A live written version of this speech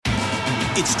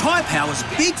It's Tyre Power's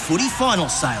Big Footy Final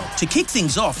Sale. To kick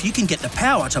things off, you can get the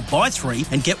power to buy 3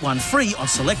 and get 1 free on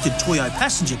selected Toyo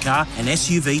passenger car and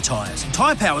SUV tyres.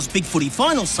 Tyre Power's Big Footy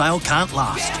Final Sale can't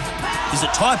last. Visit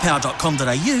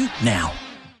tyrepower.com.au now.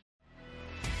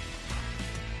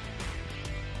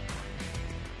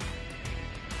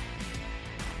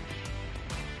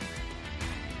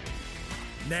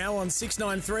 Now on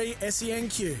 693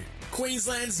 SENQ,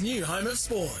 Queensland's new home of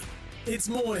sport. It's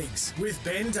Mornings with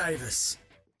Ben Davis.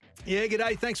 Yeah,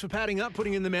 g'day. Thanks for padding up,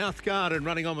 putting in the mouth guard and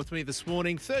running on with me this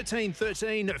morning. 13,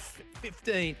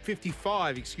 15,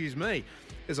 55, excuse me,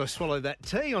 as I swallow that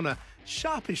tea on a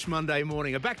sharpish Monday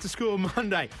morning, a back-to-school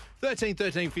Monday.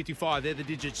 13, 55, they're the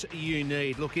digits you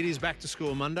need. Look, it is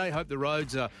back-to-school Monday. Hope the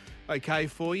roads are okay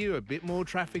for you. A bit more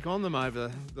traffic on them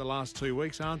over the last 2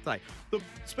 weeks, aren't they? Look,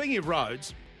 speaking of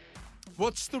roads,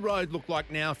 what's the road look like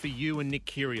now for you and Nick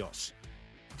Kyrgios?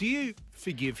 Do you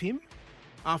forgive him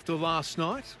after last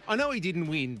night? I know he didn't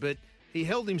win, but he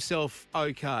held himself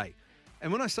okay.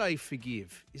 And when I say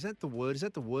forgive, is that the word? Is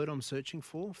that the word I'm searching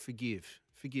for? Forgive.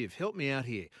 Help me out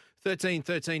here. 13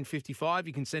 55.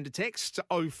 You can send a text to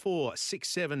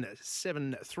 0467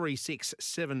 736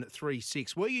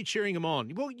 736. Were you cheering him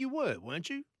on? Well, you were,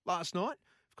 weren't you, last night?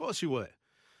 Of course you were.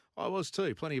 I was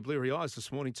too. Plenty of bleary eyes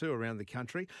this morning too around the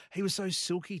country. He was so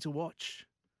silky to watch.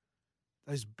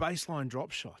 Those baseline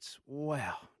drop shots,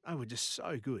 wow, they were just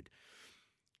so good.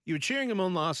 You were cheering him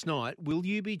on last night. Will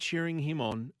you be cheering him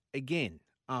on again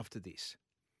after this?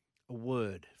 A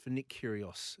word for Nick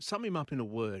Kyrgios. Sum him up in a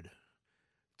word.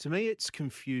 To me, it's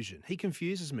confusion. He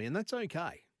confuses me, and that's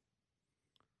okay.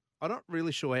 I'm not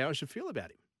really sure how I should feel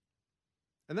about him.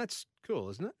 And that's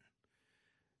cool, isn't it?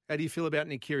 How do you feel about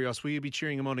Nick Kyrgios? Will you be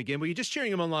cheering him on again? Were you just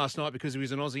cheering him on last night because he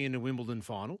was an Aussie in the Wimbledon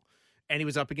final and he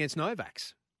was up against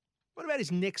Novaks? What about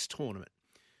his next tournament?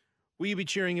 Will you be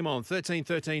cheering him on? 13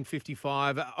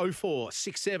 55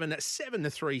 0467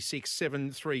 736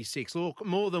 736. Look,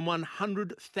 more than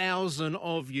 100,000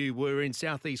 of you were in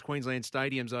Southeast Queensland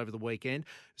stadiums over the weekend,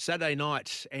 Saturday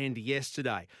night and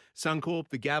yesterday. Suncorp,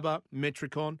 the Gabba,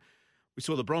 Metricon. We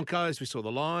saw the Broncos, we saw the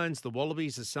Lions, the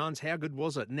Wallabies, the Suns. How good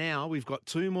was it? Now we've got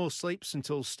 2 more sleeps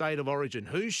until State of Origin.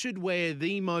 Who should wear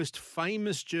the most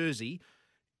famous jersey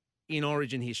in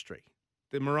Origin history?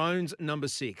 The Maroons, number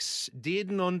 6.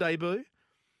 Dearden on debut?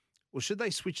 Or should they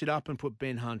switch it up and put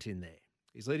Ben Hunt in there?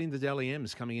 He's leading the Dally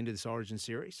M's coming into this Origin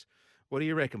series. What do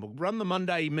you reckon? We'll run the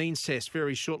Monday means test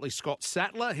very shortly. Scott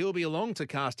Sattler, he'll be along to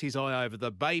cast his eye over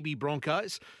the baby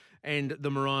Broncos and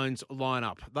the Maroons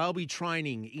lineup. They'll be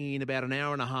training in about an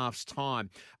hour and a half's time.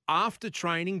 After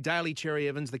training, Daly Cherry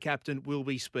Evans, the captain, will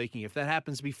be speaking. If that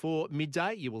happens before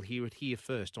midday, you will hear it here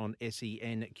first on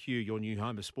SENQ, your new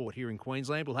home of sport here in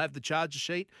Queensland. We'll have the charger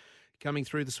sheet coming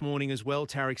through this morning as well.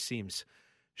 Tarek Sims.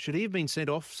 Should he have been sent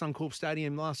off Suncorp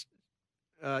Stadium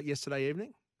yesterday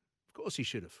evening? Of course he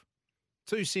should have.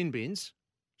 2 sin bins.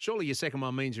 Surely your second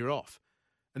one means you're off.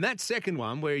 And that second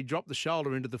one where he dropped the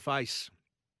shoulder into the face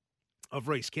of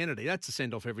Reece Kennedy, that's a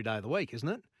send-off every day of the week, isn't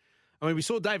it? I mean, we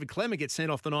saw David Clemmer get sent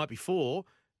off the night before,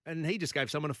 and he just gave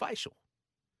someone a facial.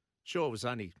 Sure, it was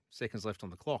only seconds left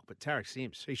on the clock, but Tarek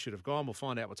Sims, he should have gone. We'll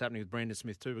find out what's happening with Brandon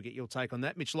Smith too. We'll get your take on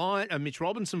that. Mitch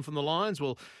Robinson from the Lions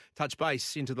will touch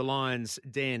base into the Lions'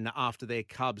 den after their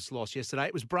Cubs loss yesterday.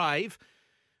 It was brave,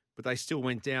 but they still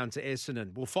went down to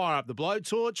Essendon. We'll fire up the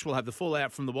blowtorch. We'll have the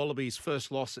fallout from the Wallabies'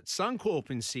 first loss at Suncorp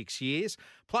in 6 years,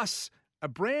 plus a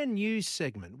brand new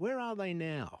segment. Where are they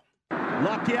now?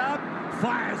 Lockyer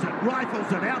fires it,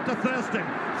 rifles it, out to Thurston.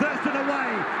 Thurston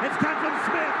away. It's come from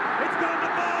Smith. It's gone to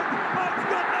Mogg. Mogg's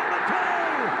got number 2.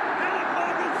 Adam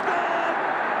Mogg has scored.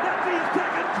 That's his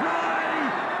second try.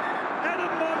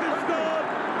 Adam Mogg has scored.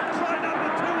 Try number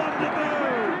 2 on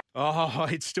debut. Oh,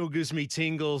 it still gives me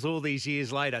tingles all these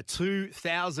years later.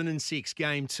 2006,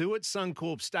 Game 2 at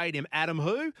Suncorp Stadium. Adam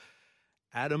who?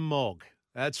 Adam Mogg.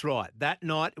 That's right. That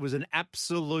night it was an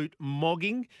absolute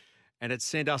mogging, and it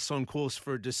sent us on course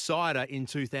for a decider in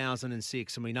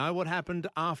 2006. And we know what happened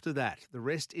after that. The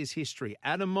rest is history.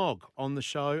 Adam Mogg on the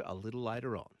show a little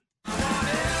later on.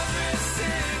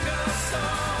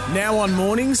 Now on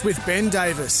Mornings with Ben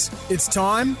Davis. It's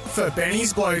time for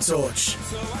Benny's Blowtorch.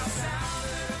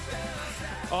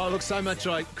 Oh, look, so much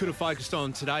I could have focused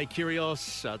on today.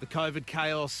 Kyrgios, the COVID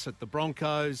chaos at the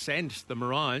Broncos and the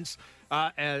Maroons.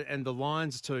 And the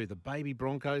Lions too, the baby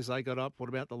Broncos, they got up. What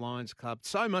about the Lions Club?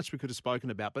 So much we could have spoken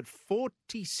about, but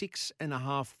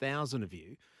 46,500 of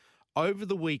you over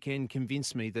the weekend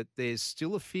convinced me that there's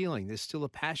still a feeling, there's still a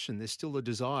passion, there's still a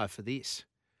desire for this.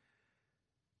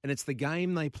 And it's the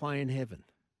game they play in heaven,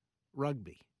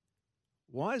 rugby.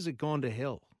 Why has it gone to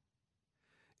hell?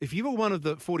 If you were one of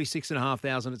the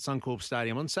 46,500 at Suncorp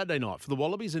Stadium on Saturday night for the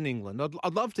Wallabies in England,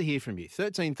 I'd love to hear from you.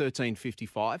 13 13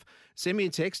 55. Send me a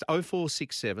text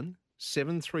 0467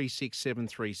 736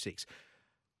 736.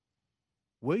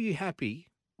 Were you happy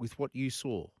with what you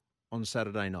saw on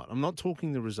Saturday night? I'm not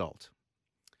talking the result.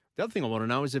 The other thing I want to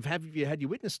know is have you had your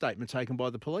witness statement taken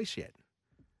by the police yet?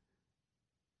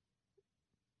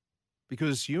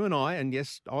 Because you and I, and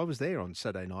yes, I was there on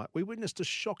Saturday night, we witnessed a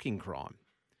shocking crime.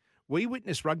 We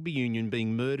witnessed rugby union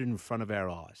being murdered in front of our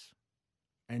eyes,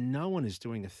 and no one is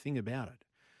doing a thing about it.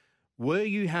 Were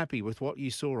you happy with what you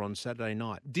saw on Saturday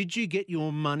night? Did you get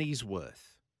your money's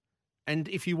worth? And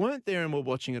if you weren't there and were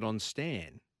watching it on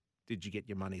Stan, did you get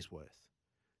your money's worth?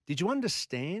 Did you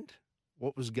understand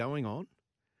what was going on?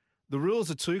 The rules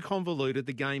are too convoluted,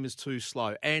 the game is too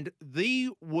slow. And the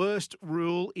worst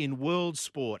rule in world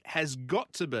sport has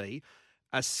got to be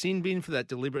a sin bin for that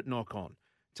deliberate knock-on.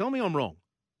 Tell me I'm wrong.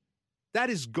 That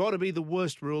has got to be the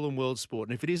worst rule in world sport.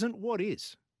 And if it isn't, what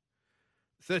is?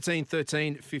 13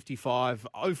 13 55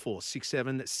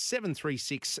 0467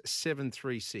 736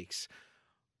 736.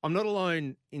 I'm not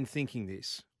alone in thinking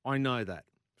this. I know that.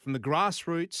 From the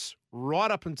grassroots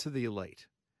right up into the elite.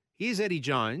 Here's Eddie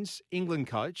Jones, England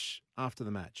coach, after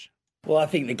the match. Well, I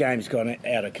think the game's gone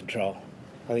out of control.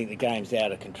 We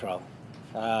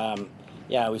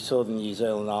saw the New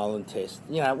Zealand-Ireland test.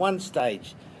 At one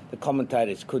stage, the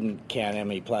commentators couldn't count how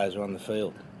many players were on the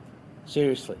field.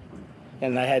 Seriously.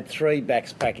 And they had three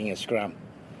backs packing a scrum.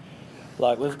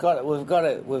 We've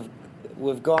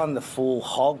gone the full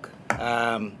hog,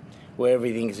 where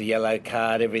everything's a yellow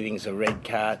card, everything's a red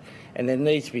card, and there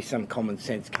needs to be some common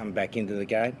sense come back into the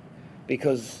game.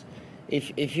 Because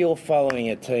if you're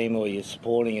following a team or you're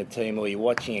supporting a team or you're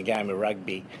watching a game of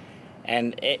rugby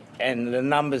and the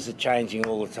numbers are changing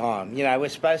all the time, we're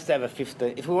supposed to have a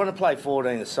 15. If we want to play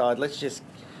 14 aside, let's just...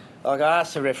 I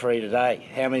asked the referee today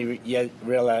how many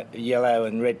yellow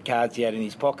and red cards he had in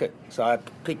his pocket. So I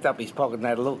picked up his pocket and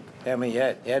had a look how many he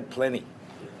had. He had plenty.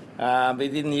 But he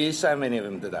didn't use so many of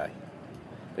them today.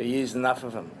 But he used enough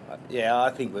of them. Yeah,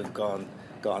 I think we've gone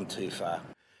too far.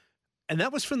 And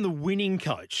that was from the winning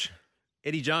coach,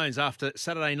 Eddie Jones, after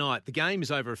Saturday night. The game is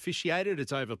over officiated,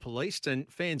 it's over policed, and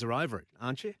fans are over it,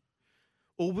 aren't you?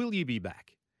 Or will you be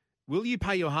back? Will you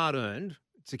pay your hard-earned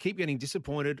to keep getting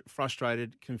disappointed,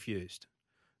 frustrated, confused?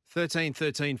 13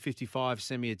 13 55,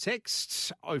 send me a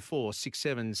text,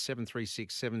 0467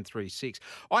 736 736.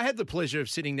 I had the pleasure of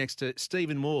sitting next to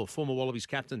Stephen Moore, former Wallabies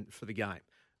captain for the game.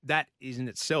 That is in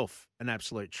itself an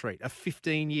absolute treat. A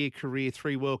 15-year career,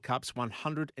 3 World Cups,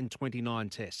 129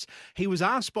 tests. He was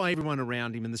asked by everyone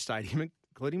around him in the stadium,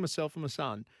 including myself and my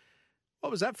son,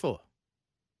 what was that for?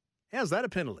 How's that a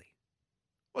penalty?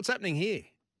 What's happening here?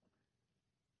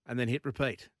 And then hit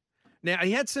repeat. Now,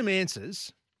 he had some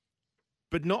answers,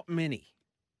 but not many.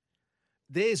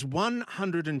 There's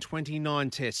 129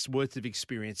 tests worth of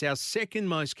experience. Our second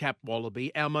most capped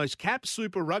Wallaby, our most capped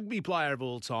Super Rugby player of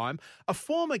all time, a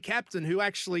former captain who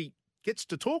actually gets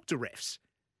to talk to refs.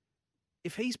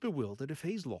 If he's bewildered, if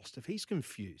he's lost, if he's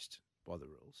confused by the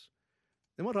rules,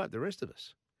 then what about the rest of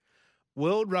us?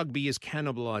 World rugby is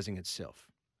cannibalising itself.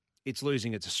 It's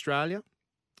losing its Australia.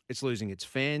 It's losing its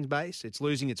fan base. It's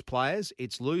losing its players.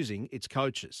 It's losing its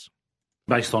coaches.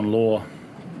 Based on law,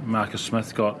 Marcus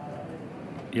Smith got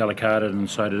yellow carded and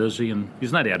so did Izzy. And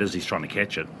there's no doubt Izzy's trying to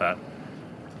catch it, but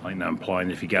I think they're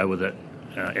implying if you go with it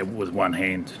with one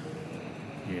hand,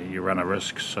 you run a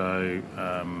risk. So,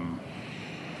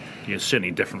 it's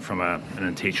certainly different from an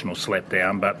intentional slap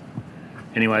down. But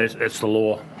anyway, it's the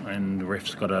law and the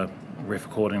ref's got to ref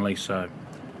accordingly. So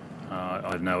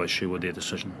I have no issue with their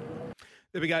decision.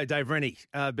 There we go, Dave Rennie,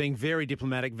 being very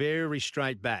diplomatic, very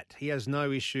straight bat. He has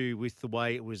no issue with the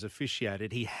way it was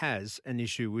officiated. He has an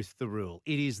issue with the rule.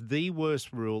 It is the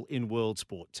worst rule in world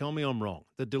sport. Tell me I'm wrong.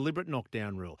 The deliberate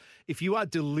knockdown rule. If you are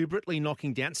deliberately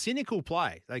knocking down, cynical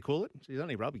play, they call it. There's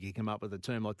only rugby can come up with a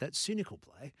term like that, cynical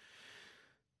play.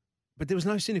 But there was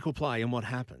no cynical play in what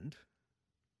happened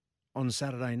on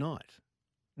Saturday night.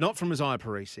 Not from Isaiah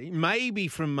Parisi, maybe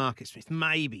from Marcus Smith,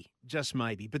 maybe, just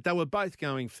maybe, but they were both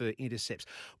going for intercepts.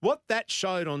 What that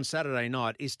showed on Saturday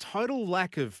night is total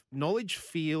lack of knowledge,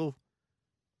 feel,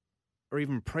 or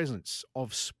even presence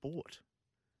of sport.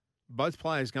 Both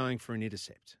players going for an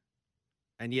intercept.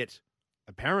 And yet,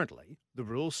 apparently, the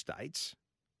rule states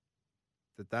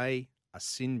that they are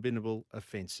sin-binnable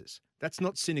offences. That's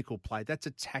not cynical play, that's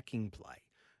attacking play.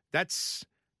 That's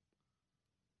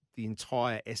the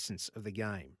entire essence of the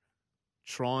game,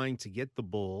 trying to get the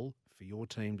ball for your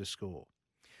team to score.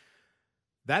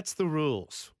 That's the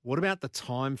rules. What about the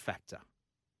time factor?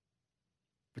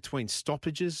 between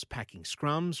stoppages, packing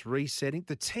scrums, resetting.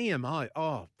 The TMO,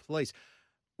 oh, please.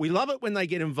 We love it when they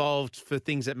get involved for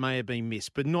things that may have been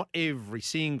missed, but not every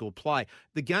single play.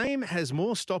 The game has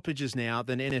more stoppages now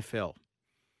than NFL.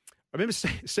 I remember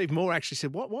Steve Moore actually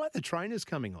said, why are the trainers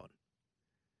coming on?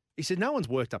 He said, no one's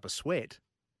worked up a sweat.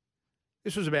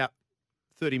 This was about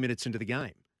 30 minutes into the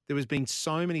game. There has been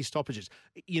so many stoppages.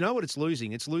 You know what it's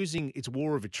losing? It's losing its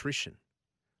war of attrition.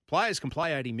 Players can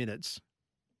play 80 minutes.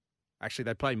 Actually,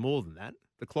 they play more than that.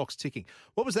 The clock's ticking.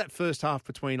 What was that first half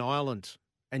between Ireland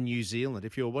and New Zealand?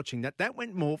 If you were watching that, that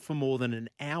went for more than an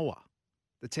hour,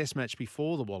 the test match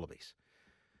before the Wallabies.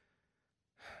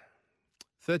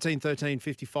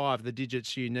 13-13-55, the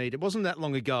digits you need. It wasn't that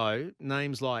long ago.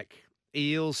 Names like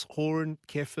Eels, Horan,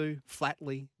 Kefu,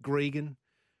 Flatley, Gregan,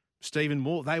 Stephen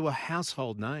Moore, they were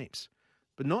household names.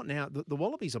 But not now. The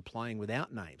Wallabies are playing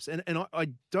without names. And I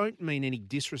don't mean any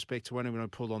disrespect to anyone who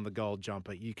pulled on the gold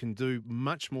jumper. You can do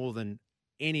much more than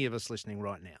any of us listening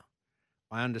right now.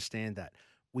 I understand that.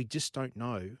 We just don't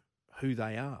know who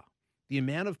they are. The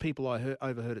amount of people I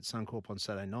overheard at Suncorp on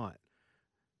Saturday night,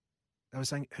 they were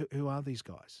saying, who are these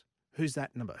guys? Who's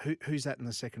that number? Who's that in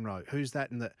the second row? Who's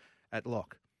that at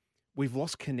lock? We've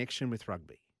lost connection with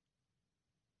rugby.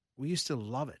 We used to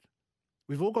love it.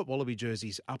 We've all got Wallaby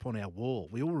jerseys up on our wall.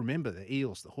 We all remember the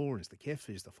Eels, the Horns, the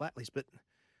Kefus, the Flatleys, but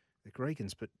the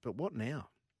Greekins. But what now?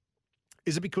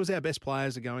 Is it because our best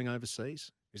players are going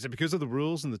overseas? Is it because of the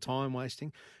rules and the time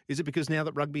wasting? Is it because now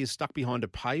that rugby is stuck behind a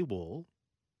paywall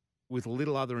with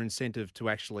little other incentive to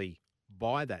actually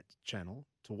buy that channel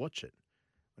to watch it?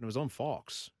 When it was on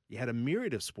Fox, you had a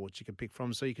myriad of sports you could pick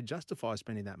from, so you could justify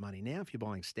spending that money. Now, if you're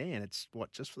buying Stan, it's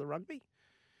what, just for the rugby?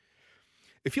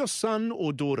 If your son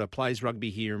or daughter plays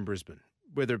rugby here in Brisbane,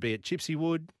 whether it be at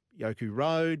Chipseywood, Yoku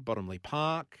Road, Bottomley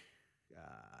Park,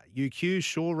 UQ,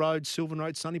 Shore Road, Sylvan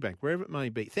Road, Sunnybank, wherever it may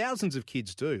be, thousands of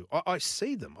kids do. I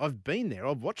see them. I've been there.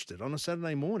 I've watched it on a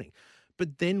Saturday morning.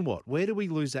 But then what? Where do we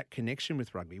lose that connection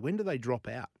with rugby? When do they drop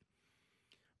out?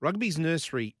 Rugby's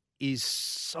nursery is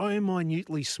so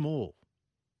minutely small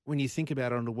when you think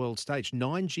about it on a world stage.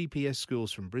 9 GPS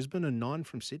schools from Brisbane and 9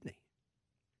 from Sydney.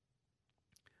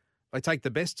 They take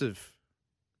the best of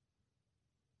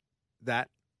that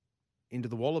into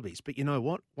the Wallabies. But you know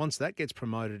what? Once that gets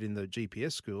promoted in the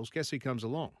GPS schools, guess who comes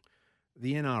along?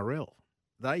 The NRL.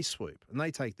 They swoop and they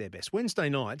take their best. Wednesday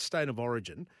night, State of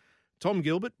Origin, Tom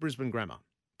Gilbert, Brisbane Grammar.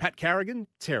 Pat Carrigan,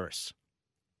 Terrace.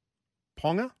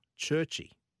 Ponga,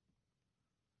 Churchy.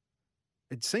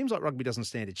 It seems like rugby doesn't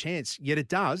stand a chance, yet it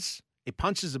does. It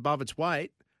punches above its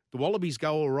weight. The Wallabies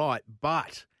go all right,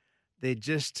 but they're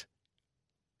just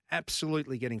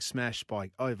absolutely getting smashed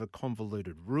by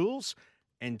over-convoluted rules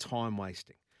and time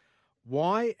wasting.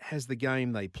 Why has the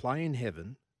game they play in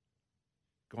heaven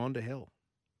gone to hell?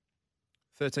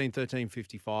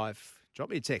 13-13-55. Drop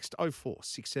me a text,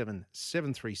 0467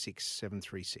 736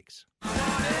 736.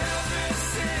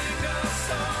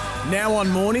 Now on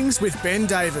Mornings with Ben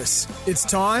Davis. It's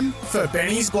time for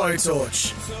Benny's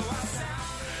Blowtorch.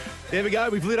 There we go.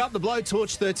 We've lit up the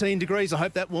blowtorch, 13 degrees. I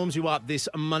hope that warms you up this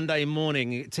Monday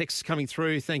morning. Texts coming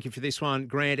through. Thank you for this one.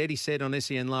 Grant, Eddie said on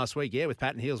SEN last week, with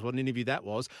Pat and Heels, what an interview that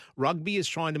was. Rugby is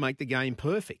trying to make the game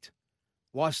perfect.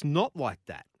 Life's not like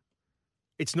that.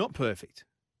 It's not perfect.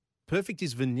 Perfect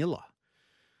is vanilla.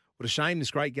 What a shame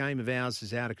this great game of ours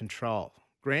is out of control.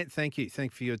 Grant, thank you.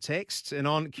 Thank you for your text. And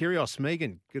on Kyrgios,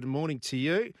 Megan, good morning to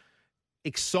you.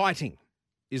 Exciting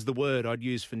is the word I'd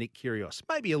use for Nick Kyrgios.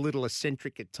 Maybe a little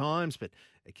eccentric at times, but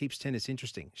it keeps tennis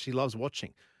interesting. She loves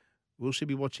watching. Will she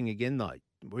be watching again, though?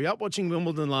 Were you up watching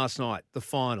Wimbledon last night, the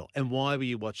final? And why were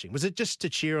you watching? Was it just to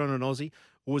cheer on an Aussie,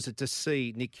 or was it to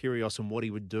see Nick Kyrgios and what he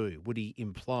would do? Would he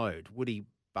implode? Would he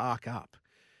bark up?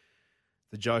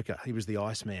 The Joker, he was the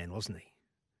Iceman, wasn't he?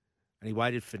 And he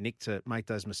waited for Nick to make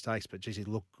those mistakes, but geez, he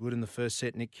looked good in the first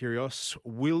set, Nick Kyrgios.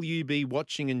 Will you be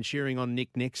watching and cheering on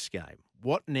Nick next game?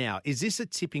 What now? Is this a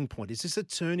tipping point? Is this a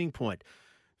turning point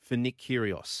for Nick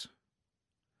Kyrgios?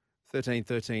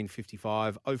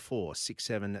 13-13-55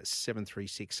 0467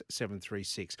 736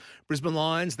 736. Brisbane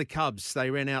Lions, the Cubs, they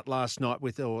ran out last night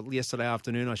or yesterday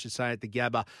afternoon, I should say, at the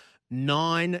Gabba.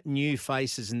 9 new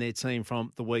faces in their team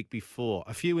from the week before.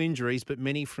 A few injuries, but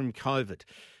many from COVID.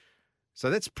 So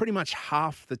that's pretty much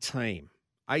half the team.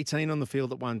 18 on the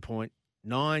field at one point,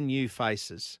 9 new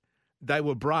faces. They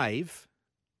were brave,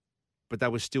 but they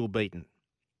were still beaten.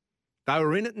 They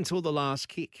were in it until the last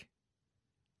kick,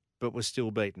 but were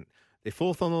still beaten. They're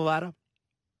 4th on the ladder,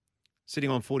 sitting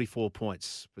on 44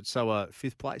 points. But so are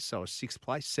 5th place, so are 6th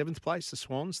place, 7th place, the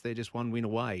Swans. They're just 1 win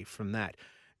away from that.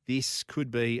 This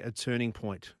could be a turning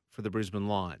point for the Brisbane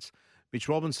Lions. Mitch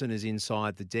Robinson is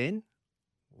inside the den.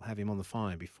 We'll have him on the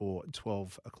phone before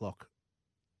 12 o'clock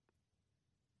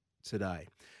today.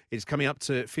 It's coming up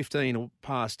to 15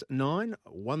 past 9,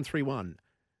 131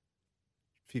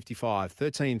 55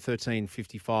 13 13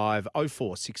 55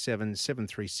 0467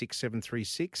 736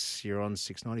 736. You're on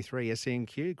 693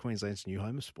 SENQ, Queensland's new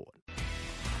home of sport.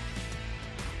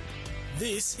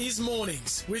 This is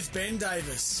Mornings with Ben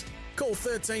Davis. Call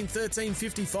 13 13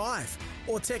 55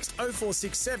 or text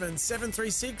 0467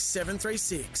 736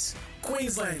 736.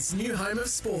 Queensland's new home of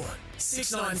sport.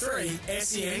 693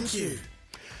 SENQ.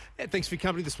 Yeah, thanks for your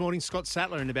company this morning. Scott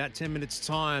Sattler in about 10 minutes'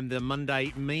 time, the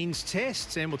Monday means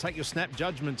test, and we'll take your snap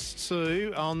judgments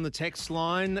too on the text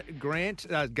line.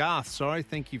 Garth,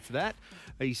 thank you for that.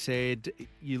 He said,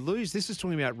 you lose. This is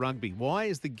talking about rugby. Why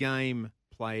is the game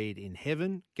played in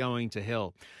heaven going to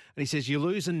hell? And he says, you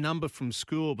lose a number from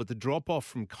school, but the drop-off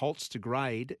from Colts to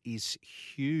grade is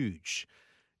huge.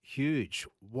 Huge.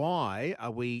 Why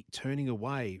are we turning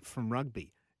away from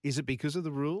rugby? Is it because of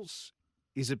the rules?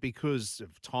 Is it because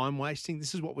of time wasting?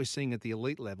 This is what we're seeing at the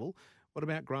elite level. What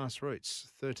about grassroots?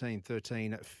 13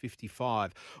 13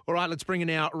 55. All right, let's bring in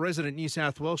our resident New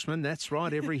South Welshman. That's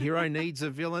right, every hero needs a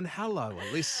villain. Hello,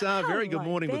 Alyssa. Very good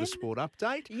morning, Ben. With a sport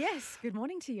update. Yes, good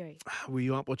morning to you. Were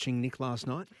you up watching Nick last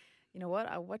night? You know what?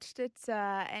 I watched it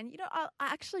and, I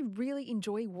actually really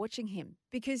enjoy watching him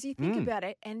because you think about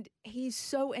it and he's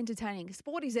so entertaining.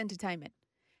 Sport is entertainment.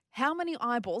 How many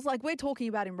eyeballs, like we're talking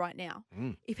about him right now,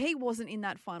 if he wasn't in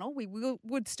that final, we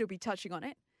would still be touching on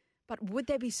it. But would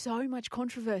there be so much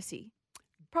controversy?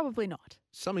 Probably not.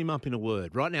 Sum him up in a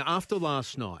word. Right now, after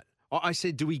last night, I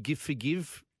said, do we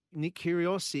forgive Nick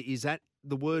Kyrgios? Is that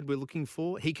the word we're looking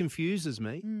for? He confuses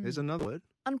me. There's another word.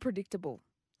 Unpredictable.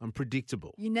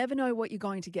 Unpredictable. You never know what you're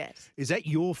going to get. Is that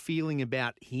your feeling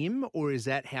about him, or is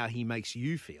that how he makes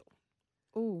you feel?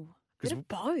 Ooh. Bit of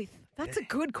both. That's a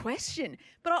good question.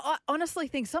 But I honestly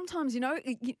think sometimes,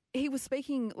 he was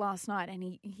speaking last night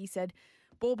and he said,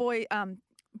 ball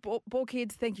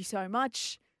kids, thank you so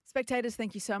much. Spectators,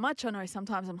 thank you so much. I know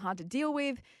sometimes I'm hard to deal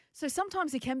with. So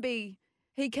sometimes he can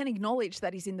acknowledge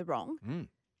that he's in the wrong.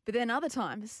 But then other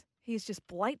times he's just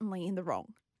blatantly in the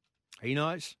wrong. He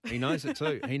knows. He knows it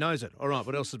too. He knows it. All right,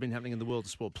 what else has been happening in the world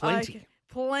of sport? Plenty. Okay.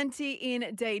 Plenty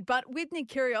indeed. But with Nick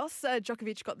Kyrgios,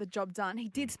 Djokovic got the job done. He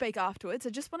did speak afterwards. I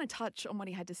just want to touch on what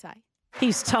he had to say.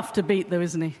 He's tough to beat though,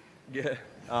 isn't he? Yeah.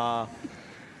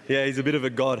 He's a bit of a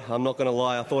god. I'm not going to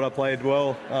lie. I thought I played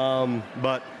well.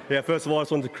 But first of all, I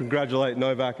just want to congratulate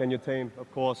Novak and your team. Of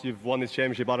course, you've won this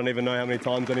championship. I don't even know how many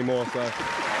times anymore. So,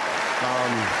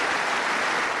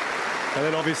 and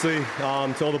then obviously to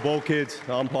all the ball kids,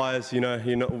 umpires, I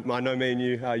know me and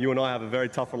you and I have a very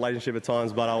tough relationship at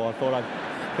times, but I thought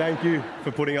I'd thank you for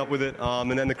putting up with it.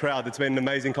 And then the crowd, it's been an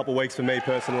amazing couple of weeks for me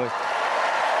personally.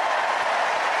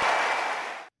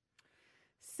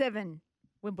 7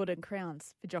 Wimbledon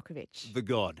crowns for Djokovic. The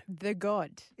god. The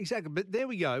god. Exactly. But there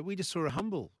we go. We just saw a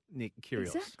humble Nick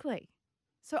Kyrgios. Exactly.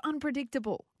 So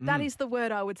unpredictable. That is the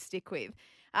word I would stick with.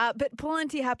 But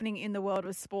plenty happening in the world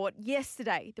of sport.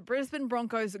 Yesterday, the Brisbane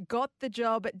Broncos got the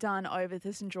job done over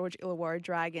the St George Illawarra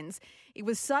Dragons. It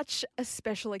was such a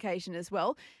special occasion as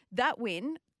well. That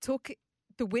win took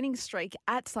the winning streak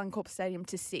at Suncorp Stadium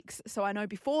to 6. So I know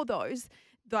before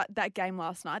that game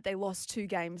last night, they lost 2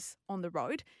 games on the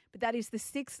road. But that is the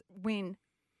 6th win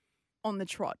on the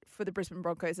trot for the Brisbane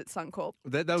Broncos at Suncorp.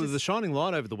 They were the shining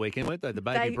light over the weekend, weren't they? The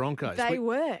baby Broncos. They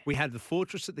were. We had the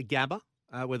Fortress at the Gabba,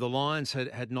 where the Lions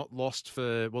had not lost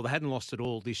they hadn't lost at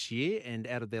all this year, and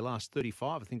out of their last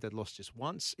 35, I think they'd lost just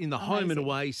once. In the home and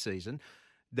away season,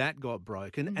 that got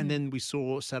broken. Mm-hmm. And then we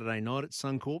saw Saturday night at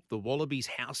Suncorp, the Wallabies'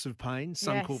 House of Pain,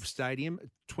 Suncorp Stadium.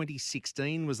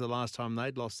 2016 was the last time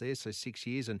they'd lost there, so 6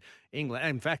 years. And England,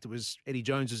 in fact, it was Eddie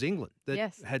Jones's England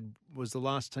that was the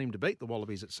last team to beat the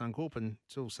Wallabies at Suncorp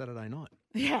until Saturday night.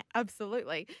 Yeah,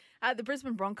 absolutely. The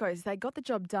Brisbane Broncos, they got the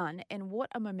job done, and what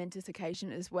a momentous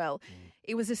occasion as well.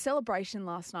 It was a celebration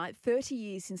last night, 30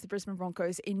 years since the Brisbane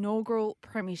Broncos' inaugural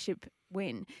premiership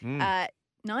win.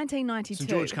 1992. St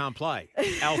George can't play.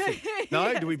 Alfie.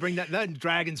 No? Do we bring that? No,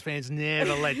 Dragons fans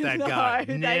never let that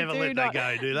go. Never let that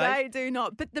go, do they? They do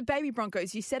not. But the baby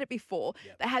Broncos, you said it before,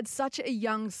 they had such a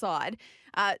young side,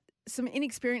 some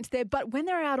inexperience there. But when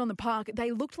they're out on the park, they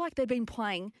looked like they'd been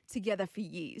playing together for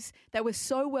years. They were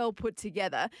so well put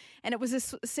together. And it was a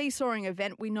seesawing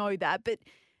event, we know that. But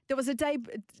there was a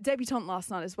debutant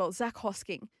last night as well, Zach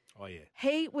Hosking. Oh, yeah.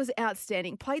 He was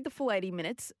outstanding, played the full 80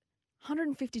 minutes.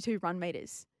 152 run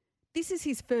meters. This is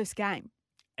his first game.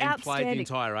 And played the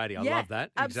entire 80. I love that.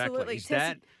 Absolutely.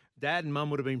 Exactly. His Dad and Mum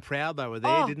would have been proud they were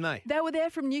there, didn't they? They were there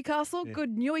from Newcastle. Yeah.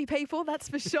 Good Newey people, that's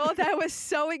for sure. They were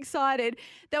so excited.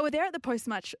 They were there at the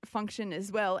post-match function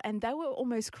as well, and they were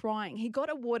almost crying. He got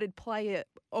awarded player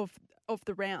of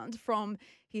the round from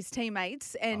his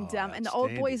teammates, and the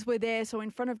old boys were there. So in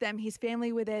front of them, his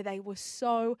family were there. They were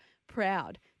so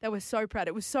proud. They were so proud.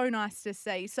 It was so nice to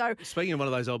see. So speaking of one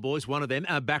of those old boys, one of them,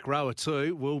 back rower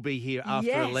too, will be here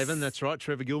after 11. That's right,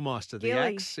 Trevor Gilmeister, the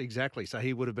Axe. Exactly. So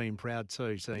he would have been proud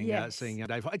too, seeing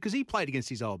Dave, because he played against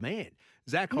his old man,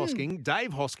 Zach Hosking,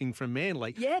 Dave Hosking from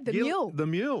Manly. Yeah, the Mule. The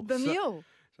Mule. The Mule.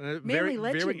 Very,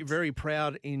 very, very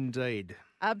proud indeed.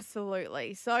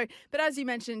 Absolutely. So, but as you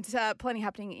mentioned, plenty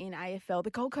happening in AFL.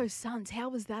 The Gold Coast Suns, how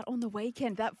was that on the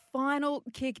weekend? That final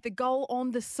kick, the goal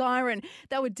on the siren.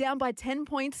 They were down by 10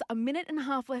 points, a minute and a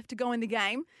half left to go in the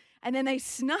game. And then they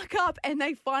snuck up and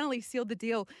they finally sealed the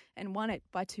deal and won it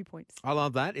by 2 points. I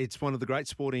love that. It's one of the great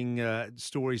sporting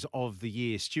stories of the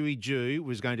year. Stewie Jew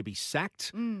was going to be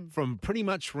sacked from pretty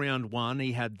much round one.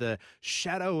 He had the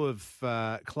shadow of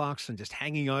Clarkson just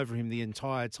hanging over him the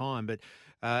entire time. But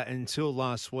until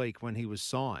last week when he was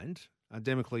signed,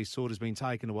 Damocles' sword has been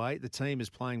taken away. The team is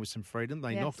playing with some freedom.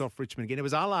 They knocked off Richmond again. It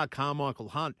was a la Carmichael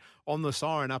Hunt on the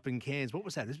siren up in Cairns. What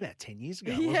was that? It was about 10 years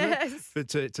ago, wasn't it? But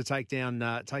to take down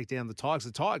the Tigers.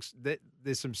 The Tigers,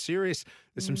 there's some serious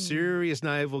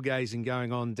navel gazing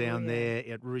going on down there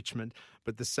at Richmond.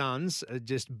 But the Suns are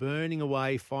just burning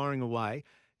away, firing away.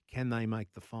 Can they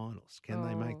make the finals? Can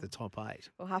they make the top 8?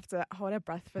 We'll have to hold our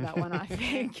breath for that one, I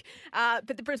think.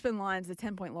 But the Brisbane Lions, a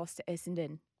 10-point loss to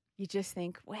Essendon. You just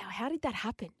think, wow, how did that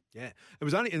happen? Yeah, it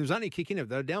was only a kick in.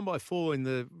 They were down by 4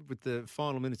 with the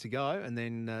final minute to go, and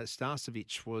then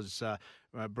Starcevic was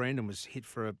Brandon was hit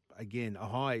for a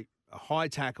high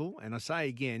tackle, and I say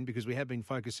again because we have been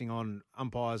focusing on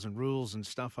umpires and rules and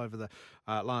stuff over the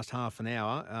last half an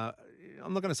hour.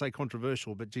 I'm not going to say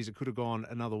controversial, but geez, it could have gone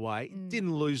another way.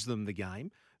 Didn't lose them the game.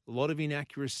 A lot of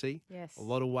inaccuracy, a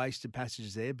lot of wasted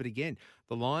passages there. But again,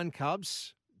 the Lion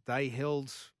Cubs, they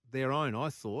held their own, I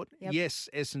thought. Yep. Yes,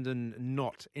 Essendon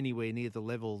not anywhere near the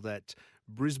level that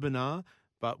Brisbane are,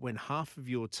 but when half of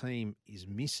your team is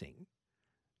missing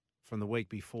from the week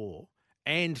before,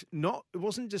 and it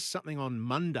wasn't just something on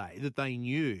Monday that they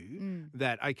knew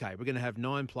that, okay, we're going to have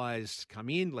 9 players come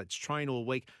in, let's train all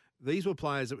week. These were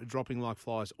players that were dropping like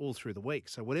flies all through the week.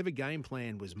 So whatever game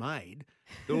plan was made,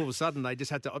 all of a sudden they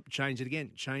just had to change it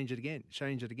again.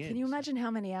 Can you imagine how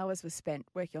many hours was spent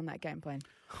working on that game plan?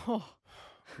 Oh.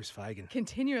 Chris Fagan.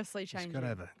 Continuously changing. Got to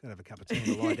have a cup of tea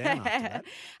to lie down after that.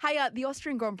 Hey, the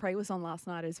Austrian Grand Prix was on last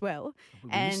night as well. We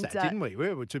missed that, didn't we?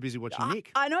 We were too busy watching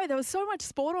Nick. I know. There was so much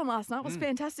sport on last night. It was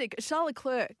fantastic. Charles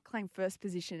Leclerc claimed first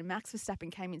position and Max Verstappen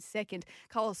came in second.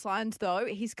 Carlos Sainz, though,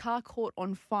 his car caught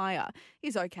on fire.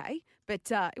 He's okay,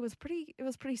 but it was pretty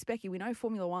specky. We know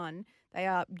Formula One, they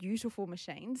are beautiful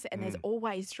machines and there's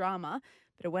always drama,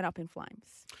 but it went up in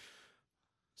flames.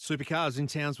 Supercars in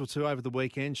Townsville too over the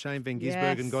weekend. Shane Van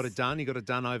Gisbergen got it done. He got it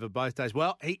done over both days.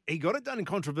 Well, he got it done in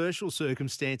controversial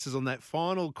circumstances on that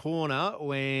final corner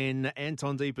when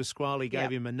Anton De Pasquale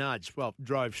gave him a nudge. Well,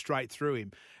 drove straight through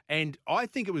him. And I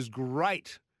think it was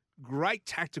great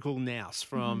tactical nous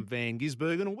from Van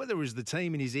Gisbergen, or whether it was the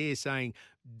team in his ear saying,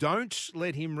 don't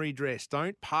let him redress,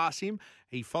 don't pass him.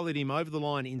 He followed him over the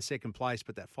line in second place,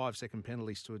 but that 5-second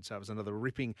penalty stood, so it was another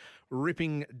ripping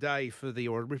day a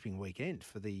ripping weekend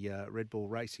for the Red Bull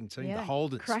Racing team, the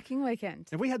Holdens. Cracking weekend.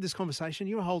 Have we had this conversation?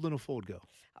 You're a Holden or Ford girl?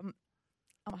 I'm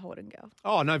a Holden girl.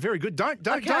 Oh, no, very good. Don't.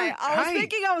 Okay,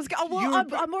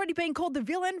 I'm already being called the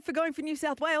villain for going for New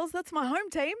South Wales. That's my home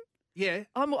team. Yeah.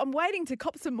 I'm waiting to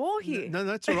cop some more here. No,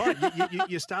 that's all right.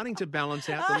 You're starting to balance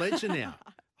out the ledger now.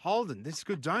 Holden, this is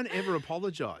good. Don't ever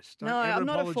apologise. I'm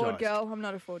not a Ford girl.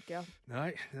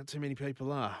 No, not too many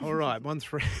people are. All right,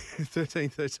 13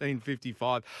 13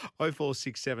 55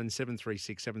 0467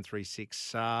 736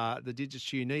 736. The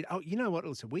digits you need. Oh, you know what,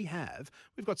 Alyssa?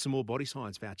 We've got some more Body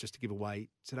Science vouchers to give away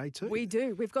today too. We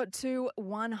do. We've got 2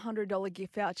 $100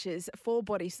 gift vouchers for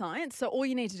Body Science. So all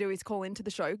you need to do is call into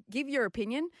the show, give your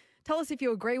opinion, tell us if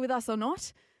you agree with us or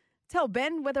not. Tell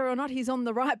Ben whether or not he's on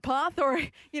the right path, or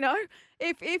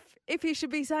if he should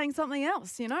be saying something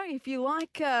else. If you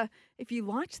liked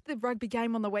the rugby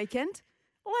game on the weekend,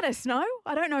 let us know.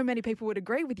 I don't know many people would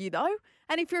agree with you though.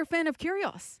 And if you're a fan of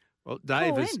Curios, well,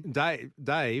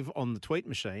 Dave on the tweet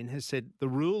machine has said the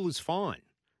rule is fine.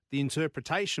 The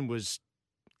interpretation was,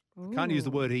 I can't use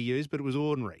the word he used, but it was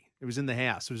ordinary. It was in the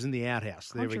house. It was in the outhouse.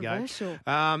 There we go.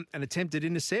 An attempted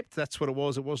intercept. That's what it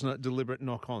was. It wasn't a deliberate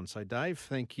knock-on. So, Dave,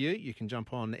 thank you. You can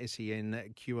jump on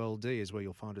SENQLD is where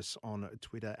you'll find us on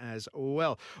Twitter as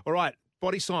well. All right.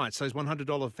 Body Science, those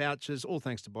 $100 vouchers, all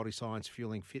thanks to Body Science,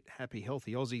 fueling fit, happy,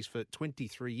 healthy Aussies for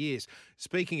 23 years.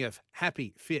 Speaking of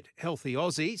happy, fit, healthy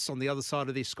Aussies, on the other side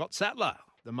of this, Scott Sattler,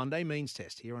 the Monday Means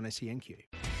Test here on SENQ.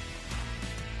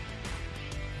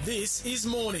 This is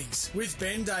Mornings with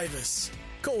Ben Davis.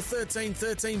 Call 13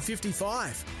 13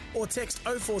 55 or text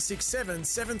 0467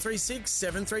 736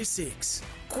 736.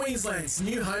 Queensland's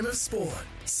new home of sport.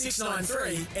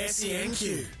 693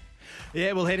 SENQ.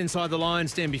 Yeah, we'll head inside the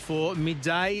Lions Den before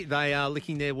midday. They are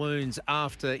licking their wounds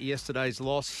after yesterday's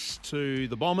loss to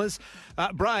the Bombers.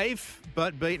 Brave,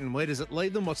 but beaten. Where does it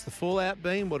leave them? What's the fallout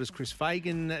been? What has Chris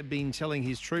Fagan been telling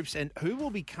his troops? And who will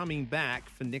be coming back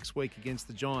for next week against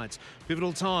the Giants?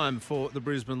 Pivotal time for the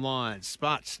Brisbane Lions.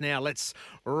 But now let's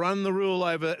run the rule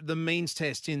over the means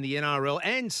test in the NRL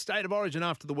and State of Origin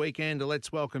after the weekend.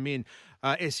 Let's welcome in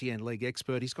SEN League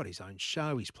expert. He's got his own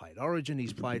show. He's played Origin.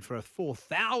 He's played for a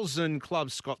 4,000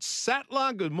 club. Scott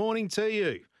Sattler, good morning to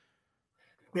you.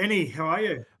 Benny, how are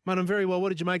you? Mate, I'm very well. What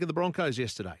did you make of the Broncos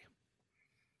yesterday?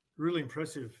 Really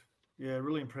impressive. Yeah,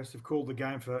 really impressive. Called the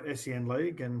game for SEN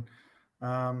League, and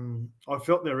I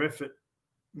felt their effort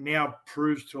now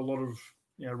proves to a lot of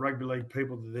rugby league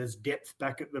people that there's depth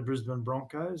back at the Brisbane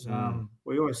Broncos.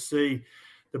 We always see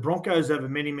the Broncos over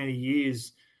many, many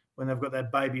years when they've got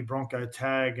that baby Bronco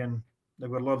tag and they've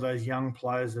got a lot of those young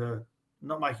players that are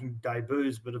not making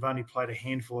debuts but have only played a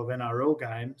handful of NRL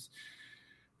games.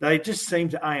 They just seem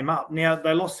to aim up. Now,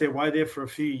 they lost their way there for a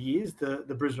few years,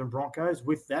 the Brisbane Broncos,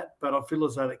 with that, but I feel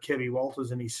as though that Kevy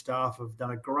Walters and his staff have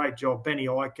done a great job. Benny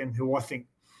Eichen, who I think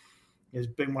has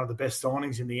been one of the best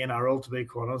signings in the NRL, to be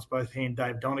quite honest, both he and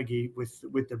Dave Donaghy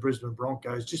with the Brisbane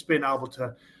Broncos, just been able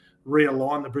to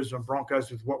realign the Brisbane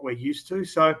Broncos with what we're used to.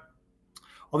 So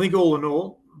I think all in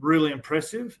all, really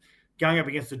impressive. Going up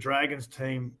against the Dragons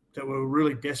team that were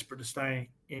really desperate to stay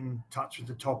in touch with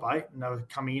the top 8, and they were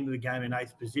coming into the game in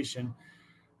 8th position.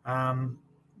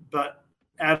 But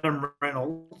Adam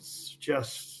Reynolds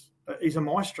he's a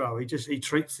maestro. He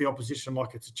treats the opposition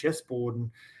like it's a chessboard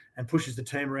and pushes the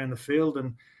team around the field.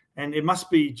 And it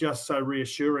must be just so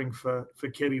reassuring for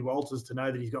Kevy Walters to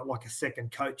know that he's got like a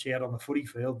second coach out on the footy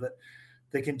field that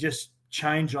they can just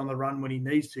change on the run when he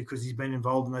needs to because he's been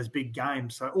involved in those big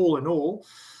games. So all in all,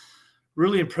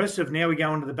 really impressive. Now we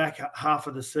go into the back half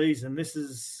of the season. This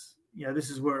is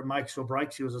where it makes or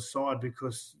breaks you as a side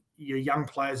because your young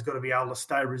players got to be able to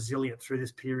stay resilient through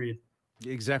this period.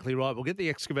 Exactly right. We'll get the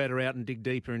excavator out and dig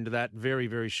deeper into that very,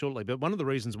 very shortly. But one of the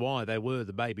reasons why they were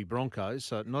the baby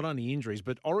Broncos, not only injuries,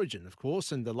 but Origin, of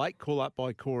course, and the late call-up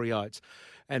by Corey Oates.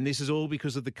 And this is all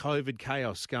because of the COVID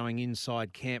chaos going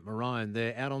inside Camp Maroon.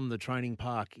 They're out on the training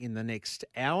park in the next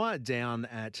hour down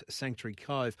at Sanctuary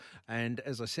Cove. And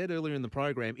as I said earlier in the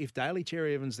program, if Daly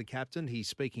Cherry-Evans, the captain, he's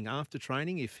speaking after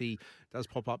training. If he does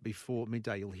pop up before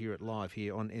midday, you'll hear it live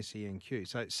here on SENQ.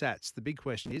 So, Sats, the big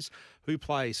question is, who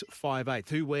plays 5'8"?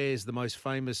 Who wears the most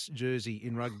famous jersey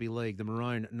in rugby league, the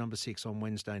maroon number 6 on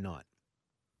Wednesday night?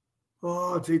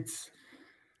 Oh,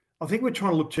 I think we're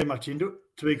trying to look too much into it,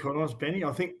 to be quite honest, Benny.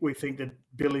 I think we think that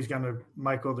Billy's going to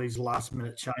make all these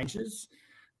last-minute changes,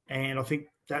 and I think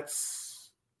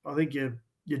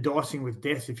you're dicing with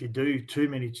death if you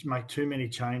make too many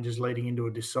changes leading into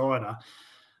a decider.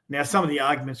 Now, some of the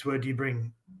arguments were, do you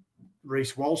bring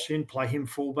Reece Walsh in, play him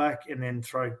fullback, and then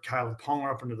throw Kalen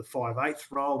Ponga up into the 5'8"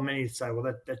 role? Many say,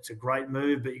 well, that's a great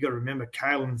move, but you've got to remember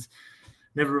Kalen's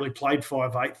never really played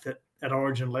 5'8" at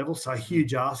Origin level, so a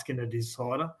huge ask in a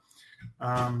decider.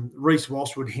 Reece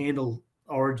Walsh would handle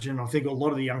Origin. I think a lot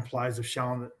of the young players have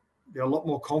shown that they're a lot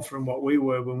more confident what we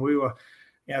were when we were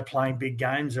playing big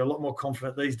games. They're a lot more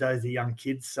confident these days, the young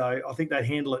kids. So I think they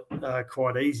handle it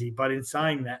quite easy. But in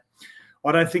saying that,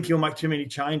 I don't think he'll make too many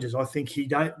changes. I think he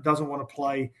doesn't want to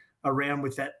play around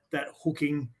with that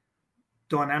hooking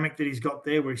dynamic that he's got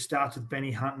there where he starts with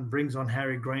Benny Hunt and brings on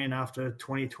Harry Grant after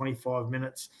 20, 25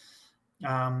 minutes.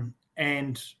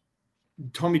 And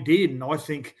Tommy Dearden, I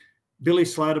think Billy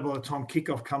Slater, by the time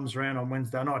kickoff comes around on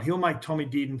Wednesday night, he'll make Tommy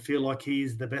Dearden feel like he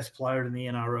is the best player in the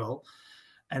NRL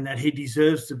and that he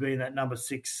deserves to be in that number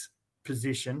 6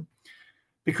 position.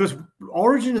 Because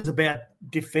Origin is about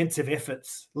defensive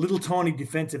efforts, little tiny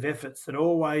defensive efforts that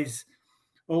always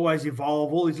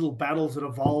evolve, all these little battles that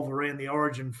evolve around the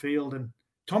Origin field. And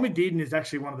Tommy Dearden is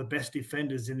actually one of the best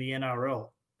defenders in the NRL.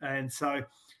 And so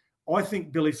I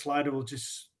think Billy Slater will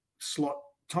just slot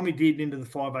Tommy Dearden into the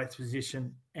 5'8"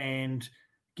 position and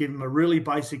give him a really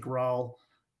basic role,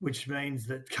 which means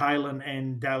that Kalen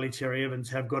and Daly Cherry-Evans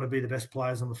have got to be the best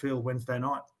players on the field Wednesday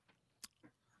night.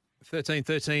 13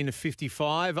 13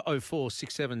 55 04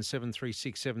 67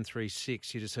 736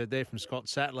 736. You just heard there from Scott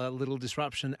Sattler. Little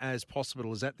disruption as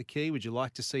possible. Is that the key? Would you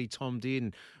like to see Tom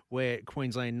Dearden wear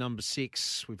Queensland number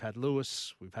 6? We've had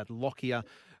Lewis, we've had Lockyer,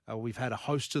 we've had a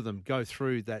host of them go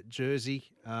through that jersey.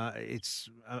 It's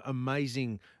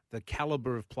amazing the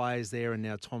calibre of players there, and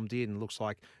now Tom Dearden looks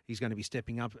like he's going to be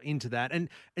stepping up into that. And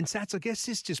Sats, I guess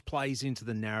this just plays into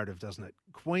the narrative, doesn't it?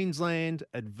 Queensland,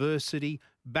 adversity,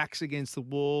 backs against the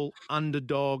wall,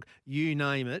 underdog, you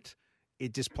name it,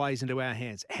 it just plays into our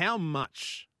hands. How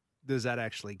much does that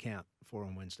actually count for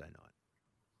on Wednesday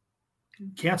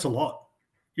night? Counts a lot.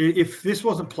 If this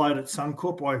wasn't played at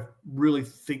Suncorp, I really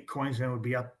think Queensland would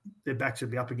be up, their backs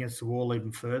would be up against the wall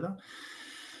even further.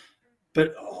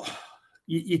 But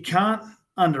you can't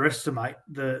underestimate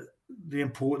the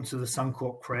importance of the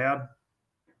Suncorp crowd,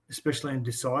 especially in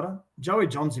Decider. Joey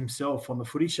Johns himself on the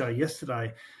Footy Show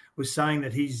yesterday was saying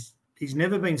that he's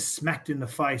never been smacked in the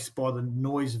face by the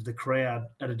noise of the crowd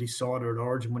at a Decider at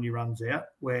Origin when he runs out,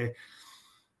 where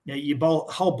your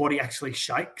whole body actually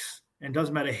shakes, and it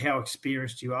doesn't matter how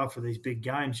experienced you are for these big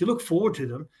games. You look forward to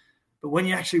them, but when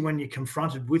you're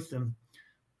confronted with them,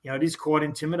 it is quite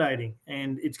intimidating.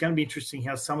 And it's going to be interesting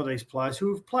how some of these players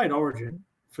who have played Origin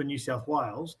for New South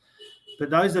Wales,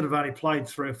 but those that have only played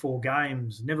 3 or 4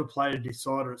 games, never played a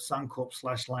Decider at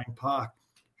Suncorp/Lang Park,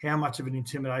 how much of an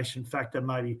intimidation factor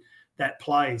maybe that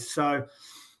plays. So,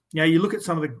 you look at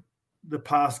some of the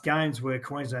past games where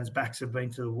Queensland's backs have been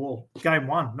to the wall. Game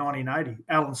 1, 1980,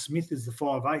 Alan Smith is the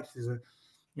 5'8". There's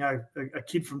a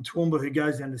kid from Toowoomba who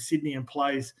goes down to Sydney and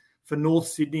plays for North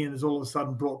Sydney and is all of a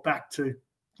sudden brought back to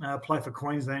play for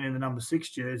Queensland in the number 6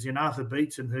 jersey, and Arthur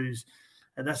Beetson, who's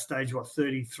at that stage,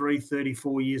 33,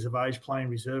 34 years of age, playing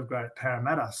reserve grade at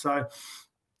Parramatta. So,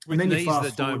 with knees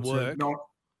that don't work.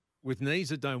 With knees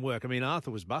that don't work. I mean,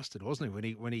 Arthur was busted, wasn't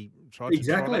he, when he tried to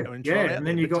try out? And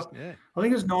then I think it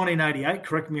was 1988,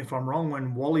 correct me if I'm wrong,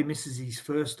 when Wally misses his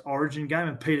first Origin game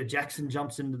and Peter Jackson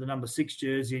jumps into the number 6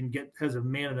 jersey and has a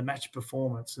man of the match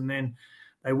performance, and then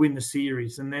they win the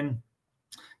series. And then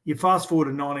you fast forward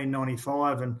to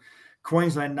 1995 and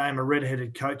Queensland name a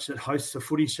red-headed coach that hosts a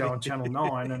Footy Show on Channel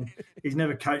 9, and he's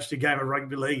never coached a game of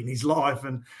rugby league in his life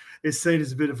and is seen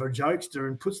as a bit of a jokester,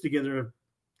 and puts together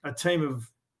a team of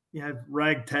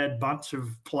ragtag bunch of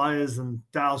players. And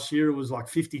Dale Shearer was like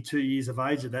 52 years of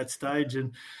age at that stage,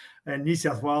 and New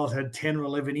South Wales had 10 or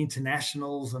 11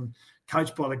 internationals and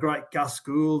coached by the great Gus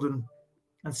Gould, and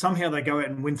somehow they go out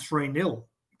and win 3-0,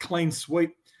 clean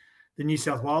sweep the New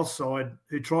South Wales side,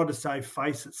 who tried to save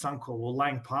face at Suncorp or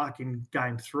Lang Park in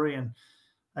Game 3, and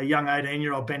a young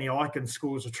 18-year-old Benny Eichen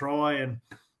scores a try, and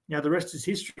the rest is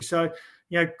history. So,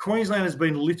 Queensland has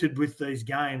been littered with these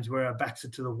games where our backs are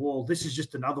to the wall. This is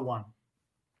just another one.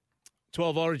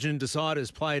 12 Origin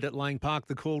deciders played at Lang Park,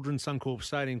 the Cauldron, Suncorp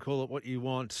Stadium, call it what you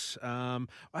want.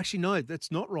 Actually, no,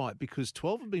 that's not right, because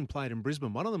 12 have been played in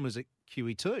Brisbane. One of them was at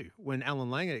QE2 when Alan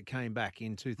Langer came back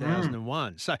in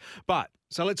 2001.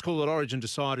 So let's call it Origin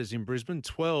deciders in Brisbane.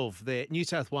 12 there. New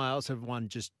South Wales have won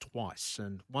just twice,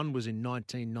 and one was in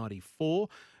 1994.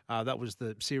 That was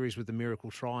the series with the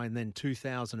miracle try, and then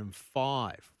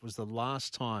 2005 was the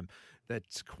last time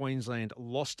that Queensland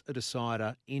lost a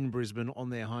decider in Brisbane on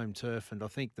their home turf. And I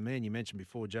think the man you mentioned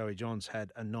before, Joey Johns,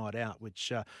 had a night out,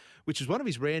 which is one of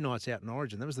his rare nights out in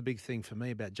Origin. That was the big thing for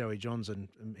me about Joey Johns and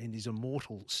his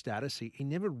immortal status. He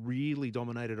never really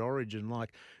dominated Origin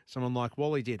like someone like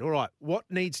Wally did. All right, what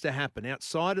needs to happen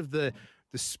outside of the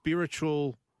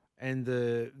spiritual and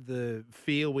the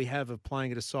feel we have of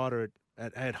playing a decider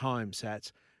at home,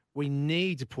 Sats? We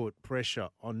need to put pressure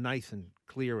on Nathan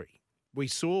Cleary. We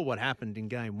saw what happened in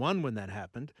Game 1 when that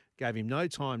happened. Gave him no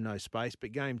time, no space.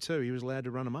 But Game 2, he was allowed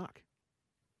to run amok.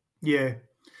 Yeah.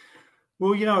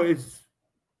 Well, it's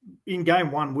in Game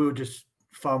 1, we were just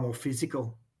far more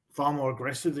physical, far more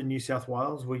aggressive than New South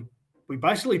Wales. We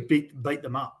basically beat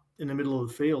them up in the middle of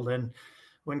the field. And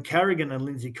when Carrigan and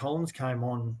Lindsay Collins came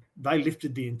on, they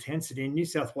lifted the intensity, and New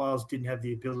South Wales didn't have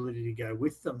the ability to go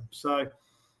with them. So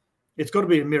it's got to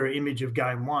be a mirror image of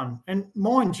Game 1. And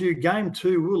mind you, Game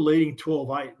 2, we were leading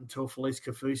 12-8 until Felice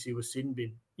Kaufusi was sin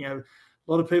bin. A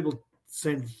lot of people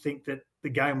seem to think that the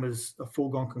game was a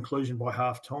foregone conclusion by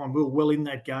half-time. We were well in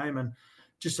that game and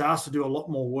just asked to do a lot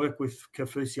more work with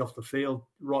Kaufusi off the field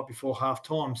right before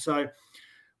half-time. So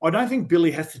I don't think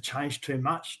Billy has to change too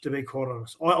much, to be quite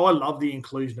honest. I love the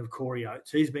inclusion of Corey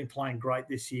Oates. He's been playing great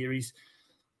this year. He's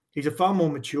a far more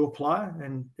mature player,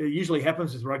 and it usually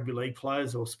happens with rugby league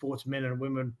players or sportsmen and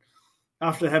women.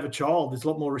 After they have a child, there's a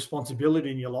lot more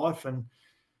responsibility in your life.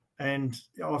 And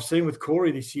I've seen with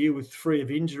Corey this year, with free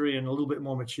of injury and a little bit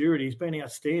more maturity, he's been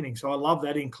outstanding. So I love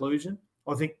that inclusion.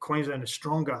 I think Queensland is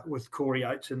stronger with Corey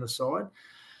Oates in the side.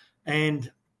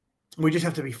 And we just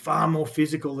have to be far more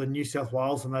physical than New South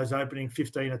Wales in those opening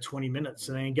 15 or 20 minutes.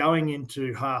 And then going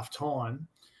into half-time,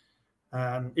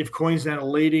 if Queensland are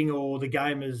leading or the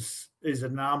game is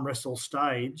an arm wrestle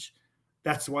stage,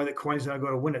 that's the way that Queensland have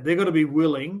got to win it. They've got to be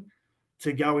willing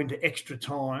to go into extra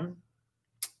time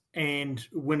and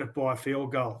win it by a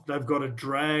field goal. They've got to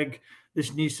drag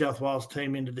this New South Wales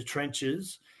team into the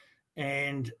trenches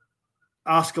and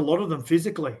ask a lot of them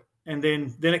physically. And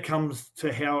then it comes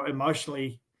to how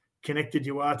emotionally connected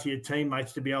you are to your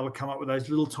teammates to be able to come up with those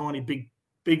little tiny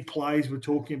big plays we're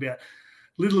talking about.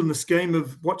 Little in the scheme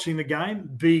of watching the game,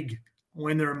 big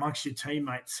when they're amongst your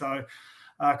teammates. So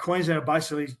Queensland are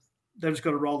basically, they've just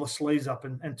got to roll the sleeves up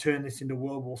and turn this into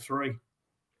World War III.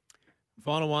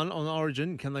 Final one on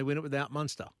Origin. Can they win it without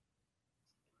Munster?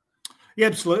 Yeah,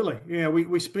 absolutely. Yeah,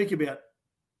 we speak about,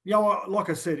 like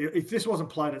I said, if this wasn't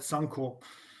played at Suncorp,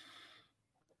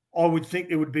 I would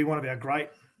think it would be one of our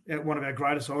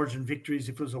greatest Origin victories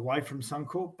if it was away from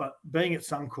Suncorp. But being at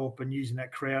Suncorp and using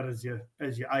that crowd as your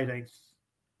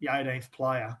 18th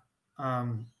player,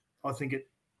 I think it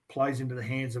plays into the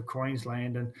hands of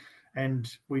Queensland.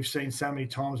 And we've seen so many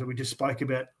times that we just spoke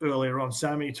about earlier on,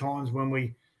 so many times when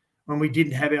we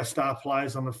didn't have our star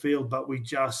players on the field, but we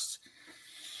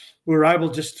were able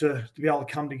just to be able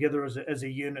to come together as a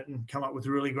unit and come up with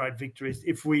really great victories.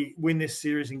 If we win this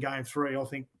series in Game 3, I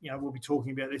think we'll be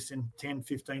talking about this in 10,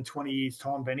 15, 20 years'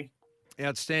 time, Benny.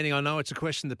 Outstanding. I know it's a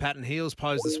question that Patton Heels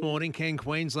posed this morning. Can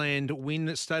Queensland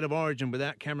win State of Origin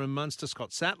without Cameron Munster?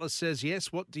 Scott Sattler says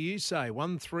yes. What do you say?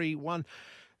 131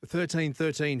 13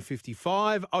 13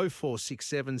 55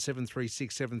 0467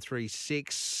 736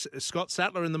 736. Scott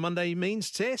Sattler in the Monday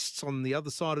Means tests. On the other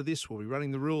side of this, we'll be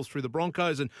running the rules through the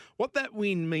Broncos and what that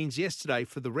win means yesterday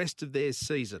for the rest of their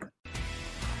season.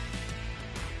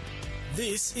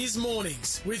 This is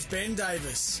Mornings with Ben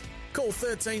Davis. Call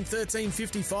 13 13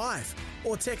 55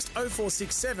 or text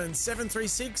 0467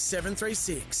 736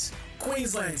 736.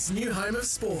 Queensland's new home of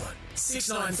sport.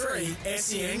 693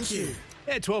 SENQ.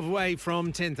 Yeah, 12 away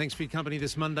from 10. Thanks for your company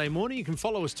this Monday morning. You can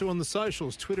follow us too on the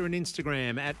socials, Twitter and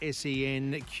Instagram at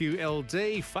SENQLD,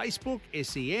 Facebook,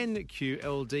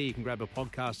 SENQLD. You can grab a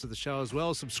podcast of the show as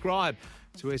well. Subscribe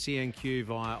to SENQ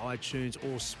via iTunes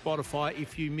or Spotify.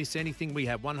 If you miss anything, we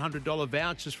have $100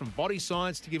 vouchers from Body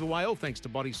Science to give away, all thanks to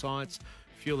Body Science.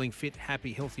 Fueling fit,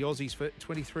 happy, healthy Aussies for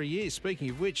 23 years. Speaking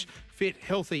of which, fit,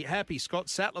 healthy, happy. Scott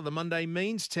Sattler, the Monday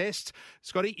Means test.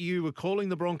 Scotty, you were calling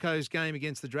the Broncos game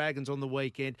against the Dragons on the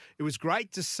weekend. It was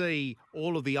great to see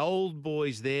all of the old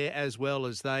boys there as well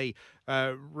as they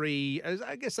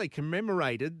they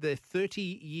commemorated their 30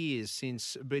 years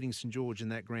since beating St George in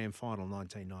that grand final in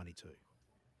 1992.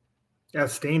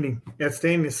 Outstanding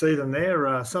to see them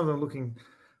there. Some of them looking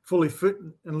fully fit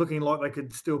and looking like they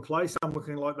could still play. Some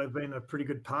looking like they've been a pretty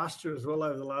good pasture as well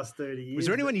over the last 30 years. Was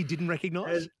there anyone you didn't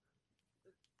recognise?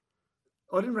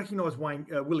 I didn't recognise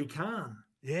Willie Kahn.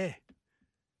 Yeah.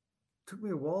 Took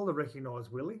me a while to recognise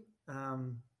Willie.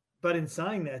 But in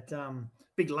saying that,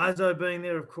 Big Lazo being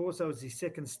there, of course, that was his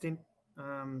second stint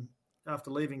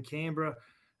after leaving Canberra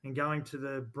and going to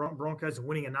the Broncos and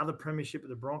winning another premiership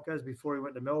with the Broncos before he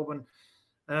went to Melbourne.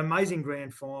 An amazing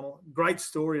grand final. Great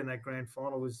story in that grand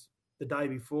final was the day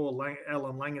before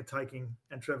Alan Langer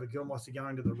and Trevor Gilmeister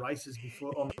going to the races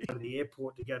before on the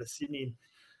airport to go to Sydney.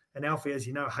 And Alfie, as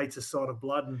you know, hates a sight of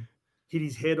blood and hit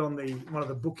his head on one of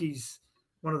the bookies'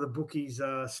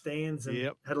 stands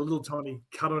and had a little tiny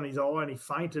cut on his eye and he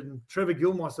fainted. And Trevor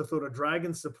Gilmeister thought a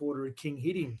Dragons supporter had king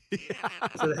hit him.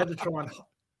 So they had to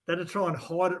try and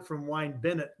hide it from Wayne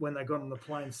Bennett when they got on the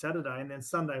plane Saturday. And then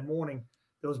Sunday morning,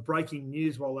 there was breaking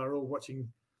news while they were all watching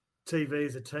TV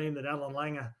as a team that Alan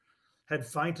Langer had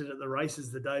fainted at the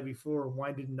races the day before and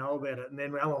Wayne didn't know about it. And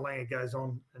then Alan Langer goes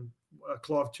on and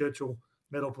Clive Churchill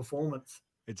medal performance.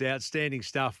 It's outstanding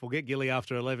stuff. We'll get Gilly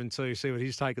after 11 too, see what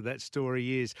his take of that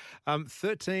story is.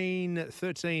 13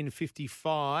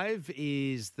 55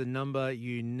 is the number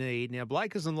you need. Now,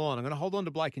 Blake is on the line. I'm going to hold on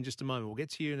to Blake in just a moment. We'll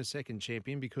get to you in a second,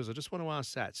 champion, because I just want to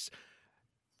ask Sats.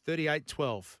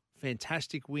 38-12.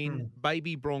 Fantastic win,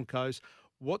 baby Broncos.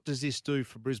 What does this do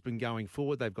for Brisbane going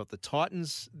forward? They've got the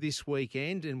Titans this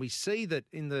weekend, and we see that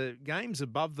in the games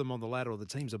above them on the ladder, or the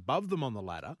teams above them on the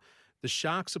ladder, the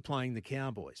Sharks are playing the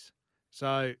Cowboys.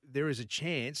 So there is a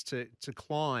chance to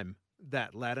climb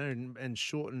that ladder and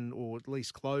shorten or at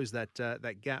least close that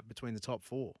gap between the top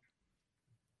four.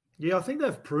 Yeah, I think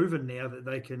they've proven now that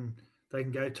they can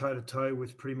go toe-to-toe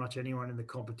with pretty much anyone in the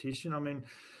competition. I mean,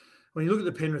 when you look at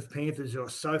the Penrith Panthers, who are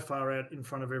so far out in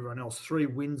front of everyone else, 3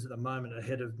 wins at the moment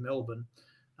ahead of Melbourne.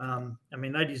 I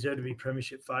mean, they deserve to be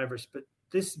premiership favourites, but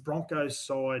this Broncos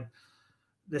side,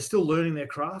 they're still learning their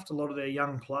craft. A lot of their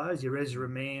young players, your Ezra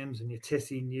Mams and your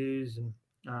Tessie News, and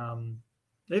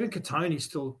even Katoni's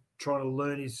still trying to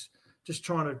learn. He's just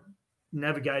trying to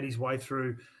navigate his way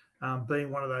through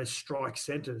being one of those strike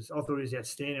centres. I thought he was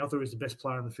outstanding. I thought he was the best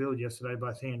player on the field yesterday,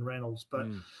 both he and Reynolds. But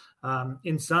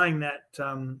in saying that,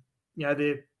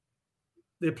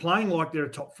 they're playing like they're a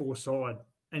top four side,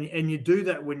 and you do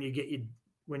that when you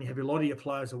have a lot of your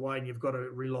players away, and you've got to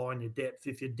rely on your depth.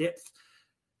 If your depth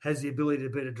has the ability to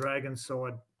beat a Dragons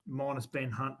side minus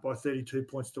Ben Hunt by 32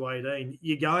 points to 18,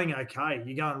 you're going okay.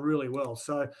 You're going really well.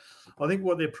 So I think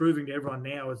what they're proving to everyone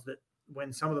now is that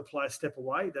when some of the players step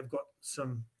away, they've got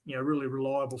some really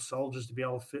reliable soldiers to be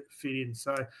able to fit in.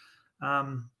 So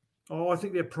I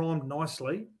think they're primed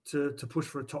nicely to push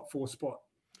for a top four spot.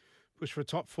 Push for a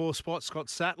top four spot. Scott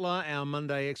Sattler, our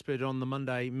Monday expert on the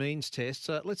Monday means test.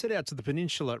 Let's head out to the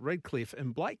Peninsula at Redcliffe,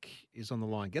 and Blake is on the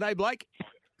line. G'day, Blake.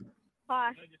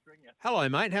 Hi. Hello,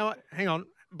 mate. Hang on,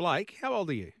 Blake. How old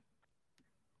are you?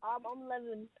 I'm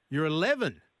 11. You're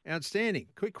 11. Outstanding.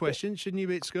 Quick question: shouldn't you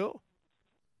be at school?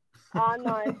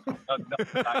 No.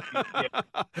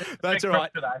 That's all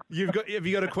right. Have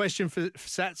you got a question for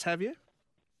Sats? Have you?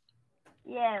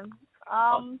 Yeah.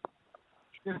 I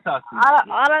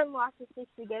don't like the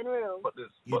 6 again rule.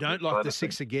 You don't like the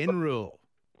 6 again rule?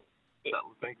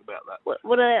 Think about that.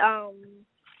 What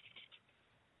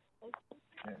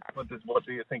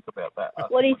do you think about that?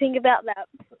 What do you think about that?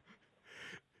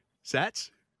 Sats?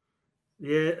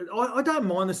 Yeah, I don't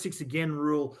mind the 6 again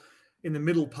rule in the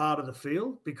middle part of the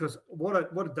field, because what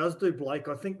it does do, Blake,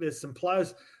 I think there's some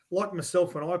players like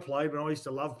myself when I played, when I used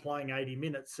to love playing 80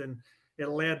 minutes, and it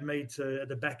allowed me to, at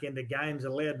the back end of games,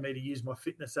 it allowed me to use my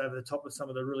fitness over the top of some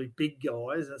of the really big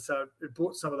guys. And so it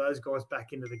brought some of those guys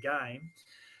back into the game.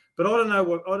 But I don't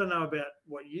know about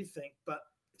what you think, but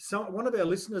one of our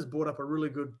listeners brought up a really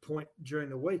good point during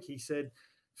the week. He said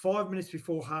 5 minutes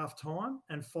before half time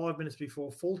and 5 minutes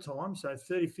before full time, so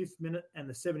 35th minute and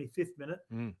the 75th minute,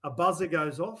 a buzzer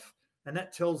goes off, and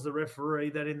that tells the referee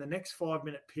that in the next 5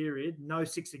 minute period, no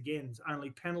 6 agains,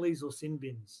 only penalties or sin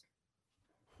bins.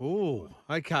 Oh,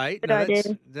 okay.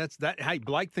 That's that. Hey,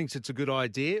 Blake thinks it's a good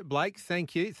idea. Blake,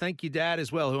 thank you. Thank you, Dad,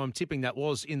 as well, who I'm tipping that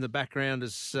was in the background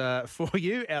as for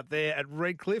you out there at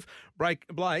Redcliffe. Blake,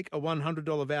 a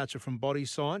 $100 voucher from Body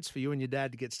Science for you and your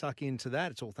dad to get stuck into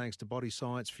that. It's all thanks to Body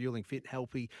Science, fueling fit,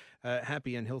 happy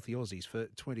and healthy Aussies for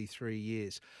 23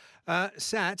 years.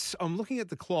 Sats, I'm looking at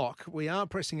the clock. We are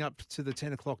pressing up to the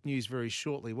 10 o'clock news very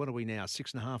shortly. What are we now?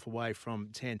 6.5 away from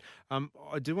 10.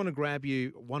 I do want to grab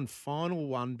you one final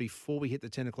one before we hit the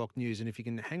 10 o'clock news, and if you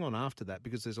can hang on after that,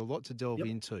 because there's a lot to delve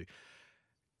into.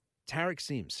 Tarek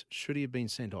Sims, should he have been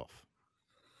sent off?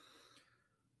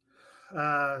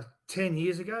 10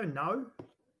 years ago, no.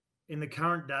 In the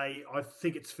current day, I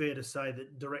think it's fair to say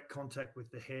that direct contact with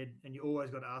the head, and you always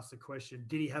got to ask the question,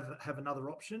 did he have another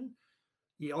option?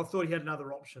 Yeah, I thought he had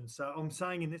another option. So I'm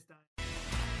saying in this day.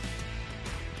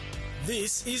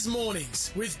 This is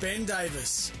Mornings with Ben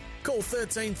Davis. Call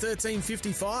 13 13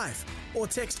 55 or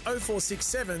text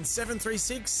 0467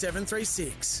 736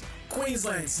 736.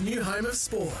 Queensland's new home of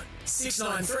sport.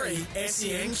 693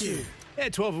 SENQ. Yeah,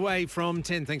 12 away from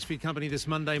 10. Thanks for your company this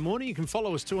Monday morning. You can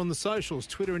follow us too on the socials,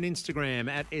 Twitter and Instagram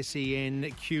at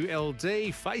SENQLD,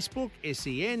 Facebook,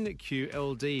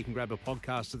 SENQLD. You can grab a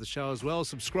podcast of the show as well.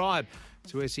 Subscribe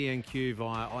to SENQ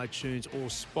via iTunes or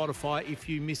Spotify. If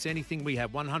you miss anything, we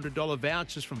have $100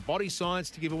 vouchers from Body Science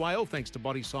to give away, all thanks to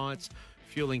Body Science,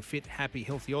 fueling fit, happy,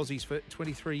 healthy Aussies for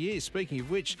 23 years. Speaking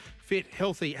of which, fit,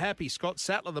 healthy, happy, Scott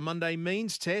Sattler, the Monday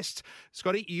means test.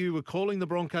 Scotty, you were calling the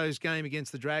Broncos game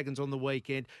against the Dragons on the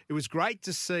weekend. It was great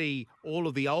to see all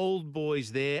of the old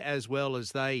boys there, as well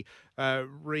as they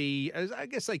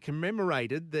they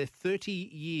commemorated their 30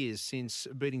 years since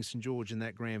beating St George in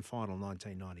that grand final in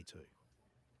 1992.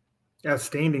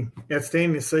 Outstanding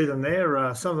to see them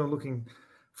there. Some of them looking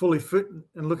fully fit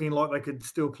and looking like they could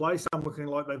still play. Some looking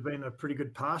like they've been a pretty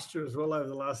good pasture as well over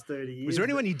the last 30 years. Was there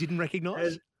anyone you didn't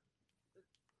recognise?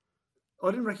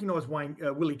 I didn't recognise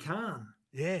Willie Kahn.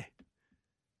 Yeah.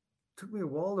 Took me a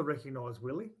while to recognise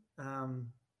Willie.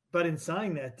 But in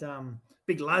saying that,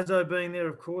 Big Lazo being there,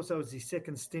 of course, that was his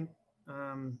second stint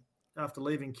after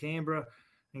leaving Canberra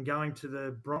and going to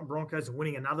the Broncos and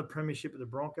winning another premiership with the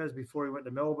Broncos before he went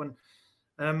to Melbourne.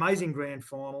 An amazing grand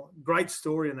final. Great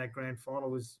story in that grand final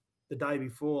was the day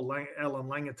before Alan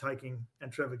Langer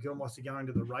and Trevor Gilmeister going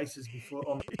to the races before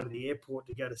on the airport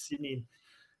to go to Sydney.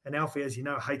 And Alfie, as you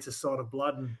know, hates a sight of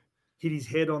blood and hit his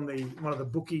head on one of the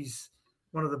bookies'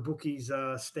 one of the bookies'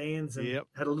 stands and Yep.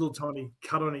 had a little tiny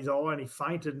cut on his eye and he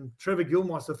fainted. And Trevor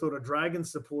Gilmeister thought a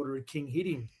Dragons supporter had king hit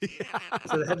him.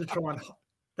 So they had to try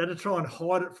and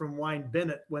hide it from Wayne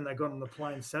Bennett when they got on the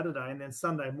plane Saturday. And then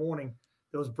Sunday morning,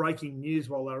 there was breaking news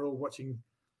while they were all watching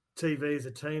TV as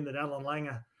a team that Alan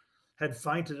Langer had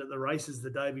fainted at the races the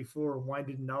day before and Wayne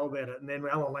didn't know about it. And then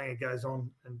Alan Langer goes on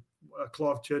and a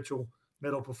Clive Churchill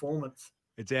medal performance.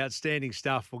 It's outstanding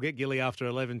stuff. We'll get Gilly after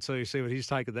 11 too, see what his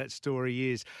take of that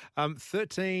story is.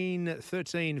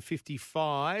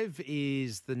 1355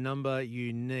 is the number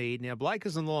you need. Now, Blake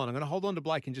is on the line. I'm going to hold on to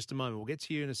Blake in just a moment. We'll get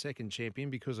to you in a second, champion,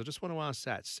 because I just want to ask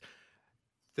Sats.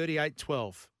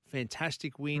 38-12,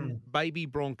 fantastic win, baby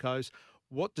Broncos.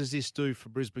 What does this do for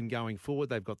Brisbane going forward?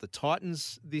 They've got the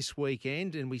Titans this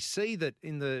weekend, and we see that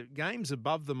in the games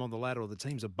above them on the ladder, or the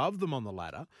teams above them on the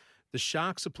ladder, the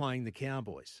Sharks are playing the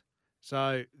Cowboys.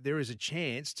 So there is a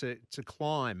chance to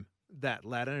climb that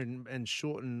ladder and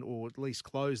shorten or at least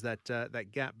close that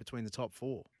gap between the top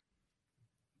four.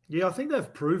 Yeah, I think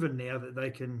they've proven now that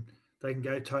they can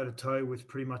go toe-to-toe with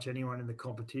pretty much anyone in the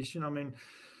competition. I mean,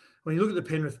 when you look at the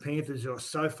Penrith Panthers, who are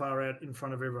so far out in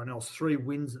front of everyone else, 3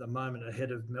 wins at the moment ahead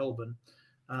of Melbourne.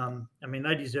 I mean,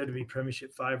 they deserve to be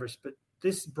premiership favourites, but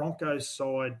this Broncos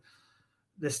side,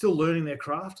 they're still learning their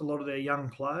craft. A lot of their young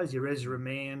players, your Ezra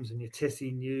Mams and your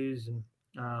Tessie News, and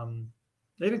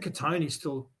even Katoni's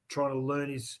still trying to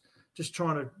learn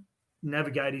trying to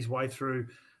navigate his way through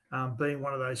being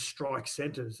one of those strike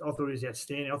centres. I thought he was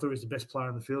outstanding. I thought he was the best player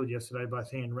on the field yesterday,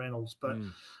 both he and Reynolds. But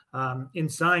in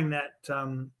saying that,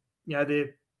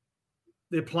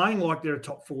 they're playing like they're a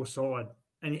top 4 side,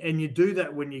 and you do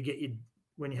that when you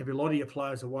have a lot of your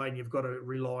players away, and you've got to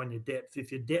rely on your depth.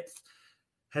 If your depth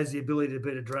has the ability to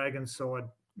beat a Dragons side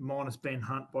minus Ben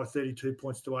Hunt by 32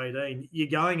 points to 18, you're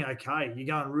going okay. You're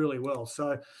going really well.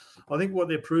 So I think what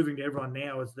they're proving to everyone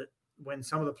now is that when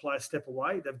some of the players step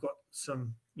away, they've got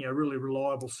some really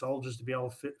reliable soldiers to be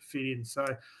able to fit in. So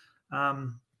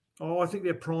I think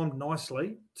they're primed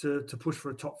nicely to push for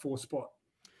a top 4 spot.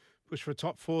 Push for a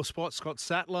top 4 spot. Scott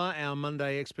Sattler, our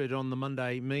Monday expert on the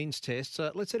Monday means test.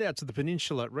 Let's head out to the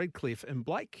Peninsula at Redcliffe, and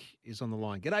Blake is on the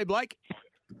line. G'day, Blake.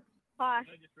 Hi.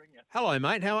 Hello,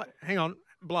 mate. Hang on.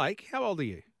 Blake, how old are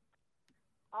you?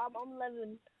 I'm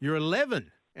 11. You're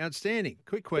 11. Outstanding.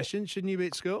 Quick question. Shouldn't you be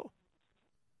at school?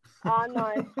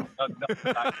 No.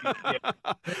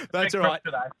 That's all right.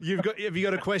 Have you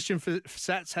got a question for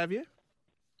Sats, have you?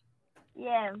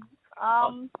 Yeah.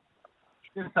 I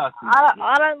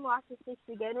don't like the 6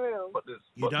 again rule.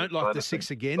 You don't like the 6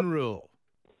 again rule?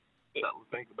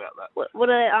 Think about that. What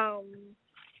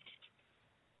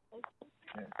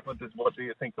do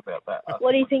you think about that?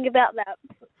 What do you think about that?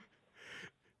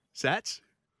 Sats?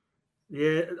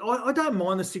 Yeah, I don't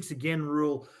mind the 6 again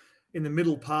rule in the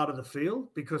middle part of the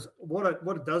field, because what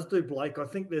it does do, Blake, I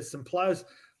think there's some players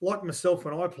like myself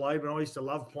when I played, when I used to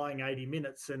love playing 80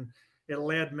 minutes, and it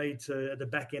allowed me to, at the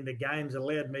back end of games, it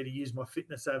allowed me to use my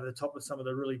fitness over the top of some of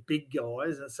the really big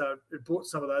guys, and so it brought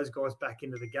some of those guys back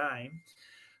into the game.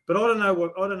 But I don't know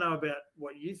about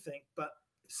what you think, but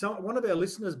one of our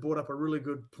listeners brought up a really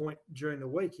good point during the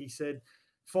week. He said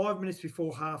 5 minutes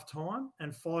before half time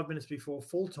and 5 minutes before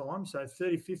full time, so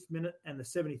 35th minute and the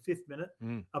 75th minute,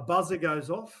 a buzzer goes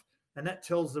off, and that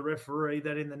tells the referee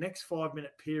that in the next 5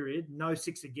 minute period, no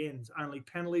 6 agains, only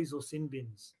penalties or sin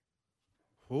bins.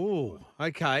 Oh,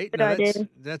 okay.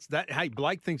 That's that. Hey,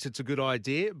 Blake thinks it's a good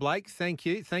idea. Blake, thank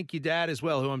you. Thank you, Dad, as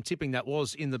well, who I'm tipping that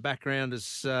was in the background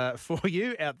as for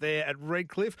you out there at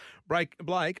Redcliffe. Blake,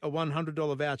 a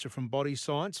 $100 voucher from Body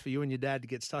Science for you and your dad to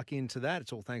get stuck into that.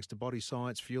 It's all thanks to Body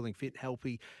Science, fueling fit,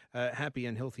 happy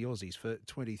and healthy Aussies for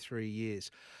 23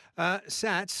 years.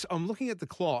 Sats, I'm looking at the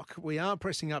clock. We are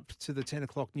pressing up to the 10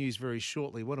 o'clock news very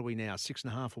shortly. What are we now?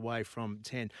 6.5 away from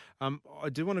 10. I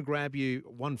do want to grab you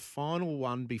one final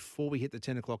one before we hit the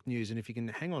 10 o'clock news, and if you can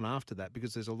hang on after that,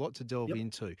 because there's a lot to delve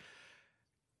into.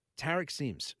 Tarek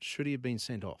Sims, should he have been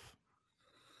sent off?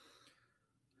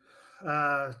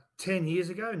 10 years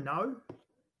ago, no.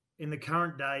 In the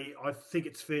current day, I think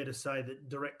it's fair to say that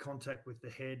direct contact with the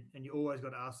head, and you always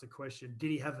got to ask the question,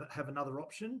 did he have another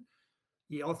option?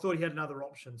 Yeah, I thought he had another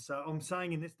option. So I'm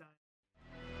saying in this day.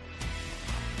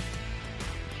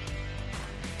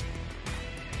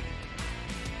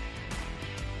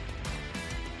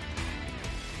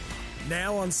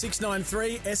 Now on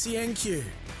 693 SENQ,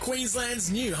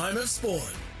 Queensland's new home of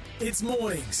sport. It's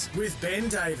Mornings with Ben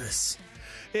Davis.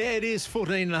 Yeah, it is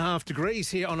 14.5 degrees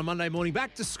here on a Monday morning.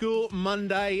 Back to school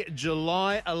Monday,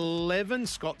 July 11.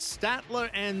 Scott Statler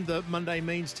and the Monday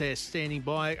Means Test standing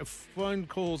by. Phone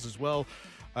calls as well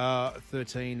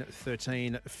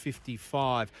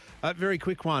 1355. Very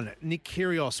quick one. Nick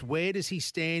Kyrgios, where does he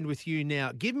stand with you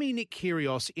now? Give me Nick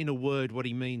Kyrgios in a word, what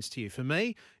he means to you. For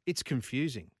me, it's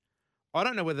confusing. I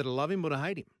don't know whether to love him or to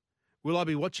hate him. Will I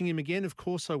be watching him again? Of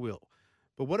course I will.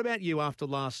 But what about you after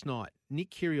last night?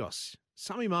 Nick Kyrgios,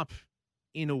 sum him up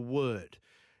in a word.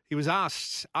 He was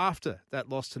asked after that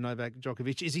loss to Novak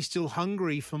Djokovic, is he still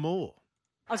hungry for more?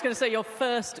 I was going to say, your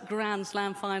first Grand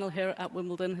Slam final here at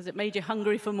Wimbledon, has it made you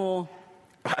hungry for more?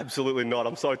 Absolutely not.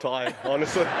 I'm so tired,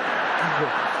 honestly.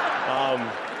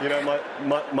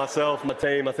 Myself, my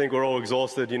team, I think we're all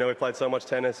exhausted. We played so much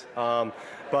tennis.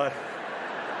 But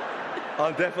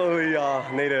I definitely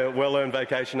need a well-earned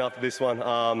vacation after this one.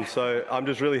 So I'm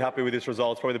just really happy with this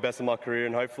result. It's probably the best of my career,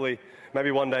 and hopefully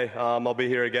maybe one day I'll be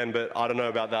here again, but I don't know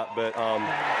about that. But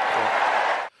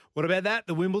What about that?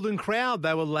 The Wimbledon crowd,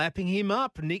 they were lapping him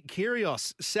up. Nick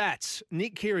Kyrgios, Sats.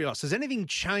 Nick Kyrgios, has anything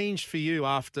changed for you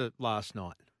after last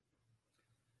night?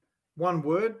 One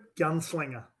word,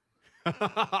 gunslinger.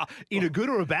 In a good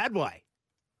or a bad way?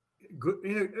 Good,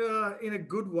 in a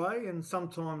good way, and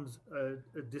sometimes a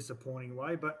disappointing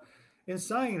way. But in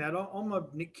saying that, I'm a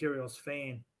Nick Kyrgios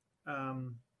fan. I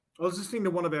was listening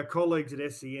to one of our colleagues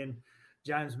at SEN,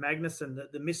 James Magnuson,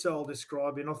 the missile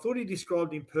described him. I thought he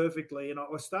described him perfectly, and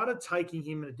I started taking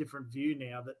him in a different view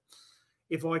now, that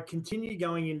if I continue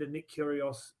going into Nick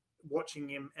Kyrgios, watching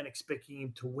him and expecting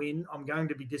him to win, I'm going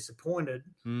to be disappointed.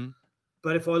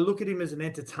 But if I look at him as an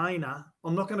entertainer,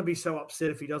 I'm not going to be so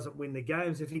upset if he doesn't win the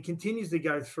games. If he continues to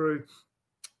go through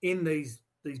in these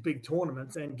big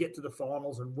tournaments and get to the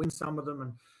finals and win some of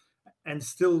them and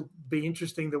still be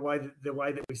interesting the way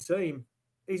that we see him,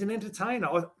 he's an entertainer.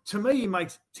 To me, he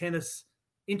makes tennis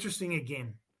interesting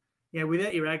again.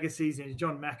 Without your Agassi's and your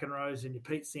John McEnroes and your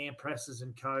Pete Sampras's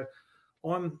and co,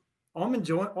 I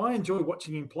enjoy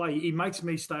watching him play. He makes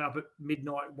me stay up at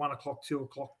midnight, 1 o'clock, 2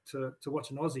 o'clock to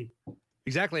watch an Aussie.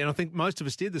 Exactly, and I think most of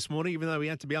us did this morning, even though we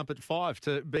had to be up at 5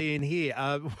 to be in here.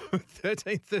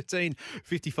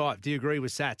 13:55. Do you agree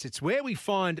with Sats? It's where we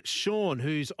find Sean,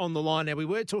 who's on the line now. We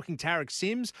were talking Tarek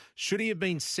Sims. Should he have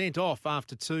been sent off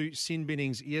after 2 sin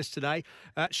binnings yesterday?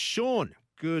 Sean,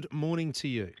 good morning to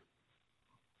you.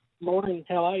 Morning,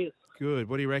 how are you? Good.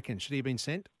 What do you reckon? Should he have been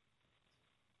sent?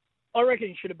 I reckon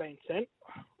he should have been sent.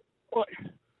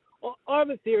 I have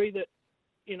a theory that,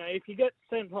 if you get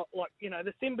sent off,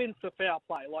 the sin bins for foul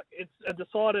play, it's a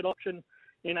decided option,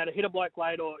 to hit a bloke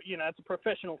late, or, it's a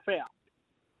professional foul.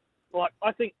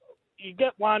 I think you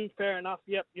get one, fair enough,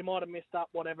 yep, you might have messed up,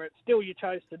 whatever, it's still you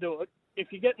chose to do it. If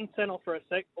you're getting sent off for a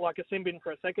sin bin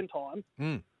for a second time,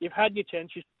 you've had your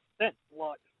chance, you sent.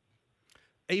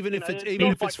 Even if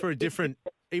it's for a different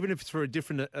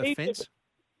offence?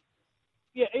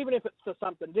 Yeah, even if it's for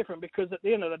something different, because at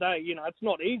the end of the day, it's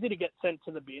not easy to get sent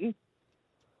to the bin.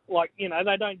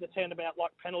 They don't just hand about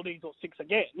penalties or 6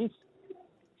 against.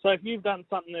 So if you've done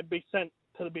something to be sent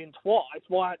to the bin twice,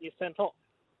 why aren't you sent off?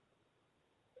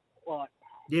 I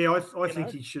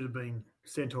think he should have been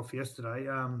sent off yesterday.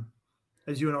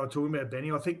 As you and I were talking about, Benny,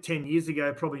 I think 10 years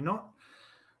ago, probably not.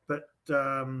 But,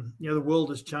 the world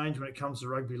has changed when it comes to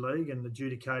rugby league and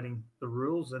adjudicating the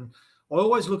rules. And I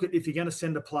always look at, if you're going to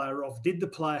send a player off, did the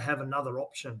player have another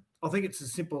option? I think it's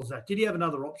as simple as that. Did he have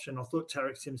another option? I thought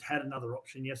Tarek Sims had another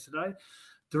option yesterday.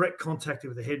 Direct contact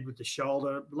with the head with the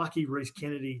shoulder. Lucky Reece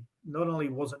Kennedy not only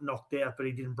wasn't knocked out, but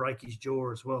he didn't break his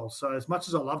jaw as well. So as much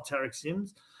as I love Tarek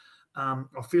Sims, I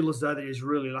feel as though that he's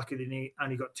really lucky that he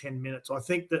only got 10 minutes. I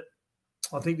think that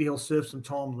he'll serve some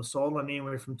time on the sideline,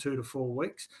 anywhere from 2 to 4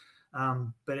 weeks.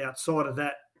 But outside of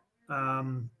that,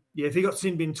 if he got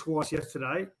sin bin twice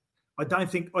yesterday, I don't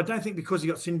think because he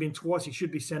got sin bin twice he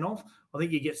should be sent off. I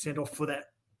think he gets sent off for that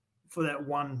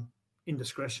one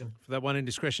indiscretion. For that one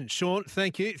indiscretion. Sean,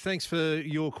 thank you. Thanks for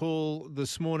your call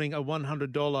this morning. A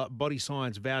 $100 Body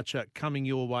Science voucher coming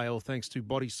your way, all thanks to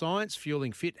Body Science,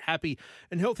 fueling fit, happy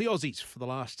and healthy Aussies for the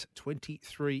last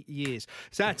 23 years.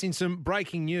 So that's in some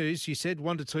breaking news. You said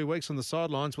 1 to 2 weeks on the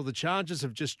sidelines. Well, the charges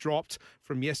have just dropped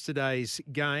from yesterday's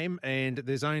game, and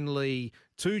there's only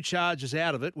 2 charges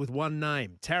out of it with one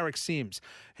name, Tarek Sims.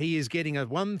 He is getting a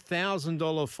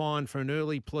 $1,000 fine for an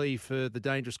early plea for the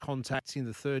dangerous contacts in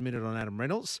the 3rd minute on Adam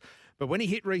Reynolds. But when he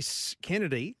hit Reece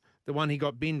Kennedy, the one he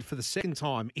got binned for the second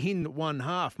time in one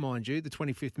half, mind you, the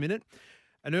 25th minute,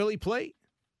 an early plea,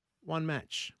 1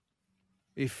 match.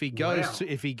 If he goes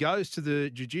to the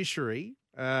judiciary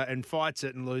and fights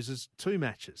it and loses, 2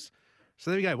 matches. So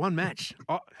there we go, 1 match.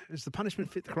 Is the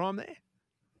punishment fit the crime there?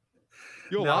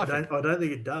 No, I don't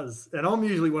think it does. And I'm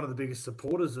usually one of the biggest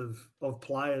supporters of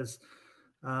players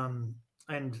and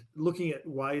looking at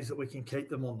ways that we can keep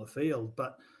them on the field.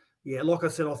 But, yeah, like I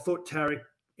said, I thought Tarek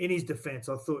in his defence,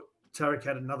 I thought Tarek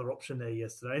had another option there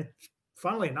yesterday. And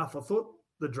funnily enough, I thought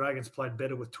the Dragons played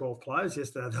better with 12 players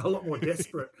yesterday. They're a lot more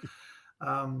desperate.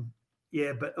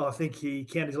 But I think he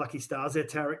counted his lucky stars there,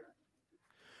 Tarek.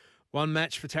 One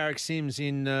match for Tarek Sims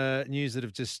in news that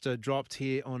have just dropped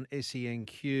here on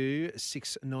SENQ.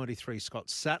 6.93 Scott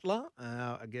Sattler,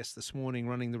 I guess this morning,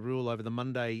 running the rule over the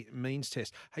Monday means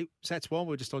test. Hey, Sats, while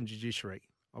we're just on judiciary,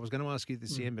 I was going to ask you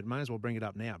this again, but may as well bring it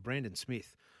up now. Brandon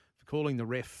Smith for calling the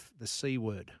ref the C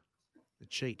word, the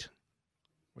cheat.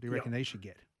 What do you reckon he should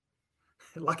get?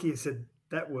 Lucky you said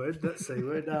that word, that C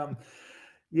word. Not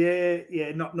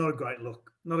a great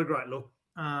look. Not a great look.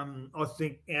 I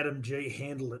think Adam G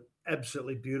handled it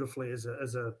absolutely beautifully as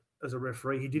a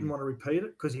referee. He didn't want to repeat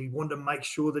it because he wanted to make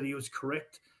sure that he was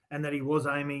correct and that he was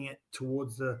aiming it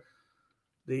towards the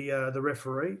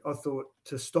referee. I thought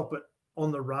to stop it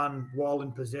on the run while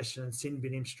in possession and sin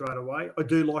bin him straight away. I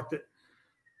do like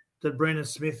that Brandon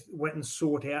Smith went and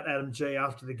sought out Adam G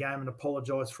after the game and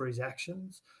apologised for his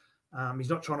actions. He's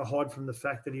not trying to hide from the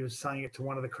fact that he was saying it to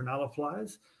one of the Cronulla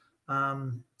players.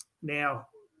 Now,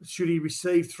 should he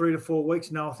receive 3 to 4 weeks?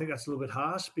 No, I think that's a little bit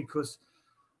harsh because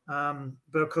I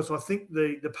think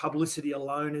the publicity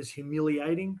alone is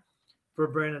humiliating for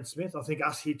Brandon Smith. I think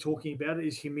us here talking about it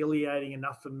is humiliating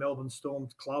enough for Melbourne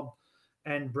Storm's club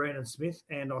and Brandon Smith,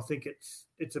 and I think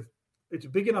it's a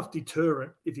big enough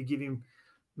deterrent if you give him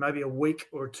maybe a week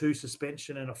or 2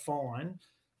 suspension and a fine,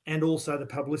 and also the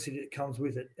publicity that comes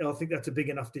with it. I think that's a big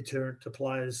enough deterrent to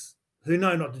players who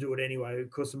know not to do it anyway. Of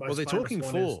course, they're talking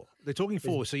 4. They're talking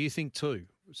 4, so you think 2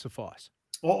 suffice?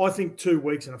 I think 2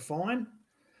 weeks and a fine,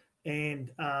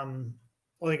 and I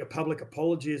think a public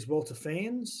apology as well to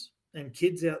fans and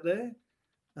kids out there,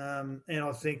 and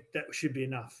I think that should be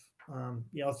enough.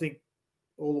 I think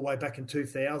all the way back in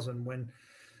 2000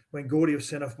 when Gordy was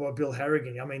sent off by Bill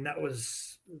Harrigan, I mean, that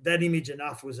image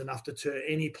was enough to deter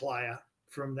any player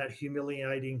from that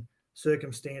humiliating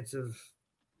circumstance of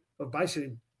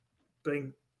basically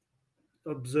being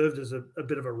observed as a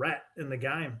bit of a rat in the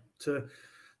game to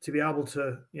be able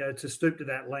to stoop to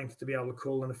that length to be able to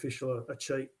call an official a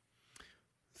cheat.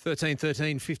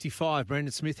 13-13-55,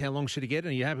 Brandon Smith, how long should he get?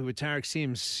 And are you happy with Tarek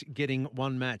Sims getting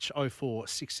one match,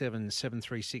 0467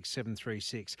 736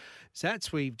 736?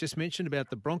 Sats, we've just mentioned about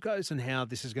the Broncos and how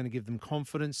this is going to give them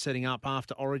confidence setting up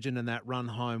after Origin and that run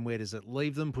home. Where does it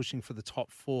leave them? Pushing for the top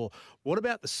 4. What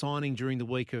about the signing during the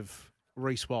week of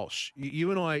Reece Walsh?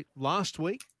 You and I last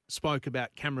week spoke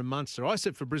about Cameron Munster. I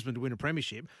said for Brisbane to win a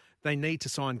premiership, they need to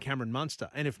sign Cameron Munster.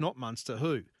 And if not Munster,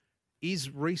 who? Is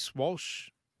Reece Walsh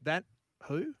that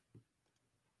who?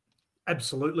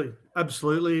 Absolutely.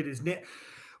 It is.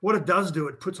 What it does do,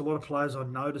 it puts a lot of players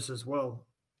on notice as well.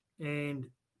 And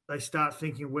they start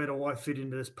thinking, where do I fit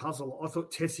into this puzzle? I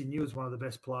thought Tessie New was one of the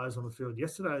best players on the field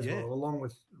yesterday as well, along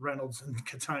with Reynolds and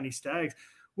Katoni Staggs.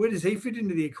 Where does he fit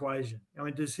into the equation? I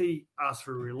mean, does he ask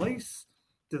for a release?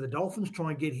 Do the Dolphins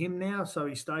try and get him now so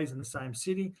he stays in the same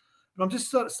city? But I'm just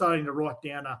starting to write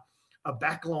down a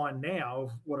backline now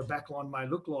of what a backline may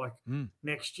look like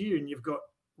next year. And you've got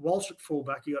Walsh at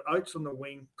fullback, you got Oates on the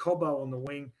wing, Cobbo on the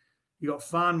wing, you got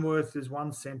Farnworth as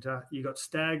one centre, you got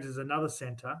Staggs as another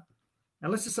centre.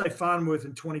 And let's just say Farnworth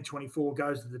in 2024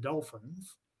 goes to the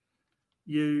Dolphins.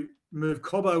 You move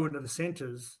Cobbo into the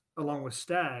centres along with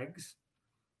Staggs,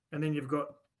 and then you've got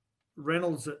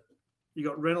Reynolds at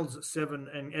 7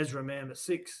 and Ezra Mam at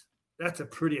 6. That's a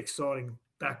pretty exciting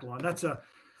backline. That's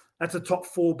a top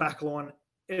 4 backline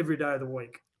every day of the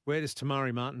week. Where does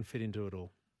Tamari Martin fit into it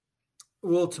all?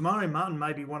 Well, Tamari Martin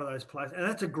may be one of those players, and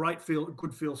that's a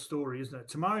good feel story, isn't it?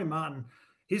 Tamari Martin,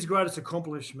 his greatest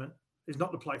accomplishment is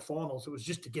not to play finals. It was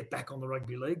just to get back on the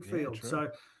rugby league field. True.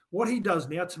 So what he does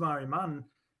now, Tamari Martin,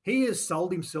 he has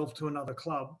sold himself to another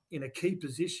club in a key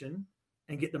position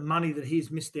and get the money that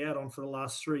he's missed out on for the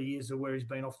last 3 years of where he's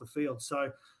been off the field.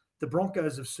 So the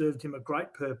Broncos have served him a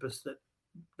great purpose that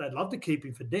they'd love to keep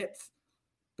him for depth.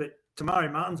 But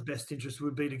Tamari Martin's best interest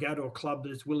would be to go to a club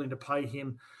that is willing to pay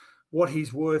him what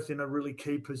he's worth in a really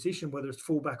key position, whether it's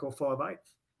fullback or 5'8".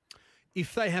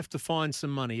 If they have to find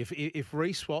some money, if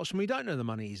Reece Walsh, and we don't know the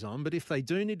money he's on, but if they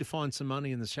do need to find some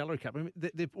money in the salary cap, I mean,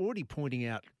 they're already pointing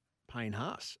out Payne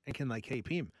Haas, and can they keep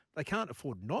him? They can't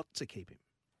afford not to keep him.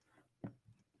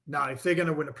 No, if they're going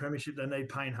to win a premiership, they need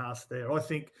Payne Haas there. I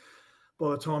think by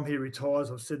the time he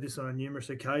retires, I've said this on numerous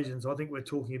occasions, I think we're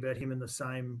talking about him in the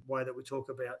same way that we talk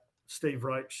about Steve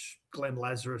Roach, Glenn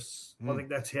Lazarus. I think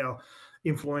that's how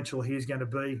influential he is going to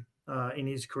be in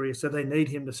his career. So they need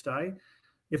him to stay.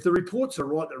 If the reports are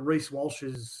right that Reece Walsh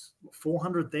is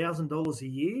 $400,000 a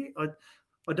year,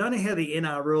 I don't know how the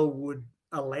NRL would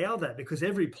allow that because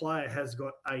every player has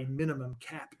got a minimum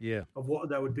cap of what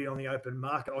they would be on the open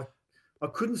market. I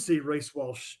couldn't see Reece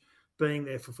Walsh being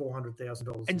there for $400,000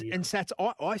 a year. And Sats,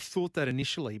 I thought that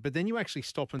initially, but then you actually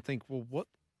stop and think, well,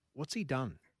 what's he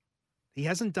done? He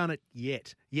hasn't done it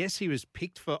yet. Yes, he was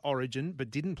picked for Origin,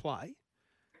 but didn't play.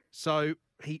 So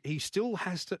he still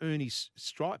has to earn his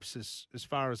stripes as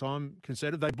far as I'm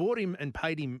concerned. They bought him and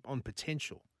paid him on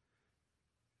potential.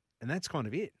 And that's kind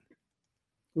of it.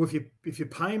 Well, if you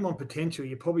pay him on potential,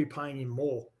 you're probably paying him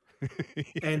more.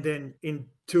 And then in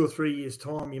 2 or 3 years'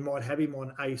 time, you might have him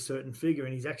on a certain figure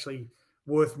and he's actually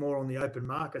worth more on the open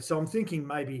market. So I'm thinking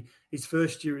maybe his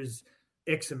first year is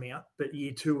X amount, but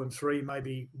year 2 and 3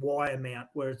 maybe Y amount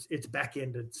where it's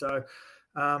back-ended. So,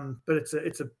 but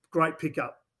it's a great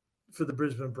pickup for the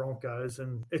Brisbane Broncos,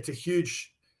 and it's a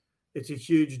huge. I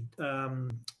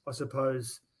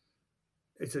suppose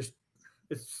it's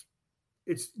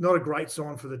not a great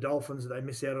sign for the Dolphins that they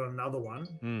miss out on another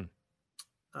one,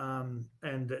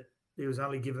 and that he was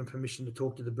only given permission to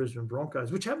talk to the Brisbane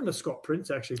Broncos, which happened to Scott Prince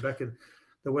actually back in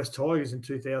the West Tigers in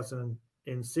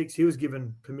 2006. He was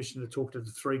given permission to talk to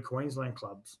the 3 Queensland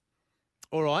clubs.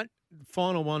 All right.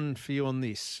 Final one for you on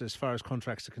this, as far as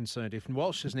contracts are concerned. If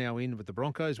Walsh is now in with the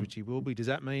Broncos, which he will be, does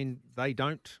that mean they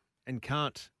don't and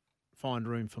can't find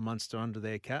room for Munster under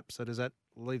their cap? So does that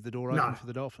leave the door open for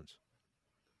the Dolphins?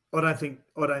 I don't think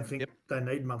they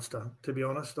need Munster, to be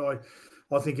honest. I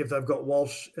think if they've got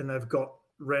Walsh and they've got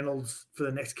Reynolds for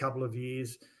the next couple of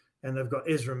years, and they've got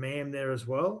Ezra Mam there as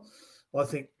well, I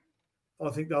think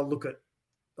they'll look at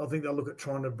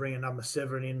trying to bring a number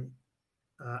 7 in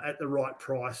at the right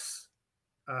price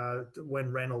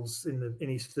when Reynolds in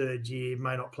his 3rd year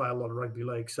may not play a lot of rugby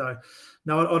league. So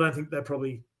no, I don't think they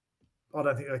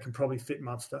can probably fit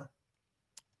Munster.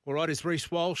 All right, is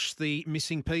Reece Walsh the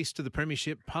missing piece to the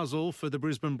premiership puzzle for the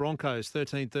Brisbane Broncos?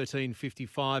 13 13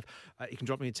 55. You can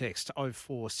drop me a text,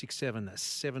 0467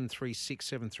 736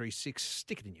 736.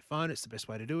 Stick it in your phone. It's the best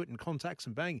way to do it. And contacts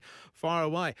and bang, fire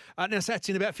away. Now, Sats,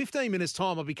 in about 15 minutes'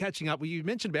 time, I'll be catching up. Well, you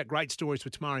mentioned about great stories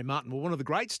with Tamari Martin. Well, one of the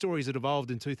great stories that evolved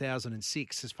in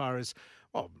 2006 as far as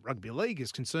rugby league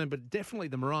is concerned, but definitely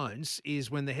the Maroons,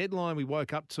 is when the headline we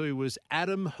woke up to was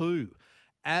Adam who?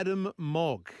 Adam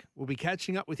Mogg. We'll be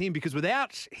catching up with him because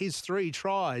without his 3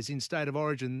 tries in State of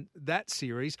Origin that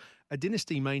series, a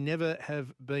dynasty may never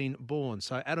have been born.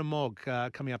 So Adam Mogg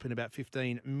coming up in about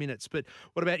 15 minutes. But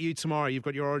what about you tomorrow? You've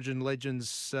got your Origin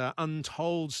Legends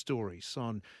untold stories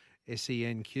on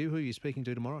SENQ. Who are you speaking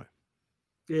to tomorrow?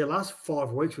 Yeah, last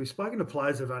 5 weeks we've spoken to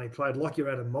players who've only played, like your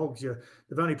Adam Moggs,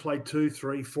 they've only played 2,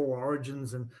 3, 4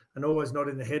 Origins and always not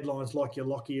in the headlines like your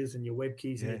Lockiers and your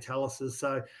Webkeys and your Tallises.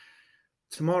 So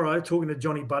tomorrow, talking to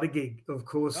Johnny Buttigieg, of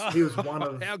course, he was one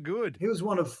of how good. He was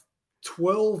one of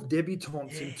 12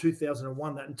 debutants in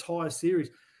 2001. That entire series,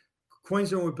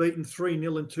 Queensland were beaten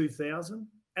 3-0 in 2000,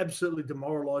 absolutely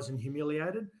demoralised and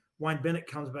humiliated. Wayne Bennett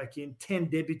comes back in, 10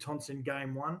 debutants in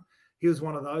game 1. He was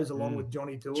one of those, along with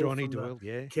Johnny Doyle from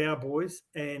the Cowboys,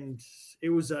 and it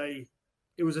was a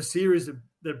series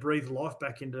that breathed life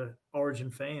back into Origin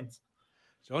fans.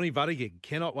 Johnny Buttigieg,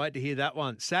 cannot wait to hear that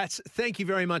one. Sats, thank you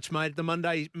very much, mate. The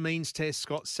Monday means test,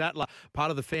 Scott Sattler, part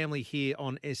of the family here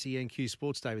on SENQ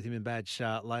Sports Day with him and Badge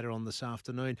later on this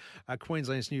afternoon.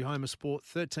 Queensland's new home of sport,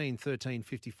 13 13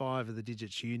 55 are the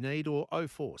digits you need, or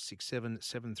 0467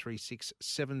 736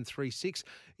 736.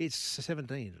 It's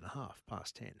 17 and a half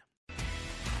past 10.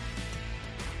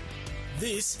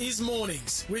 This is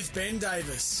Mornings with Ben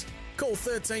Davis. Call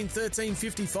 13 13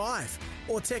 55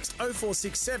 or text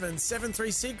 0467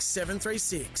 736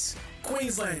 736.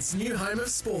 Queensland's new home of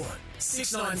sport,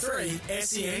 693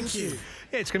 SENQ.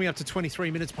 Yeah, it's coming up to 23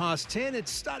 minutes past 10.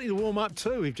 It's starting to warm up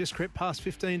too. We've just crept past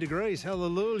 15 degrees.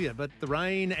 Hallelujah. But the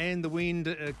rain and the wind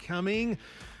are coming.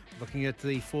 Looking at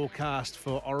the forecast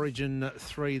for Origin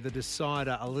 3, the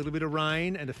decider, a little bit of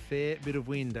rain and a fair bit of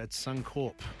wind at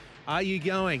Suncorp. Are you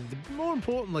going? More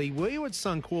importantly, were you at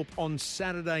Suncorp on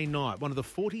Saturday night? One of the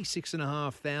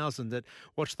 46,500 that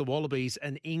watched the Wallabies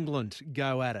and England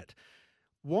go at it.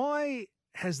 Why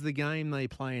has the game they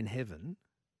play in heaven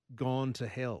gone to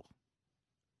hell?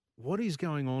 What is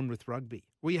going on with rugby?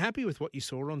 Were you happy with what you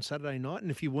saw on Saturday night?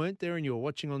 And if you weren't there and you were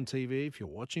watching on TV, if you're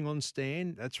watching on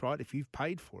Stan, that's right, if you've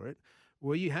paid for it,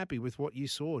 were you happy with what you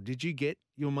saw? Did you get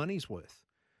your money's worth?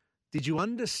 Did you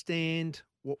understand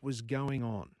what was going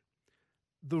on?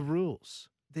 The rules,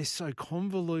 they're so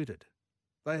convoluted.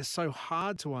 They are so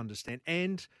hard to understand.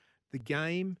 And the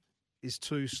game is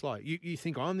too slow. You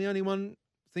think I'm the only one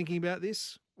thinking about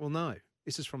this? Well, no.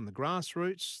 This is from the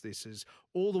grassroots. This is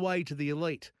all the way to the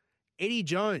elite. Eddie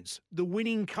Jones, the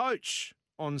winning coach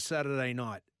on Saturday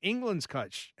night. England's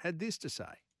coach had this to say.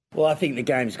 Well, I think the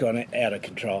game's gone out of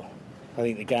control.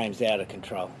 We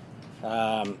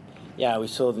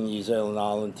saw the New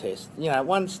Zealand-Ireland test. At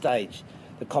one stage,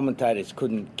 the commentators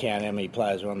couldn't count how many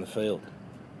players were on the field.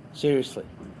 Seriously.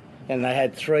 And they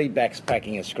had 3 backs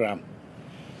packing a scrum.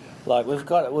 Like, we've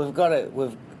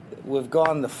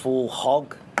gone the full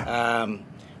hog,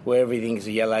 where everything's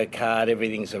a yellow card,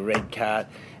 everything's a red card,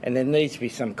 and there needs to be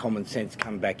some common sense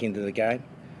come back into the game.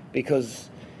 Because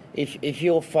if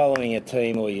you're following a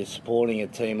team or you're supporting a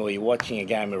team or you're watching a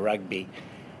game of rugby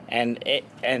and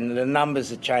the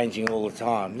numbers are changing all the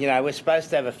time, we're supposed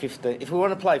to have a 15. If we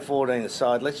want to play 14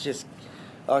 aside, let's just...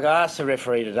 Like, I asked the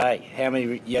referee today how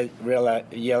many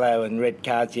yellow and red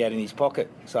cards he had in his pocket.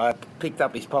 So I picked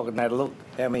up his pocket and had a look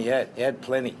how many he had. He had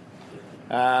plenty.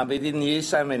 But he didn't use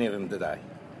so many of them today.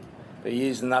 But he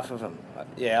used enough of them.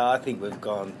 Yeah, I think we've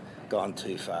gone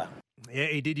too far. Yeah,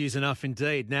 he did use enough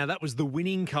indeed. Now, that was the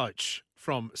winning coach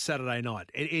from Saturday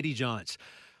night, Eddie Jones.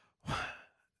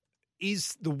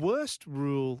 Is the worst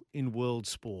rule in world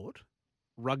sport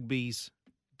rugby's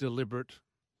deliberate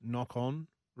knock-on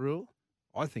rule?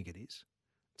 I think it is.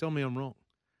 Tell me I'm wrong.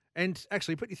 And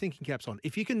actually, put your thinking caps on.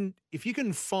 If you can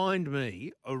find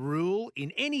me a rule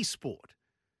in any sport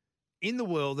in the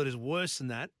world that is worse than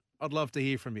that, I'd love to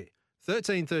hear from you.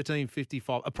 13 13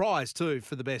 55. A prize too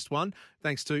for the best one,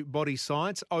 thanks to Body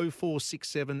Science.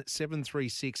 0467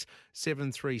 736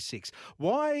 736.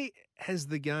 Why has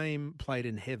the game played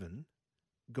in heaven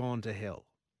gone to hell?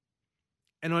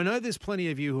 And I know there's plenty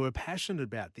of you who are passionate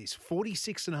about this.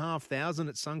 46,500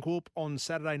 at Suncorp on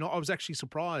Saturday night. I was actually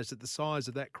surprised at the size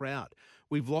of that crowd.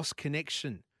 We've lost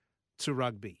connection to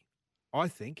rugby, I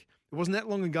think. It wasn't that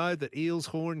long ago that Eels,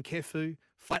 Horn, Kefu,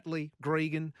 Flatley,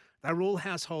 Gregan, they were all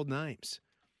household names.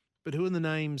 But who are the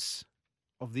names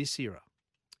of this era?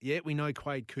 Yeah, we know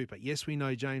Quade Cooper. Yes, we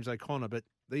know James O'Connor, but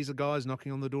these are guys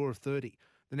knocking on the door of 30.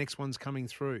 The next one's coming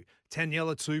through.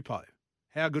 Taniela Tupou.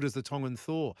 How good is the Tongan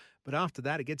Thor? But after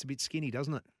that, it gets a bit skinny,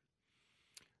 doesn't it?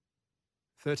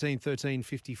 13 13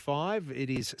 55. It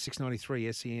is 693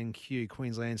 SENQ,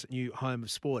 Queensland's new home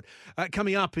of sport.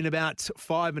 Coming up in about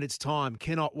 5 minutes' time.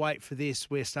 Cannot wait for this.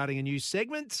 We're starting a new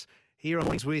segment here on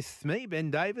Wings with me, Ben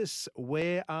Davis.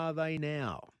 Where are they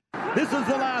now? This is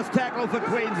the last tackle for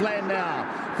Queensland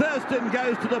now. Thurston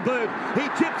goes to the boot. He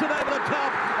chips it over the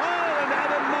top. Oh, and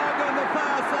Adam Mogg on the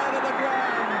far side of the ground.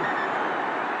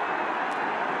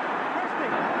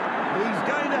 He's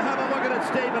going to have a look at it,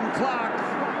 Stephen Clark.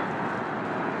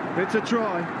 It's a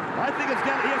try. I think it's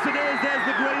going to... Yes, it is. There's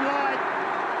the green light.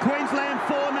 Queensland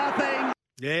 4-0.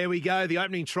 There we go. The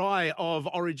opening try of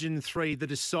Origin 3, the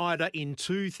decider in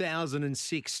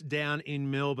 2006 down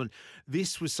in Melbourne.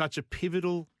 This was such a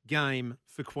pivotal game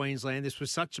for Queensland. This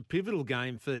was such a pivotal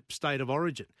game for State of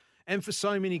Origin and for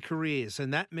so many careers.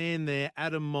 And that man there,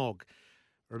 Adam Mogg,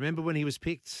 remember when he was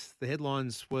picked, the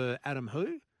headlines were Adam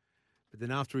who? But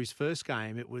then after his first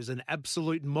game, it was an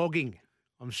absolute mogging.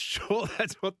 I'm sure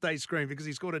that's what they screamed because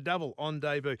he scored a double on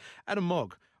debut. Adam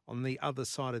Mogg on the other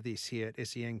side of this here at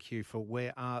SENQ for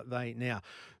Where Are They Now?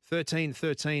 13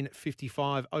 13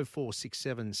 55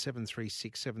 0467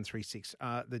 736 736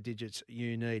 are the digits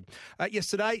you need.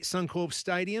 Yesterday, Suncorp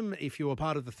Stadium, if you were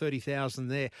part of the 30,000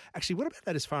 there. Actually, what about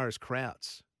that as far as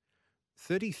crowds?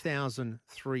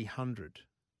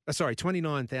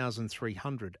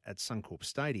 29,300 at Suncorp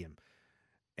Stadium.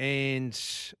 And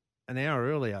an hour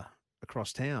earlier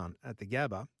across town at the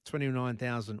Gabba,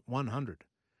 29,100.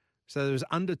 So there was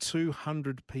under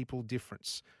 200 people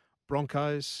difference.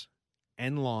 Broncos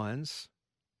and Lions,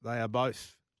 they are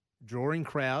both drawing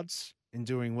crowds and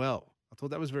doing well. I thought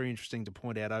that was very interesting to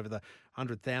point out over the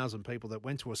 100,000 people that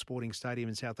went to a sporting stadium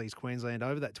in southeast Queensland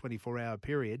over that 24-hour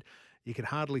period. You could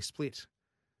hardly split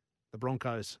the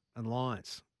Broncos and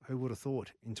Lions. Who would have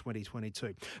thought in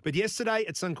 2022? But yesterday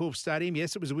at Suncorp Stadium,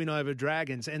 yes, it was a win over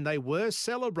Dragons, and they were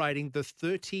celebrating the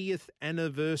 30th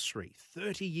anniversary,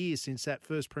 30 years since that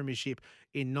first premiership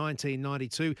in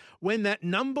 1992, when that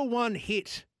number one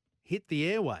hit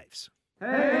the airwaves. Hey,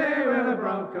 hey, we're the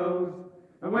Broncos,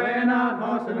 and we're not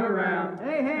horsing around.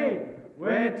 Hey, hey,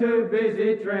 we're too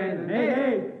busy training. Hey,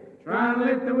 hey, trying to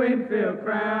lift the Winfield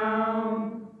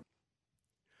crown.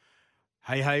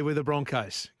 Hey, hey, we're the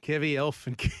Broncos. Kevy, Elf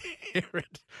and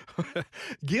Garrett.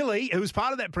 Gilly, who was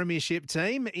part of that premiership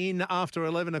team, in after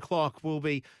 11 o'clock, will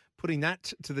be putting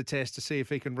that to the test to see if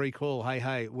he can recall, hey,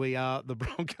 hey, we are the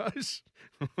Broncos.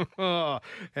 Oh,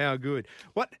 how good.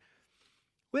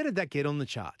 Where did that get on the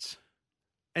charts?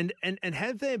 And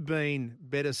have there been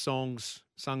better songs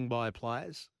sung by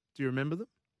players? Do you remember them?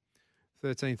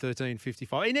 13 13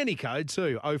 55. In any code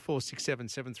too, 0467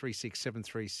 736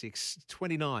 736,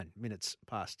 29 minutes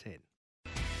past 10.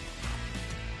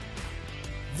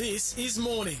 This is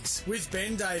Mornings with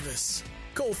Ben Davis.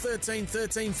 Call 13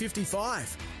 13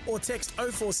 55 or text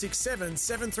 0467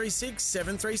 736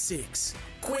 736.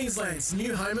 Queensland's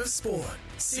new home of sport.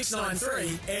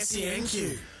 693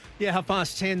 SENQ. Yeah,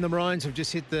 10:30. The Maroons have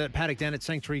just hit the paddock down at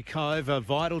Sanctuary Cove. A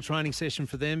vital training session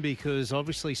for them because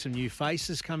obviously some new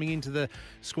faces coming into the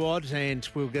squad, and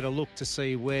we'll get a look to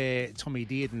see where Tommy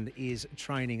Dearden is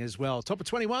training as well. Top of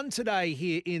 21 today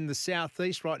here in the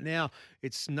southeast. Right now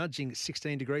it's nudging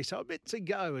 16 degrees, so a bit to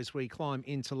go as we climb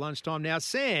into lunchtime. Now,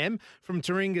 Sam from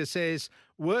Taringa says,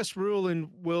 worst rule in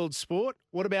world sport?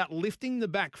 What about lifting the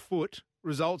back foot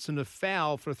results in a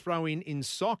foul for a throw-in in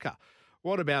soccer?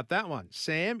 What about that one?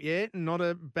 Sam, yeah, not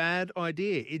a bad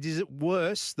idea. Is it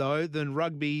worse, though, than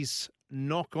rugby's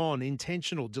knock-on,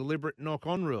 intentional, deliberate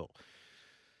knock-on rule?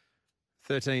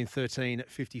 13 13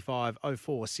 55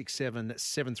 0467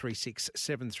 736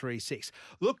 736.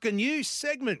 Look, a new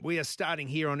segment we are starting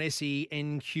here on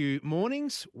SENQ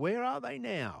Mornings. Where are they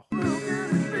now?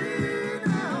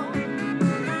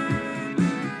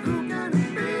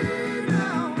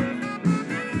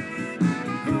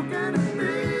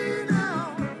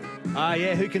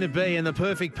 Yeah, who can it be? And the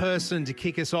perfect person to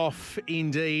kick us off,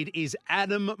 indeed, is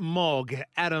Adam Mogg.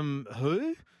 Adam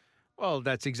who? Well,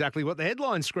 that's exactly what the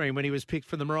headline screamed when he was picked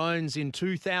for the Maroons in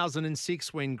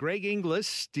 2006 when Greg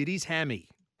Inglis did his hammy.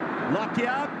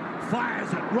 Lockyer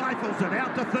fires it, rifles it,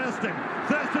 out to Thurston.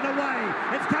 Thurston away.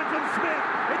 It's come from Smith.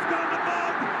 It's gone to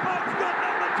Mogg. Mogg's got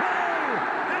number 2.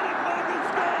 Adam Mogg has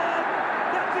scored.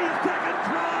 That's his second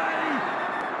try.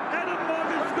 Adam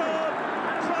Mogg has scored.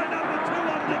 Try number 2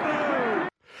 on debut.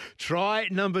 Try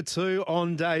number 2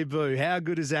 on debut. How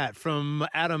good is that? From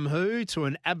Adam who to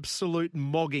an absolute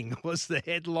mogging was the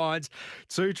headlines.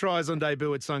 2 tries on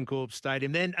debut at Suncorp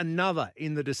Stadium, then another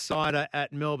in the decider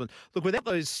at Melbourne. Look, without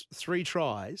those 3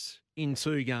 tries in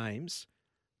 2 games,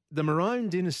 the Maroon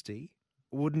dynasty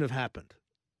wouldn't have happened.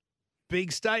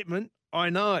 Big statement, I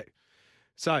know.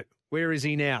 So, where is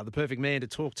he now? The perfect man to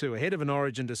talk to ahead of an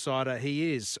Origin decider.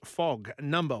 He is FOG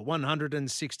number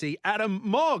 160, Adam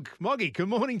Mogg. Moggy, good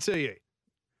morning to you.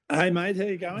 Hey, mate, how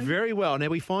you going? Very well. Now,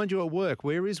 we find you at work.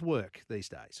 Where is work these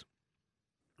days?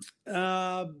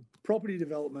 Property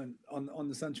development on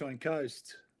the Sunshine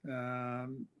Coast.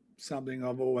 Something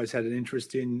I've always had an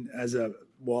interest in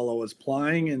while I was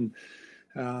playing. And,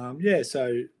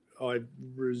 so I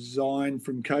resigned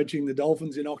from coaching the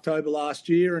Dolphins in October last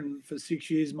year, and for 6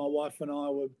 years my wife and I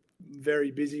were very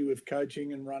busy with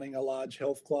coaching and running a large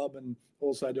health club and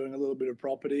also doing a little bit of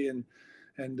property, and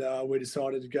we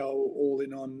decided to go all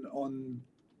in on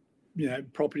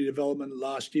property development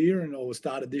last year, or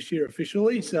started this year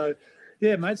officially. So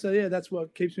yeah, mate, that's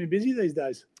what keeps me busy these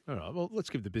days. All right, well, let's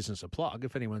give the business a plug.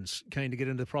 If anyone's keen to get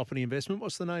into property investment,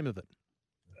 what's the name of it?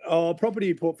 Oh,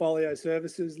 Property Portfolio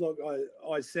Services. Look,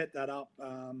 I set that up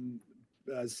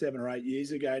 7 or 8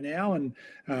 years ago now, and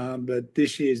but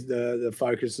this year's the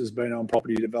focus has been on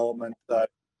property development. So,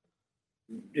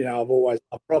 I've always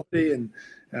loved property, and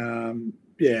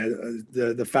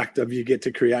the fact of you get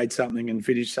to create something and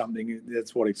finish something,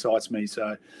 that's what excites me.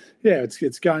 So, yeah,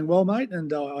 it's going well, mate,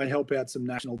 and I help out some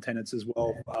national tenants as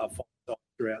well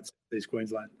throughout East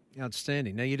Queensland.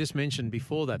 Outstanding. Now, you just mentioned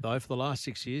before that, though, for the last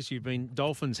 6 years, you've been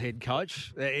Dolphins head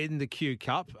coach in the Q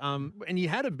Cup, and you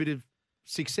had a bit of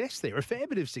success there, a fair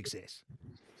bit of success.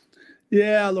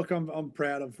 Yeah, look, I'm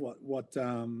proud of what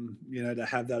to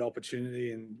have that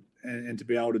opportunity and to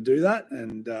be able to do that.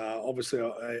 And obviously,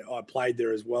 I played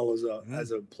there as well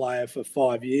as a player for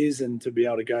 5 years, and to be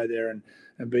able to go there and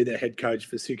be their head coach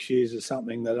for 6 years is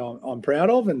something that I'm proud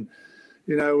of. And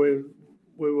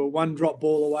we were one drop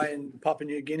ball away in Papua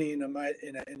New Guinea in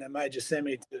a major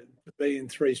semi to be in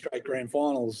 3 straight grand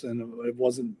finals, and it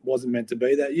wasn't meant to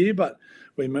be that year, but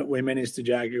we managed to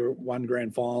jag one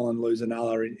grand final and lose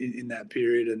another in that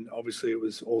period, and obviously it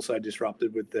was also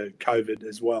disrupted with the COVID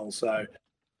as well. So,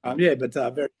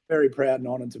 very, very proud and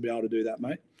honoured to be able to do that,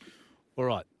 mate. All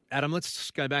right, Adam,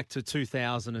 let's go back to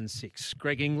 2006.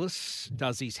 Greg Inglis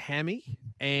does his hammy,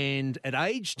 and at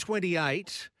age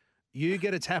 28, you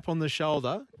get a tap on the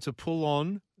shoulder to pull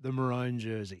on the Maroon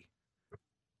jersey.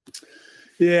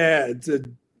 Yeah, it's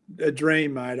a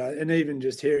dream, mate. And even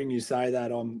just hearing you say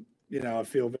that, I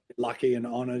feel very lucky and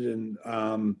honoured. And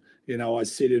I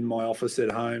sit in my office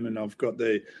at home, and I've got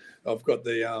the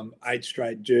 8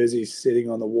 straight jerseys sitting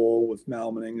on the wall with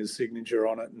Mal Meninga's signature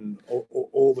on it, and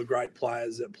all the great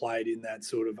players that played in that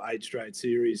sort of 8 straight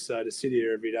series. So to sit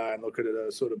here every day and look at it, I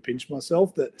sort of pinch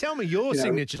myself. Tell me your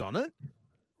signature's on it.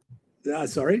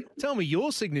 Sorry? Tell me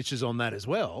your signatures on that as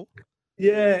well.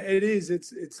 Yeah, it is.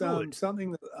 It's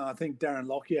something that I think Darren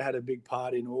Lockyer had a big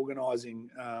part in organising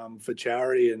for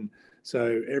charity, and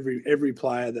so every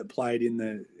player that played in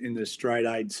the Straight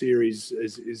Eight series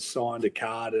is signed a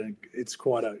card, and it's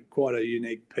quite a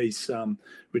unique piece,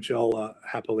 which I'll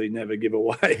happily never give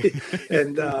away.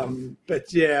 And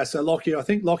but yeah, so Lockyer, I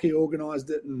think Lockyer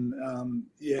organised it, and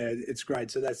yeah, it's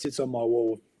great. So that sits on my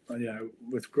wall.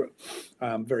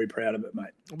 I'm very proud of it,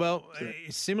 mate. Well,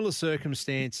 similar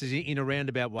circumstances in a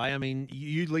roundabout way. I mean,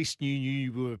 you at least knew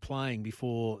you were playing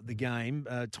before the game.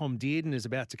 Tom Dearden is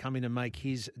about to come in and make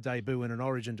his debut in an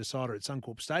Origin decider at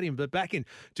Suncorp Stadium. But back in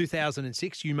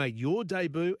 2006, you made your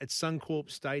debut at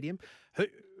Suncorp Stadium.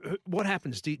 What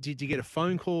happens? Did you get a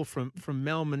phone call from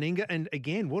Mal Meninga? And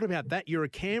again, what about that? You're a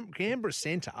Canberra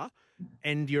centre,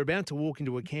 and you're about to walk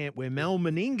into a camp where Mal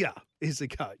Meninga is the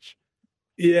coach.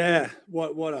 Yeah,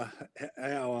 how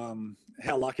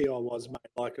lucky I was, mate.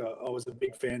 Like I was a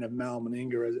big fan of Mal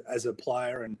Meninga as a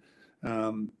player, and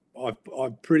I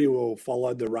pretty well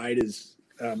followed the Raiders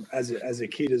as a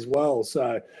kid as well.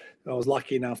 So I was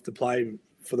lucky enough to play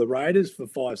for the Raiders for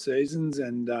 5 seasons,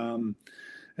 and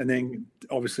then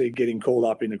obviously getting called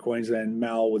up into Queensland.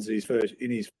 Mal was his first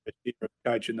year of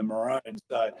coaching the Maroons.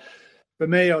 So for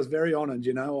me, I was very honoured.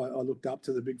 I looked up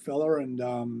to the big fella, and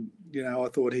I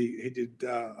thought he did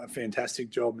a fantastic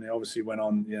job. And he obviously went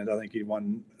on. I think he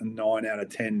won a 9 out of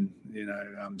 10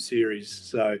 series.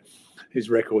 So his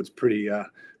record's pretty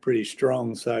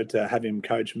strong. So to have him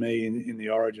coach me in the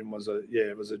Origin was a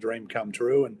dream come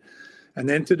true. And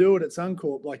then to do it at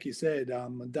Suncorp, like you said,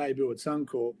 a debut at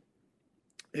Suncorp.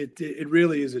 It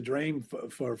really is a dream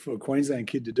for a Queensland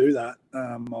kid to do that.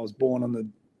 I was born on the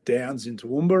Downs in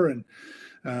Toowoomba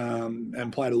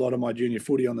and played a lot of my junior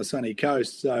footy on the sunny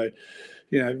coast. So,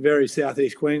 very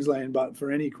southeast Queensland. But for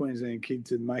any Queensland kid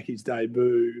to make his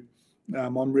debut,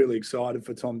 I'm really excited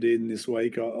for Tom Dearden this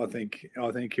week. I think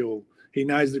he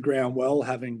knows the ground well,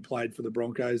 having played for the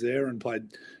Broncos there and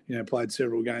played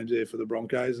several games there for the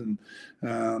Broncos. And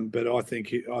but I think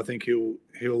he'll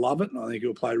love it, and I think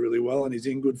he'll play really well, and he's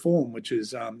in good form, which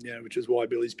is why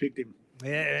Billy's picked him.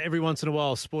 Yeah, every once in a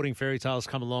while, sporting fairy tales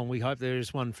come along. We hope there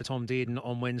is one for Tom Dearden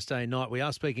on Wednesday night. We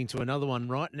are speaking to another one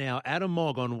right now, Adam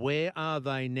Mogg, on Where Are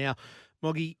They Now?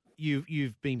 Moggy,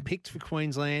 you've been picked for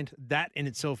Queensland. That in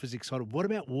itself is exciting. What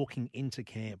about walking into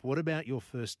camp? What about your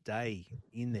first day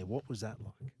in there? What was that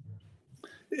like?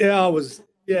 Yeah,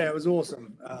 it was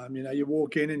awesome. You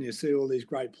walk in and you see all these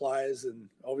great players, and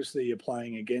obviously you're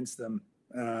playing against them.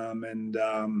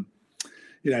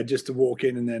 Just to walk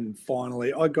in, and then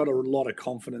finally, I got a lot of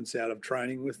confidence out of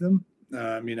training with them.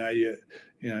 Petro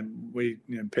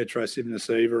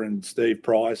Sivnasiva and Steve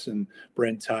Price and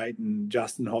Brent Tate and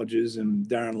Justin Hodges and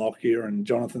Darren Lockyer and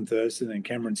Jonathan Thurston and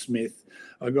Cameron Smith.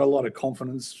 I got a lot of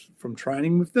confidence from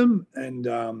training with them, and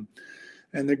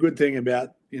the good thing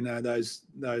about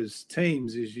those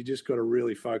teams is you just got to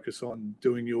really focus on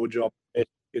doing your job best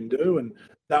you can do, and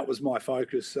that was my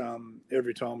focus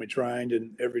every time we trained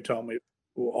and every time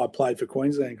I played for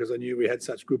Queensland, because I knew we had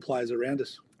such good players around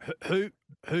us. Who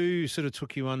sort of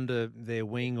took you under their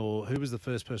wing, or who was the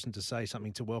first person to say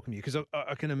something to welcome you? Because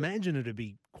I can imagine it'd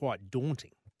be quite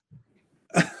daunting.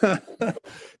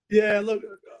 Yeah, look,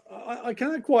 I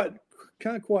can't quite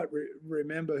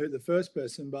remember who the first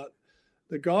person, but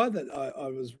the guy that I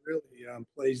was really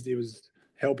pleased he was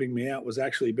helping me out was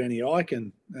actually Benny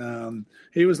Eichen.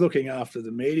 He was looking after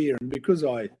the media, and because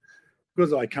I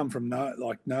come from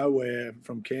nowhere,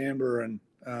 from Canberra, and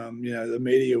the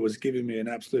media was giving me an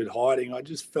absolute hiding, I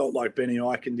just felt like Benny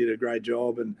Eichen did a great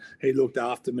job, and he looked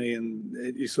after me,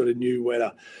 and he sort of knew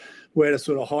where to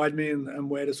sort of hide me and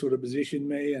where to sort of position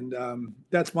me, and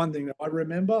that's one thing that I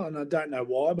remember, and I don't know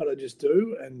why, but I just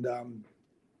do. And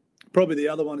probably the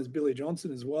other one is Billy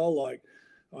Johnson as well. Like,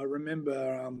 I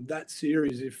remember that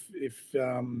series. If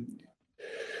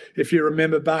you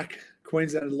remember back,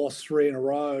 Queensland had lost 3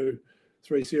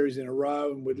 series in a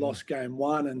row, and we'd lost game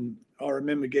 1. And I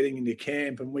remember getting into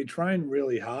camp, and we trained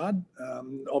really hard.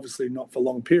 Obviously not for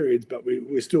long periods, but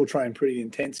we still trained pretty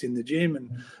intense in the gym,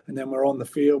 and then we're on the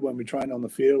field. When we trained on the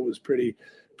field, it was pretty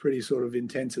sort of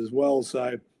intense as well.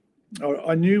 So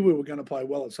I knew we were going to play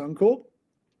well at Suncorp,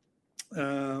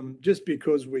 just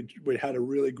because we had a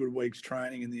really good week's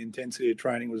training, and the intensity of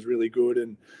training was really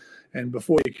good. And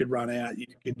before you could run out, you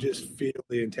could just feel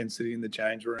the intensity in the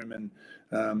change room. And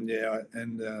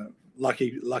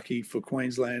lucky for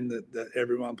Queensland that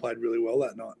everyone played really well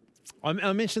that night.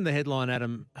 I mentioned the headline,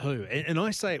 Adam, who, and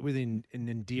I say it with an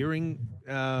endearing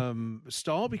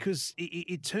style, because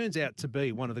it turns out to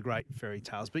be one of the great fairy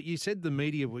tales. But you said the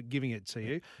media were giving it to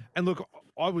you, and look,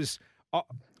 I was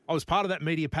I was part of that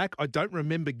media pack. I don't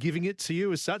remember giving it to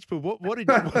you as such, but what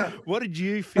did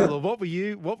you feel, or what were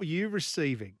you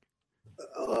receiving?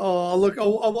 Oh, look,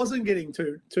 I wasn't getting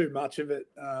too much of it,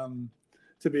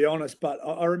 to be honest. But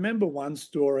I remember one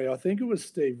story. I think it was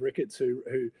Steve Ricketts who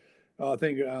I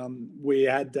think we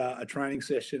had a training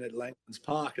session at Langlands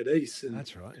Park at East. And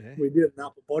that's right. Yeah. We did an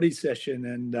upper body session,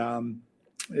 and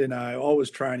you know, I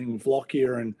was training with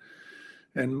Lockyer,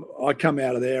 and I come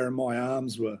out of there, and my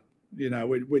arms were, you know,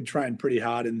 we'd trained pretty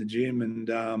hard in the gym, and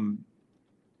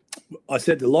I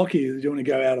said to Lockie, do you want to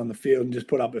go out on the field and just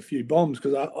put up a few bombs?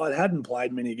 Because I hadn't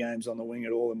played many games on the wing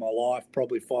at all in my life,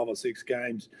 probably 5 or 6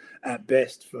 games at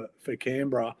best for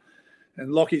Canberra.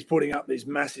 And Lockie's putting up these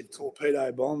massive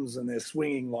torpedo bombs, and they're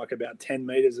swinging like about 10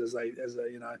 metres as they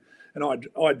you know. And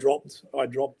I dropped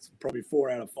probably 4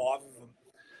 out of 5 of them.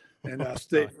 And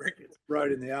Steve Ricketts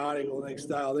wrote in the article the next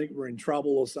day, I think we're in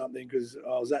trouble or something because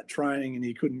I was at training and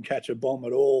he couldn't catch a bomb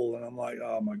at all. And I'm like,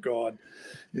 oh my God,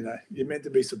 you know, you're meant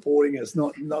to be supporting us,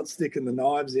 not sticking the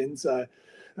knives in. So,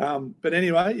 but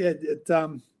anyway, yeah,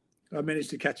 I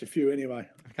managed to catch a few anyway.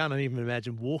 I can't even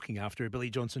imagine walking after a Billy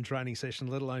Johnson training session,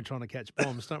 let alone trying to catch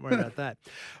bombs. Don't worry about that.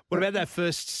 What about that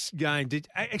first game?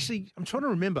 I'm trying to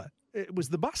remember. Was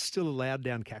the bus still allowed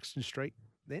down Caxton Street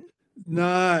then?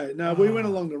 No, we went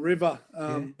along the river,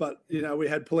 but, you know, we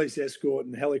had police escort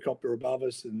and helicopter above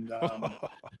us. And,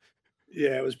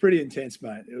 yeah, it was pretty intense,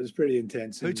 mate. It was pretty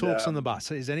intense. Who talks on the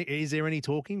bus? Is there any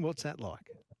talking? What's that like?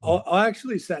 I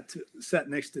actually sat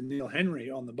next to Neil Henry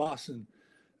on the bus,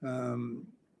 and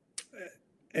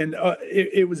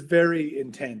it was very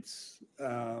intense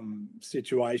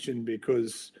situation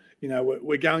because, you know,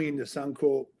 we're going into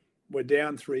Suncorp. We're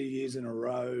down 3 years in a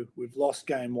row. We've lost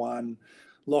game 1.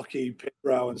 Lockie,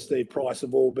 Pedro and Steve Price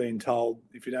have all been told,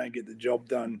 if you don't get the job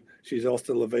done, she's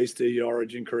hasta la vista, your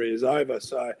Origin career is over.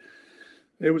 So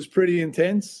it was pretty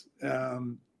intense.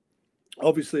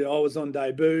 Obviously, I was on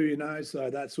debut, you know, so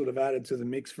that sort of added to the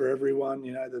mix for everyone,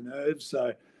 you know, the nerves.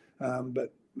 So,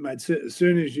 but, mate, as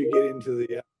soon as you get into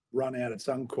the run out at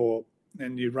Suncorp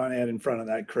and you run out in front of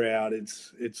that crowd,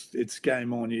 it's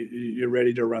game on. You're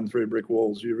ready to run through brick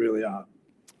walls. You really are.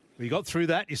 You got through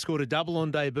that. You scored a double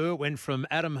on debut. It went from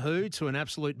Adam Hu to an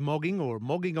absolute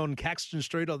mogging on Caxton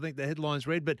Street, I think the headlines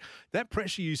read. But that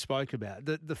pressure you spoke about,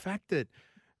 the fact that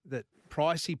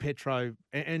Pricey, Petro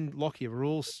and Lockyer were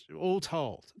all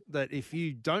told that if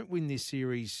you don't win this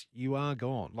series, you are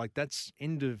gone. Like, that's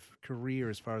end of career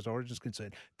as far as Origin's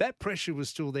concerned. That pressure was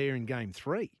still there in game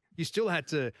 3. You still had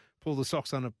to pull the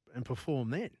socks on and perform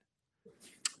then.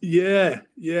 Yeah.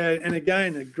 And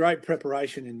again, a great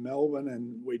preparation in Melbourne,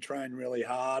 and we trained really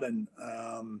hard. And,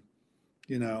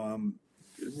 you know,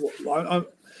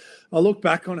 I look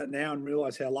back on it now and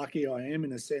realise how lucky I am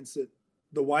in a sense that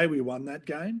the way we won that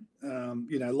game,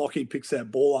 you know, Lockie picks that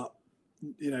ball up.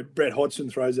 You know, Brett Hodgson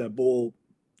throws that ball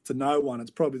to no one. It's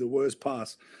probably the worst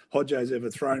pass Hodjo's ever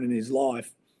thrown in his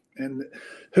life. And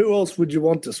who else would you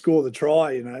want to score the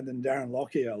try, you know, than Darren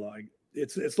Lockyer? Like,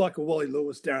 it's like a Wally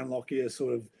Lewis, Darren Lockyer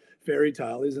sort of fairy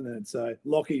tale, isn't it? So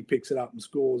Lockie picks it up and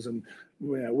scores, and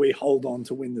you know, we hold on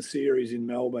to win the series in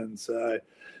Melbourne. So,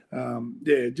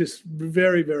 yeah, just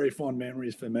very, very fond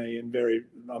memories for me, and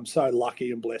I'm so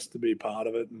lucky and blessed to be part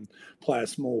of it and play a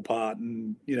small part.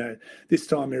 And, you know, this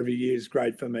time every year is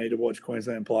great for me to watch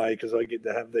Queensland play because I get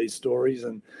to have these stories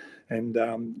and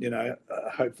you know,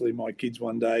 hopefully my kids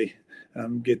one day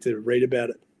get to read about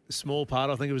it. Small part.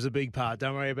 I think it was a big part.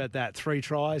 Don't worry about that. 3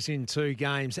 tries in 2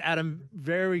 games. Adam,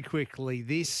 very quickly,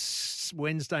 this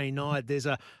Wednesday night, there's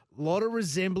a lot of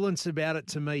resemblance about it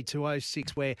to me to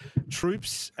 06, where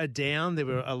troops are down. There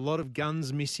were a lot of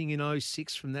guns missing in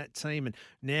 06 from that team, and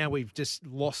now we've just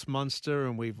lost Munster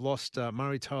and we've lost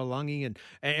Murray Taulagi,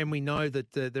 and we know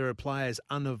that there are players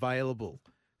unavailable.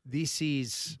 This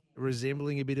is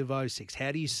resembling a bit of 06.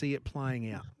 How do you see it playing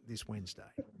out this Wednesday?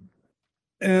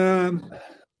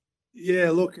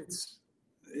 Yeah, look, it's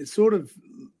sort of,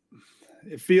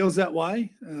 it feels that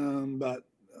way, but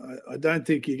I don't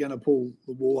think you're going to pull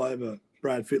the wool over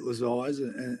Brad Fittler's eyes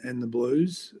and the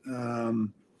Blues.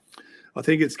 I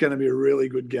think it's going to be a really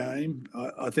good game.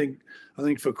 I think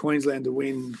for Queensland to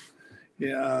win,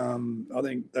 I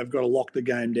think they've got to lock the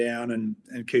game down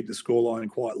and keep the scoreline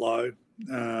quite low.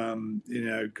 You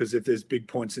know, because if there's big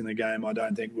points in the game, I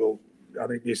think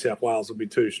New South Wales will be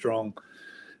too strong.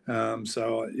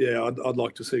 So, yeah, I'd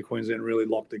like to see Queensland really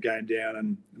lock the game down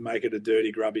and make it a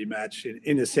dirty, grubby match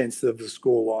in a sense of the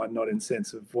scoreline, not in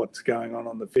sense of what's going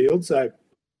on the field. So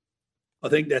I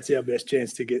think that's our best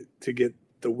chance to get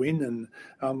the win, and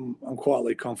I'm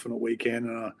quietly confident we can.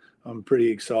 And I'm pretty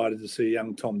excited to see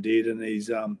young Tom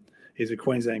Dearden. he's a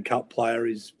Queensland Cup player.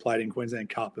 He's played in Queensland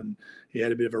Cup, and he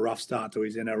had a bit of a rough start to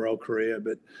his NRL career.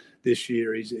 But this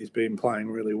year he's been playing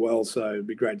really well, so it'd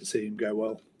be great to see him go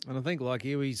well. And I think, like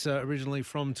you, he's originally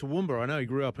from Toowoomba. I know he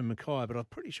grew up in Mackay, but I'm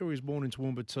pretty sure he was born in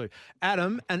Toowoomba too.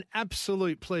 Adam, an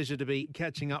absolute pleasure to be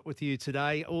catching up with you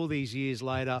today, all these years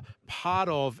later, part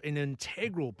of, an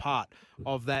integral part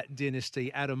of that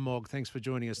dynasty. Adam Mogg, thanks for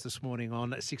joining us this morning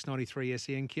on 693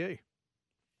 SENQ.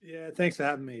 Yeah, thanks for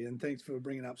having me, and thanks for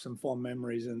bringing up some fond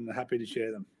memories, and happy to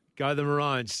share them. Go the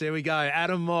Maroons. There we go.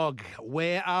 Adam Mogg,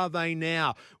 where are they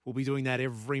now? We'll be doing that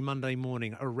every Monday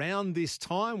morning. Around this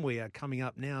time, we are coming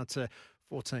up now to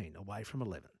 14 away from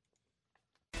 11.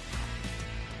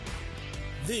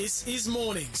 This is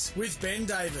Mornings with Ben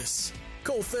Davis.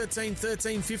 Call 13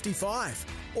 13 55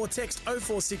 or text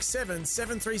 0467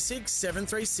 736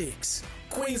 736.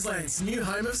 Queensland's new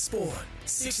home of sport.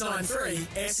 693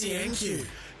 SENQ.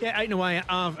 Yeah, 8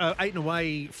 and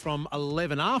away from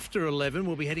 11. After 11,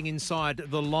 we'll be heading inside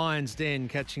the Lions' den,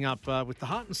 catching up with the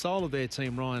heart and soul of their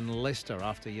team, Ryan Lester,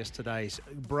 after yesterday's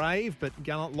brave but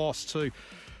gallant loss to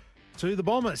the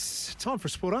Bombers. Time for a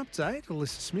sport update.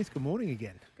 Alyssa Smith, good morning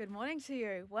again. Good morning to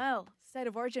you. Well, State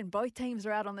of Origin, both teams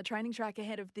are out on the training track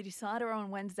ahead of the decider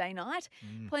on Wednesday night.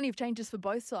 Plenty of changes for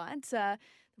both sides. The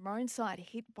Maroons side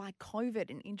hit by COVID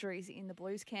and injuries in the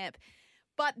Blues camp.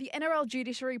 But the NRL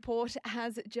Judiciary report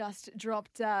has just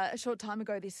dropped a short time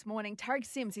ago this morning. Tariq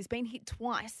Sims, he's been hit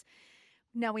twice.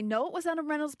 Now, we know it was Adam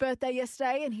Reynolds' birthday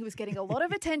yesterday and he was getting a lot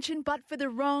of attention, but for the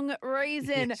wrong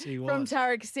reason from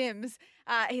Tariq Sims.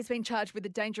 He's been charged with a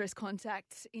dangerous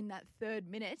contact in that third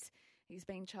minute. He's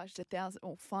been charged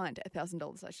fined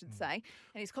 $1,000, I should say.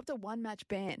 And he's copped a one-match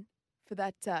ban for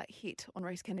that hit on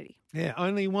Reece Kennedy. Yeah,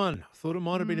 only one. Thought it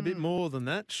might have been a bit more than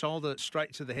that. Shoulder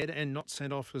straight to the head and not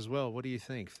sent off as well. What do you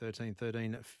think?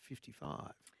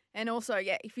 13-13-55. And also,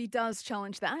 if he does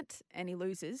challenge that and he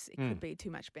loses, it could be a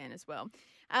two-match ban as well.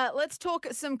 Let's talk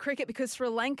some cricket because Sri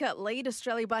Lanka lead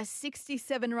Australia by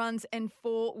 67 runs and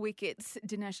 4 wickets.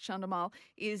 Dinesh Chandimal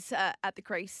is at the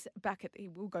crease. He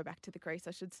will go back to the crease,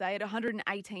 I should say, at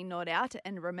 118 not out,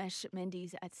 and Ramesh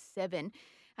Mendes at 7.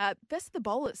 Best of the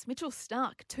bowlers, Mitchell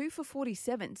Starc, 2 for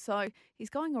 47. So he's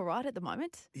going all right at the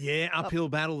moment. Yeah, uphill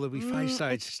battle that we face. So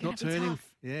it's it's not gonna be turning. tough.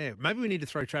 Yeah, maybe we need to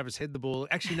throw Travis Head the ball.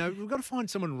 Actually, no, we've got to find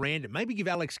someone random. Maybe give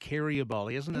Alex Carey a bowl.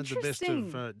 He hasn't had the best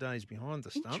of days behind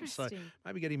the stumps. So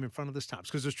maybe get him in front of the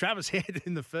stumps because it was Travis Head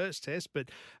in the first test, but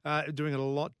doing it a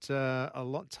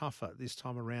lot tougher this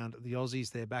time around. The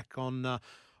Aussies, they're back on the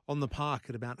park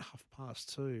at about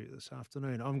 2:30 this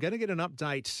afternoon. I'm going to get an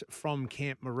update from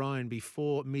Camp Maroon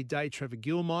before midday. Trevor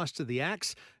Gilmeister, the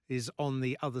Axe, is on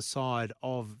the other side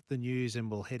of the news and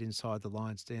we'll head inside the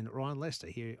Lions' den. Ryan Lester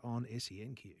here on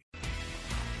SENQ.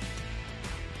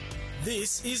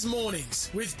 This is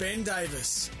Mornings with Ben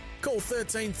Davis. Call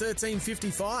 13 13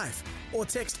 55 or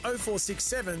text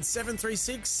 0467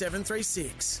 736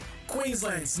 736.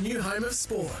 Queensland's new home of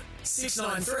sport.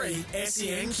 693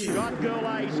 SENQ. Scott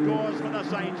Gourlay scores for the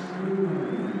Saints.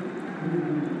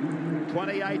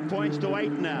 28 points to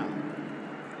 8 now.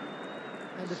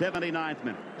 79th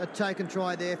minute. A taken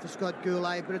try there for Scott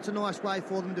Gourlay, but it's a nice way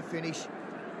for them to finish.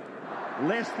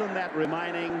 Less than that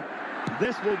remaining.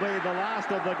 This will be the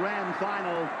last of the grand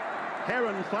final.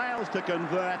 Heron fails to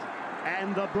convert,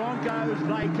 and the Broncos,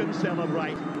 they can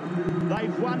celebrate.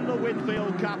 They've won the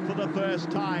Whitfield Cup for the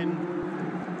first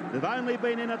time. They've only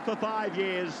been in it for 5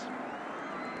 years.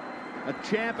 A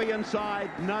champion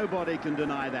side, nobody can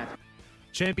deny that.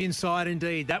 Champion side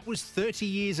indeed. That was 30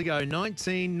 years ago,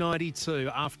 1992.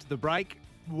 After the break,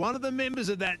 one of the members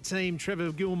of that team,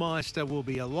 Trevor Gilmeister, will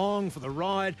be along for the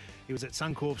ride. He was at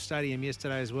Suncorp Stadium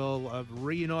yesterday as well,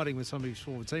 reuniting with some of his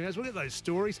former teammates. We'll get those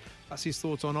stories, plus his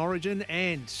thoughts on Origin.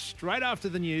 And straight after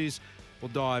the news, we'll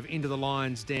dive into the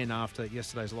Lions' den after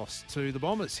yesterday's loss to the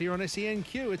Bombers here on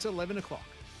SENQ. It's 11 o'clock.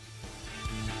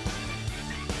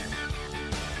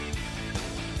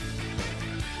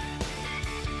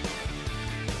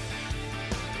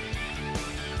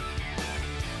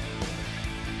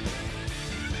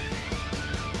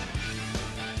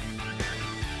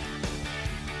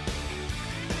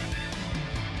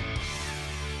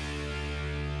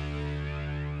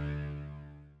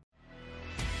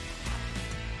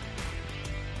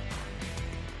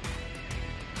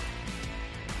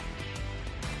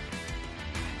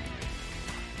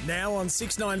 Now on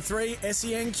 693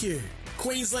 SENQ,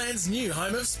 Queensland's new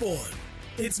home of sport.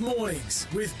 It's Mornings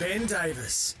with Ben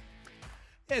Davis.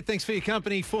 Yeah, thanks for your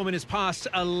company. 4 minutes past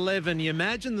 11. You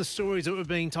imagine the stories that were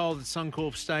being told at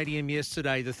Suncorp Stadium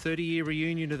yesterday, the 30-year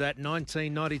reunion of that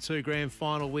 1992 grand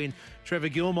final win. Trevor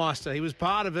Gilmeister, he was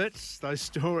part of it. Those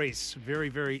stories very,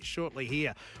 very shortly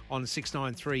here on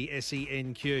 693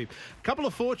 SENQ. A couple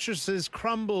of fortresses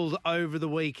crumbled over the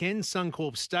weekend.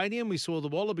 Suncorp Stadium, we saw the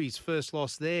Wallabies' first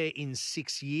loss there in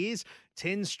 6 years.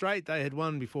 10 straight they had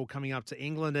won before coming up to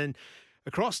England. And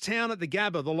across town at the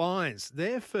Gabba, the Lions,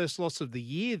 their first loss of the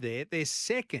year there, their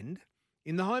second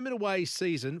in the home and away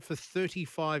season for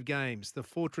 35 games. The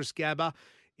Fortress Gabba,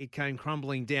 it came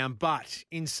crumbling down. But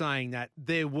in saying that,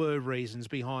 there were reasons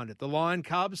behind it. The Lion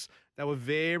Cubs, they were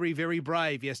very, very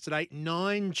brave yesterday.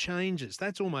 9 changes.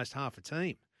 That's almost half a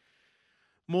team.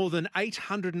 More than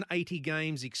 880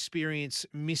 games experience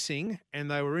missing, and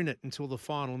they were in it until the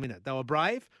final minute. They were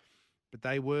brave, but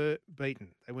they were beaten.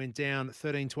 They went down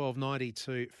 13-12-90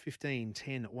 to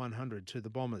 15-10-100 to the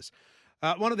Bombers.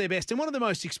 One of their best and one of the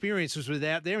most experienced was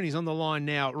out there, and he's on the line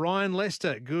now. Ryan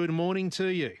Lester, good morning to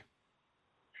you.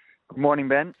 Good morning,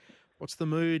 Ben. What's the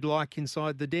mood like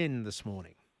inside the den this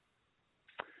morning?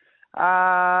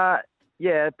 Yeah,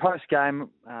 post-game,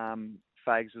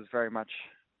 Fags was very much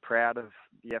proud of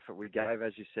the effort we gave,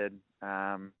 as you said.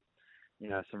 Some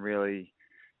really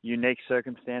unique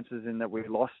circumstances in that we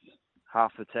lost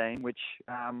half the team, which,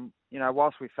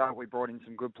 whilst we felt we brought in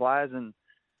some good players and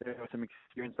there were some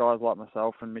experienced guys like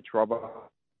myself and Mitch Robert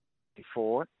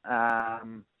before,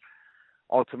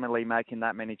 ultimately making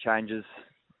that many changes,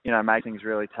 made things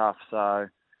really tough. So,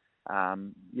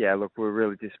 we're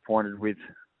really disappointed with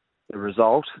the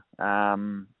result,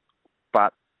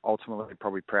 but ultimately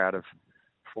probably proud of the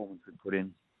performance we put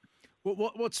in.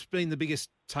 What's been the biggest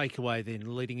takeaway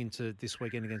then leading into this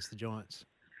weekend against the Giants?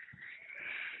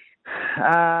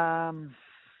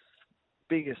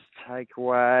 Biggest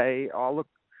takeaway.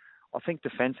 I think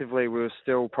defensively we were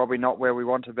still probably not where we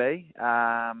want to be.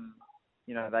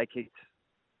 They kicked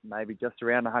maybe just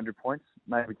around 100 points,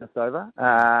 maybe just over.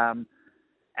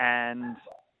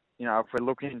 If we're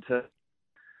looking to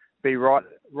be right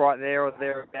there or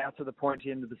thereabouts at the point at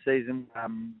the end of the season,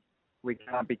 we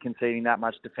can't be conceding that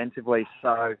much defensively.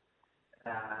 So,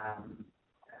 as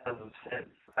I said,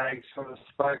 they sort of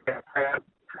spoke about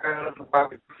proud of the way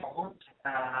we performed,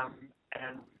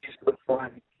 and we just got to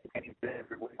find getting better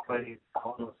every week leading to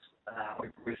finals.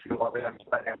 We feel like we haven't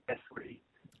played our best footy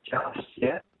just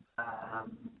yet.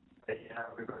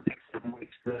 We've got 6-7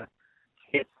 weeks to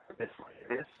get the best footy,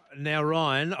 I guess. Now,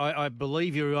 Ryan, I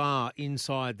believe you are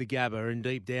inside the Gabba and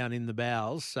deep down in the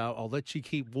bowels, so I'll let you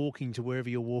keep walking to wherever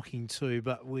you're walking to,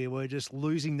 but we were just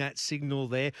losing that signal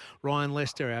there. Ryan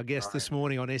Lester, our guest this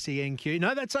morning on SENQ.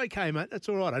 No, that's okay, mate. That's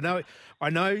all right. I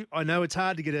know it's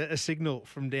hard to get a signal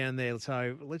from down there,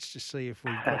 so let's just see if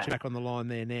we've got you back on the line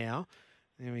there now.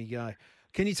 There we go.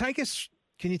 Can you take us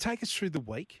through the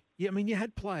week? Yeah, I mean, you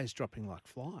had players dropping like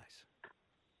flies.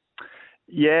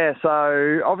 Yeah,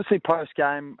 so obviously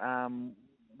post-game,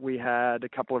 we had a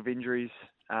couple of injuries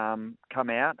come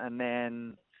out, and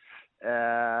then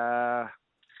I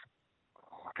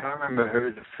can't remember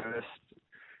who the first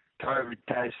COVID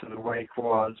case of the week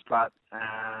was, but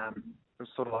it was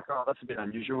sort of like, that's a bit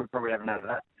unusual. We probably haven't had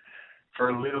that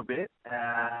for a little bit.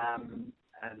 And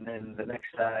then the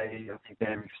next day, I think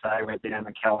Dan McStay went down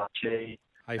to Kalachi.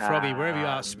 Hey, Froggy, wherever you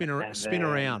are, spin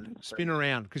around,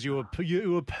 because you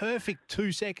were perfect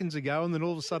 2 seconds ago, and then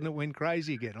all of a sudden it went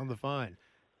crazy again on the phone.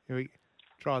 Here we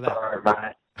try that. Sorry,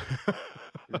 mate. Is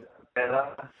that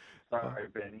better? Sorry,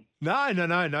 Benny. No,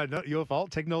 not your fault.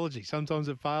 Technology, sometimes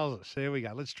it fails us. There we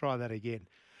go. Let's try that again.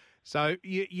 So,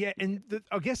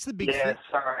 I guess the big thing... Yeah,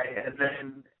 sorry, and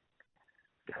then...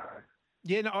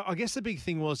 Yeah, no, I guess the big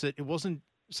thing was that it wasn't,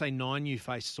 say, 9 new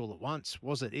faces all at once,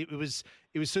 was it? It was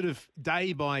sort of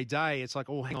day by day. It's like,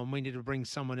 oh, hang on, we need to bring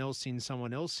someone else in.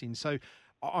 So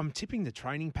I'm tipping the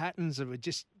training patterns of it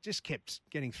just kept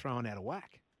getting thrown out of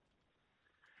whack.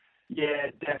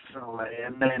 Yeah, definitely.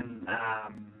 And then,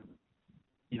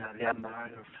 the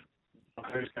unknown of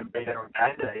who's going to be there on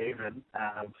game day even,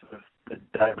 sort of the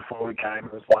day before the game,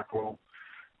 it was like, well,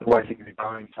 the way things are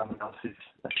going, someone else is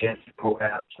a chance to pull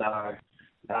out. So,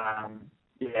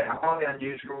 highly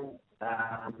unusual.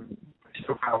 We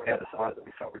still felt we had a side that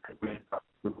we felt we could win, but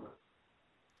we were.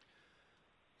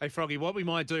 Hey, Froggy, what we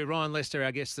might do, Ryan Lester,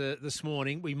 our guest this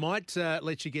morning, we might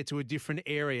let you get to a different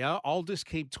area. I'll just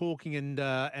keep talking and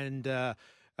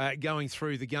going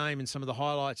through the game and some of the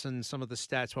highlights and some of the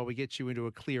stats while we get you into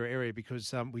a clearer area,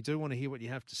 because we do want to hear what you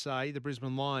have to say. The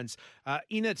Brisbane Lions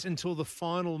in it until the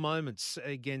final moments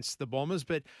against the Bombers,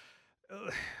 but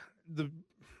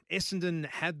Essendon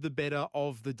had the better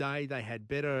of the day. They had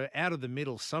better out of the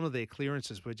middle. Some of their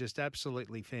clearances were just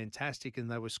absolutely fantastic, and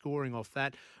they were scoring off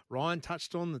that. Ryan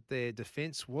touched on that their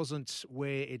defence wasn't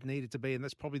where it needed to be, and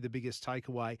that's probably the biggest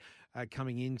takeaway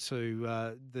coming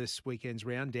into this weekend's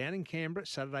round down in Canberra,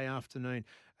 Saturday afternoon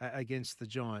against the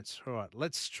Giants. All right,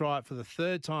 let's try it for the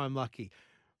third time, Lucky.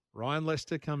 Ryan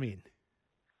Lester, come in.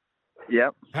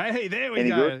 Yep. Hey, there we Any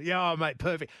go. good? Yeah, oh, mate,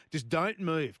 perfect. Just don't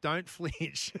move. Don't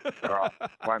flinch. All right,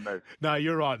 won't move. No,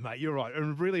 you're right, mate. You're right.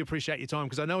 And really appreciate your time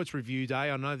because I know it's review day.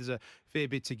 I know there's a fair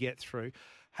bit to get through.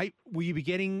 Hey, will you be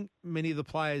getting many of the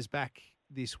players back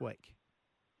this week?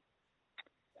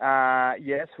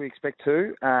 Yes, we expect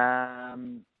to.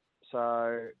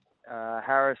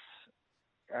 Harris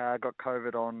got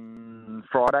COVID on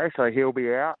Friday, so he'll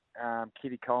be out.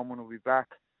 Kitty Coleman will be back.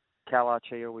 Cal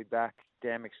Archie will be back.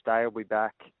 Dan McStay will be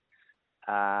back.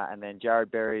 And then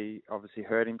Jared Berry obviously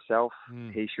hurt himself.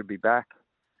 He should be back.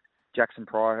 Jackson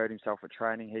Pryor hurt himself at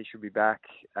training. He should be back.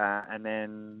 And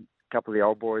then a couple of the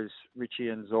old boys, Richie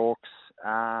and Zorks,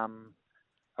 are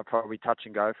probably touch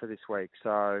and go for this week.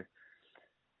 So,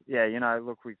 yeah,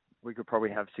 look, we could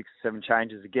probably have 6 or 7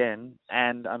 changes again.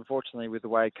 And unfortunately, with the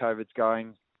way COVID's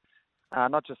going,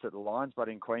 not just at the Lions, but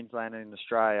in Queensland and in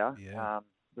Australia,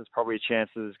 there's probably a chance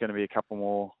that there's going to be a couple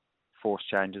more forced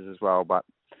changes as well. But,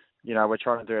 we're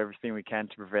trying to do everything we can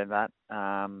to prevent that.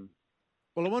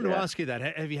 Well, I wanted to ask you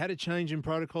that. Have you had a change in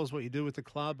protocols, what you do with the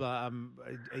club?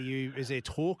 Is there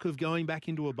talk of going back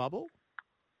into a bubble?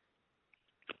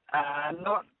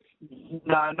 Not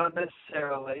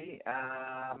necessarily.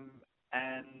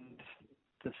 And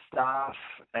the staff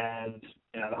and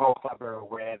the whole club are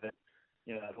aware that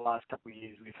the last couple of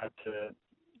years we've had to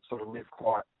sort of live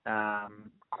quite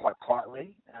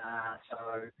quietly. So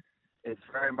it's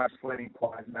very much letting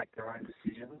players make their own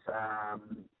decisions.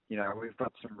 We've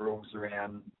got some rules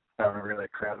around going to really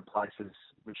crowded places,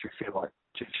 which we feel like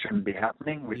just shouldn't be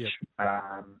happening, which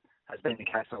has been the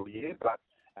case all year. But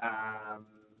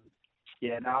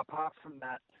apart from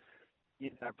that,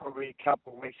 probably a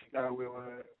couple of weeks ago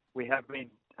we have been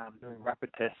doing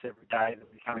rapid tests every day that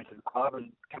we come into the club,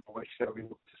 and a couple of weeks ago we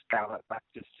looked to scale that back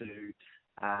just to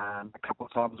a couple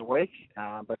of times a week.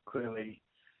 But clearly,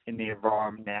 in the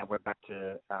environment now, we're back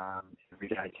to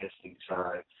everyday testing.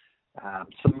 So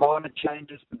some minor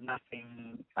changes, but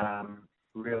nothing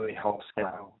really whole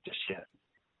scale just yet.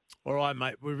 All right,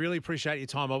 mate. We really appreciate your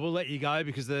time. I will let you go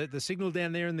because the signal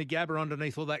down there in the Gabba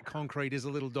underneath all that concrete is a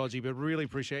little dodgy, but really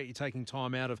appreciate you taking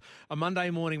time out of a Monday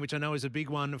morning, which I know is a big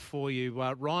one for you.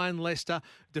 Ryan Lester,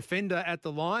 defender at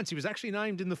the Lions. He was actually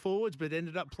named in the forwards, but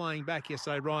ended up playing back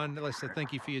yesterday. Ryan Lester,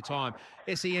 thank you for your time.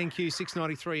 SENQ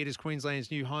 693, it is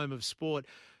Queensland's new home of sport.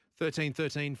 13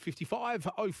 13 55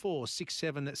 04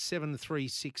 67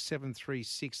 736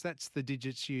 736. That's the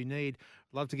digits you need.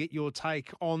 Love to get your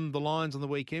take on the Lions on the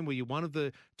weekend. Were you one of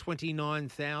the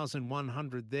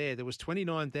 29,100 there? There was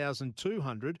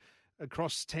 29,200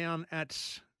 across town at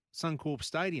Suncorp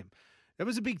Stadium. That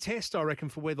was a big test, I reckon,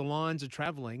 for where the Lions are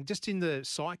travelling, just in the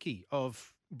psyche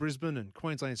of Brisbane and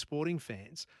Queensland sporting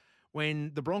fans. When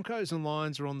the Broncos and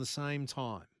Lions are on the same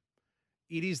time,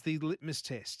 it is the litmus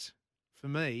test for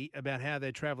me about how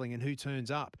they're travelling and who turns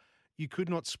up. You could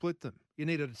not split them. You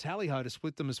needed a tally-ho to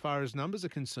split them as far as numbers are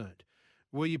concerned.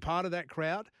 Were you part of that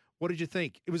crowd? What did you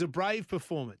think? It was a brave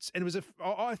performance, and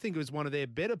I think it was one of their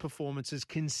better performances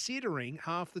considering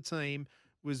half the team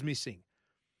was missing.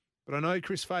 But I know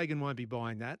Chris Fagan won't be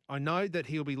buying that. I know that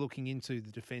he'll be looking into the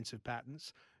defensive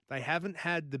patterns. They haven't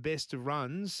had the best of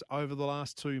runs over the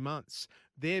last 2 months.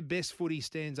 Their best footy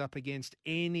stands up against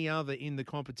any other in the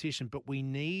competition, but we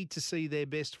need to see their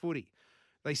best footy.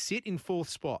 They sit in 4th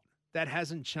spot. That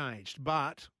hasn't changed.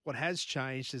 But what has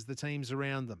changed is the teams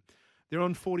around them. They're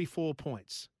on 44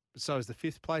 points. But so is the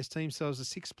 5th place team, so is the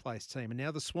 6th place team. And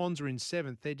now the Swans are in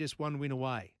 7th. They're just 1 win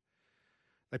away.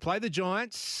 They play the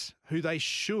Giants, who they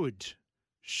should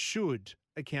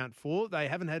account for. They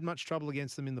haven't had much trouble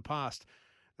against them in the past.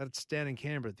 That's down in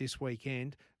Canberra this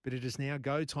weekend, but it is now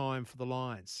go time for the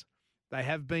Lions. They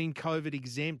have been COVID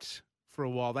exempt for a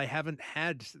while. They haven't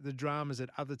had the dramas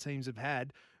that other teams have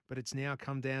had, but it's now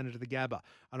come down into the Gabba.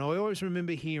 And I always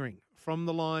remember hearing from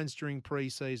the Lions during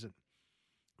pre-season,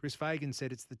 Chris Fagan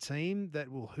said it's the team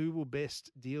who will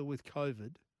best deal with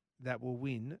COVID that will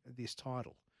win this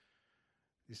title.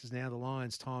 This is now the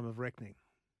Lions' time of reckoning.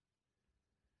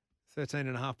 13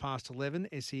 and a half past 11,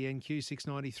 SENQ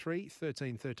 693,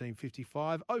 13 13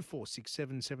 55,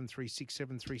 0467 736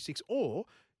 736. Or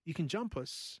you can jump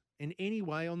us in any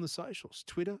way on the socials.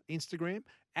 Twitter, Instagram,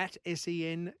 at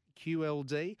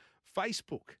SENQLD,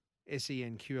 Facebook,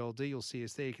 SENQLD. You'll see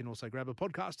us there. You can also grab a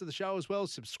podcast of the show as well.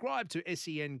 Subscribe to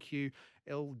SENQLD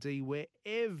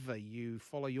wherever you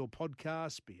follow your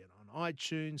podcast, be it on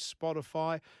iTunes,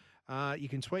 Spotify. You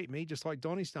can tweet me just like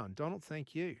Donnie's done. Donald,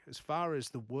 thank you. As far as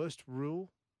the worst rule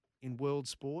in world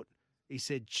sport, he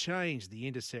said change the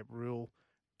intercept rule,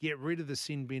 get rid of the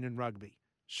sin bin and rugby.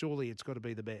 Surely it's got to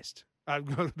be the best. Got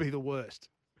to be the worst.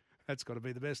 That's got to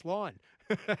be the best line.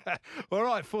 All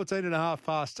right, 14 and a half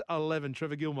past 11.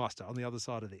 Trevor Gilmeister on the other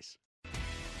side of this.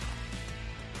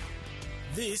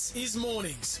 This is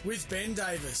Mornings with Ben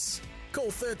Davis. Call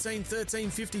 13 13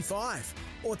 55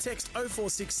 or text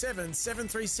 0467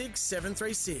 736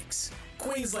 736.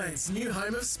 Queensland's new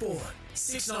home of sport.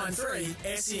 693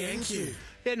 SENQ.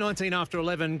 At 19 after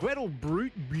 11, Gretel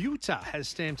Buter has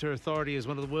stamped her authority as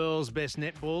one of the world's best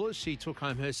netballers. She took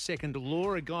home her second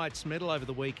Laura Geitz medal over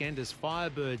the weekend as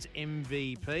Firebirds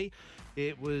MVP.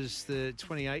 It was the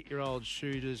 28-year-old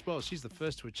shooter's, well, she's the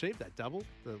first to achieve that double,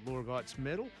 the Laura Geitz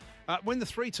medal. When the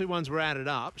 3-2-1s were added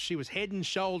up, she was head and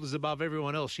shoulders above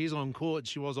everyone else. She's on court.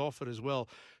 She was off it as well.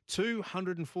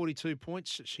 242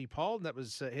 points she polled. That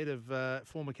was ahead of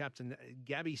former captain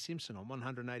Gabby Simpson on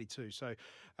 182. So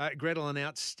Gretel, an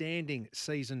outstanding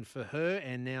season for her,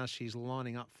 and now she's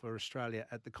lining up for Australia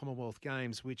at the Commonwealth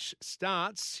Games, which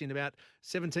starts in about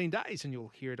 17 days, and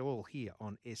you'll hear it all here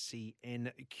on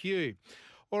SENQ.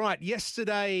 All right,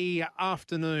 yesterday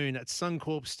afternoon at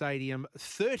Suncorp Stadium,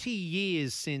 30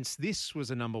 years since this was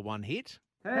a number one hit.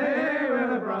 Hey,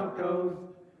 we're the Broncos,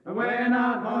 and we're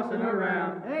not horsing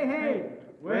around. Hey, hey,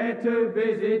 we're too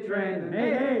busy training.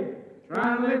 Hey, hey,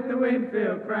 trying to lift the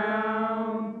Winfield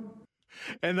crown.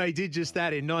 And they did just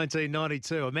that in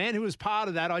 1992. A man who was part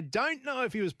of that, I don't know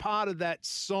if he was part of that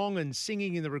song and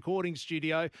singing in the recording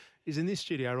studio, is in this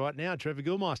studio right now. Trevor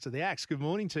Gilmeister, the Axe. Good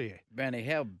morning to you. Benny,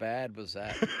 how bad was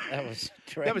that? That was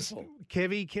dreadful. That was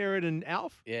Kevy, Kerrod and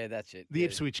Alf? Yeah, that's it. The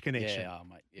Ipswich connection. Yeah,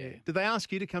 mate, yeah. Did they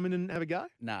ask you to come in and have a go?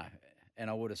 No, and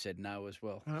I would have said no as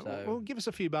well. Well, give us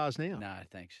a few bars now. No,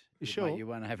 thanks. You sure? Mate, you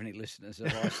won't have any listeners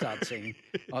if I start singing.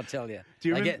 I'll tell you. Do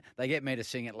you they get me to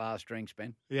sing at last drinks,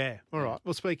 Ben. Yeah. All right.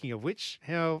 Well, speaking of which,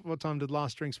 what time did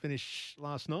last drinks finish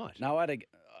last night? No, I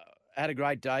had a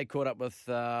great day. Caught up with.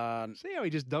 See how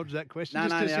he just dodged that question?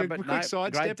 Quick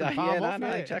sidestep and palm off. No,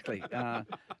 exactly.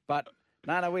 But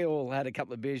no, we all had a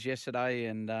couple of beers yesterday,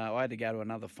 and I had to go to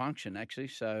another function actually.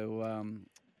 So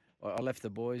I left the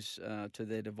boys to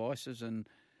their devices, and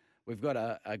we've got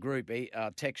a group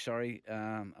text,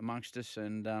 amongst us,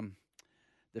 and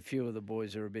the few of the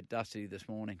boys are a bit dusty this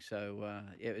morning. So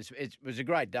it was a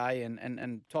great day,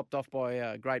 and topped off by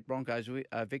a great Broncos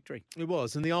victory. It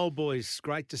was, and the old boys,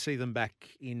 great to see them back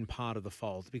in part of the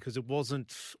fold, because it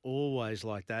wasn't always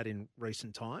like that in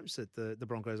recent times, that the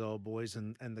Broncos old boys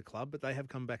and the club, but they have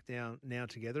come back down now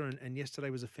together, and yesterday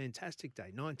was a fantastic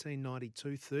day.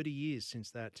 1992, 30 years since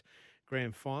that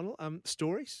grand final.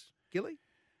 Stories, Gilly?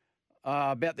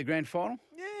 About the grand final?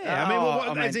 Yeah,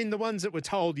 I mean, as in the ones that were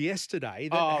told yesterday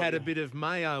that had a bit of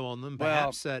mayo on them,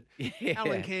 perhaps that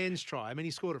Alan Cairns try. I mean,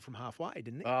 he scored it from halfway,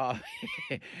 didn't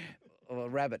he? Well,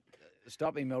 Rabbit,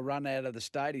 stop him, he'll run out of the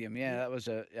stadium. Yeah, that was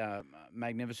a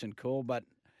magnificent call. But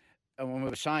when we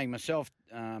were saying, myself,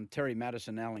 Terry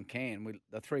Madison, Alan Cairn,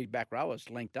 the three back rowers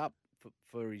linked up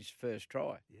for his first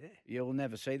try. Yeah. You'll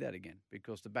never see that again,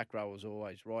 because the back row was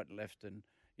always right, left, and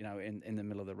in the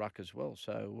middle of the ruck as well.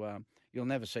 So you'll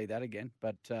never see that again.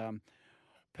 But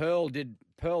Pearl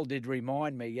did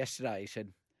remind me yesterday. He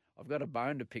said, "I've got a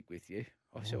bone to pick with you."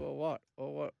 I said, "Well, what?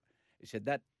 Well, what?" He said,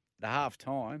 "That the half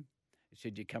time." He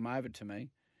said, "You come over to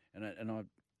me," and I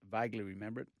vaguely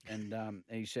remember it. And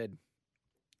he said,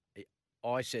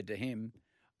 "I said to him,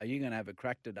 are you going to have a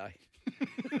crack today?"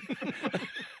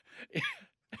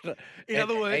 In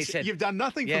other words, said, you've done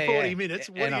nothing for 40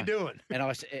 minutes. What are you doing? And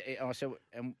I said,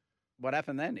 and what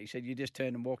happened then? He said, you just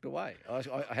turned and walked away. I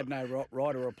had no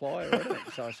right to reply or anything.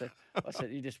 So I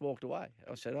said, you just walked away.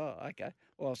 I said, oh, okay.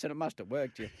 Well, I said, it must have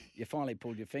worked. You finally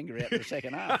pulled your finger out in the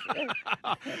second half.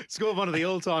 Yeah. Scored one of the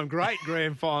all-time great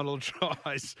grand final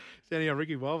tries. Standing on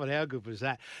Ricky Bob, how good was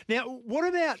that? Now, what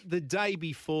about the day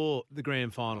before the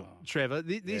grand final, Trevor?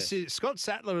 This is Scott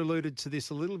Sattler alluded to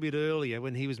this a little bit earlier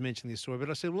when he was mentioning this story,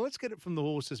 but I said, well, let's get it from the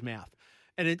horse's mouth.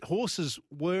 And horses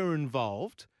were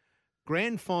involved.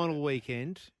 Grand final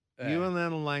weekend, you and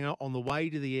Alan Langer on the way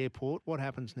to the airport. What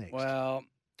happens next? Well,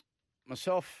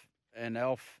 myself and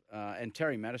Alf and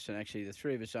Terry Madison, actually, the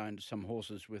three of us owned some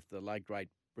horses with the late, great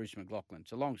Bruce McLaughlin.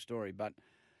 It's a long story,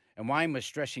 and Wayne was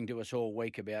stressing to us all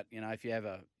week about, if you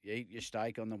eat your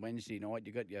steak on the Wednesday night,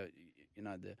 you got your,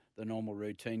 the normal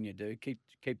routine you do. Keep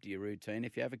to your routine.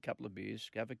 If you have a couple of beers,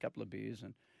 have a couple of beers.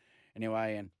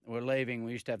 Anyway, and we're leaving.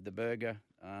 We used to have the burger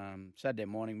Saturday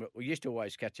morning, but we used to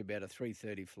always catch about a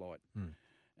 3:30 flight.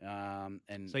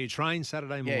 And So you train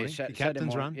Saturday morning, yeah, your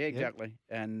captain's run? Yeah, exactly.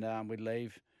 And we'd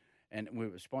leave, and we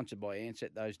were sponsored by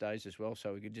Ansett those days as well,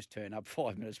 so we could just turn up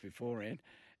 5 minutes beforehand,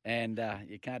 and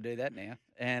you can't do that now.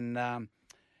 And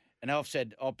Alf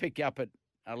said, I'll pick you up at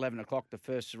 11 o'clock. The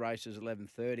first race is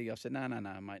 11:30. I said, no,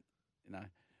 mate.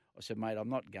 I said, mate, I'm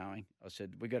not going. I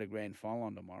said, we got a grand final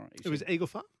on tomorrow. It was Eagle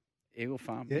Farm? Eagle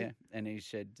Farm, Yeah. yeah. And he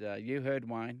said, you heard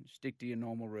Wayne, stick to your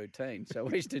normal routine. So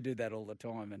we used to do that all the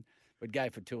time, and we'd go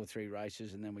for 2 or 3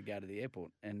 races, and then we'd go to the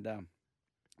airport. And it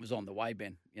was on the way,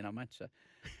 Ben, mate. So,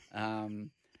 and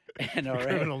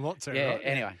Criminal not to, yeah, right?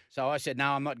 anyway. So I said,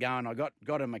 no, I'm not going. I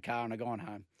got in my car, and I gone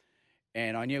home.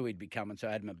 And I knew he'd be coming, so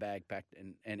I had my bag packed,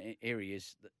 and here he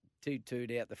is,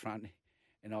 toot out the front.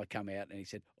 And I come out, and he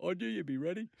said, oh, do you be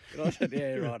ready? And I said,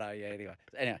 yeah, righto, yeah,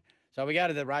 anyway. So we go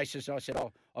to the races. I said,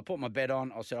 I'll put my bet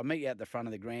on. I said, I'll meet you at the front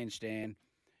of the grandstand.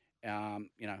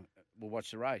 We'll watch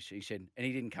the race. He said, and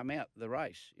he didn't come out the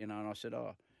race, and I said,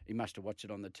 he must have watched it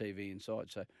on the TV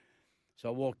inside. So I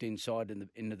walked inside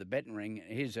into the betting ring,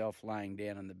 and here's Alf laying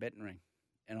down in the betting ring.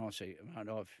 And I see, mate,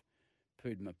 I've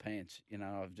pooed my pants.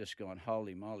 I've just gone,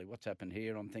 holy moly, what's happened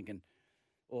here? I'm thinking,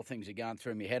 all things are going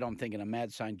through my head. I'm thinking a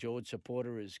mad St. George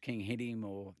supporter as King hit him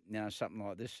or, something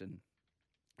like this. And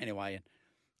anyway,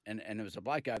 and there was a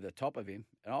bloke over the top of him,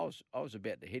 and I was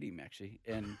about to hit him, actually.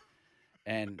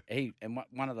 And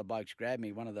one of the blokes grabbed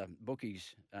me, one of the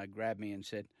bookies grabbed me and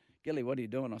said, Gilly, what are you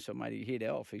doing? I said, mate, he hit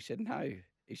Alf. He said, no.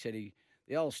 He said,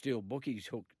 the old steel bookies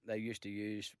hook they used to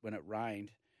use when it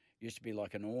rained used to be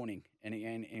like an awning. And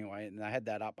anyway, and they had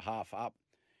that up, half up.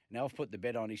 And Alf put the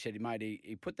bet on. He said, mate,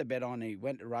 he put the bet on. He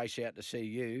went to race out to see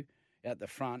you out the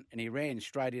front, and he ran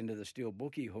straight into the steel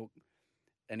bookie hook.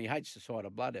 And he hates the sight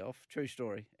of blood, Alf. True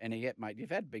story. And mate, you've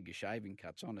had bigger shaving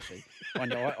cuts, honestly, on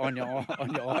your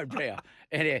eyebrow.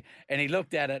 And he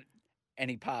looked at it, and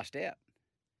he passed out.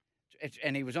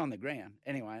 And he was on the ground.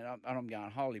 Anyway, I'm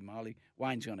going, holy moly,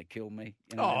 Wayne's going to kill me.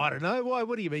 I don't know. Why?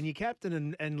 What do you mean? Your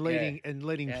captain and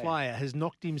leading player has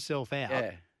knocked himself out.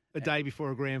 Yeah. A day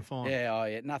before a grand final.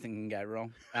 Yeah, nothing can go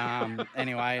wrong.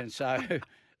 Anyway, and so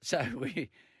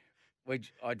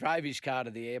I drove his car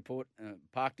to the airport,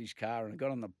 parked his car, and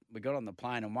we got on the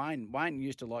plane. And Wayne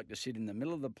used to like to sit in the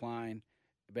middle of the plane,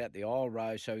 about the aisle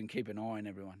row, so he can keep an eye on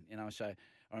everyone. So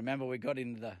I remember we got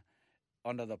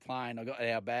onto the plane. I got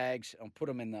our bags and put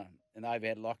them in the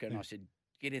overhead locker, and I said,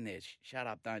 "Get in there, shut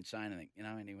up, don't say anything."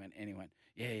 And he went,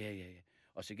 yeah.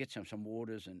 I said, get some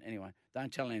waters, and anyway,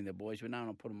 don't tell any of the boys. We don't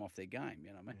want to put them off their game, you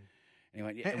know what I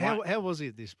mean? Anyway, how was he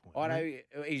at this point? I know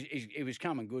he was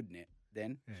coming good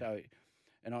then. Yeah. So,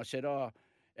 and I said,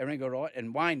 everything all right?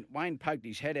 And Wayne poked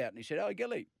his head out, and he said,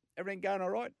 Gilly, everything going all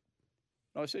right?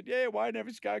 And I said, yeah, Wayne,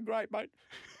 everything's going great, mate.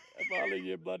 If only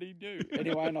you bloody knew.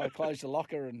 Anyway, and I closed the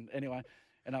locker, and anyway,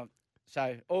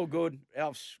 so all good.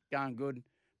 Alf's going good.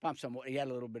 Pumped some water. He had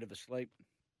a little bit of a sleep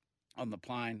on the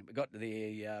plane. We got to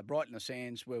the Brighton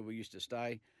Sands where we used to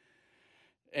stay,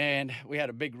 and we had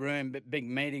a big room, big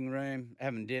meeting room,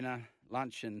 having dinner, and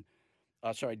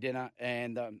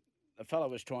the fellow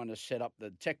was trying to set up,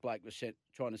 the tech bloke was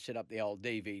trying to set up the old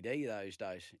DVD those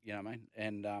days, you know what I mean,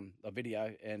 and the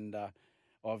video, and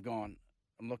I'm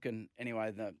looking,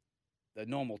 anyway, the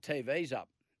normal TV's up.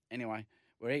 Anyway,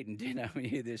 we're eating dinner, we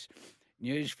hear this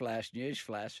news flash,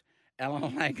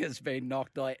 Alan Langer's been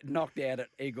knocked out at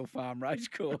Eagle Farm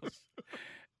Racecourse.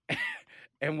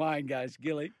 And Wayne goes,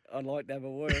 Gilly, I'd like to have a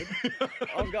word.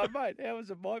 I'm going, mate, how was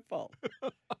it my fault?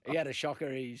 He had a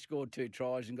shocker. He scored 2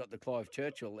 tries and got the Clive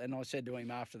Churchill. And I said to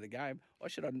him after the game, I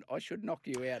should knock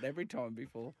you out every time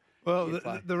before. Well,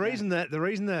 the reason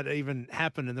that even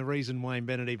happened, and the reason Wayne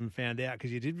Bennett even found out,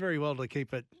 because you did very well to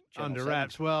keep it under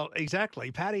wraps. Well,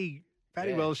 exactly. Paddy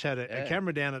Welsh had a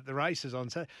camera down at the races on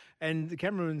Saturday, and the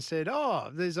cameraman said,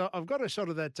 I've got a shot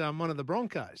of that one of the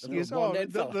Broncos. The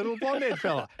little blonde-haired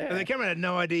fella. And the cameraman had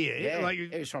no idea. Yeah,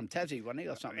 he was from Tassie, wasn't he,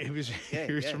 or something? He was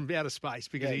from outer space,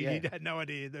 because he had no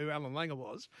idea who Alan Langer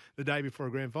was the day before a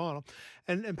grand final.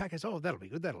 And Pat goes, that'll be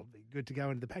good. That'll be good to go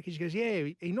into the package. He goes,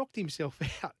 he knocked himself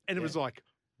out. And it was like,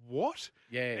 what?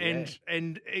 Yeah.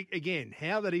 And again,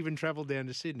 how that even travelled down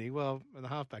to Sydney? Well, the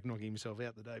halfback knocking himself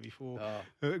out the day before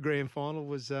the grand final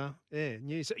was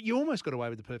news. So you almost got away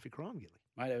with the perfect crime, Gilly.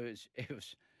 Mate, it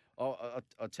was. I'll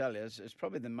tell you, it's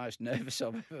probably the most nervous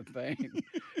I've ever been.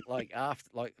 I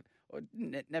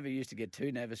never used to get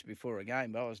too nervous before a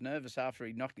game, but I was nervous after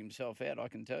he knocked himself out. I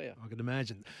can tell you. I can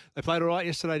imagine. They played all right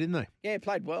yesterday, didn't they? Yeah,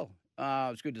 played well. It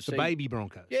was good to see the baby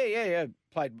Broncos. Yeah.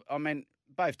 Played. I mean,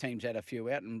 both teams had a few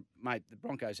out, and mate, the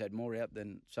Broncos had more out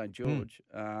than St. George.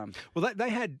 Well, they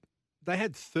had they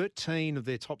had 13 of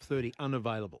their top 30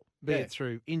 unavailable, be it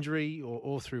through injury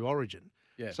or through Origin.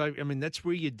 Yeah. So, I mean, that's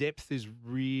where your depth is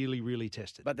really, really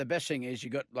tested. But the best thing is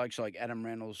you got blokes like Adam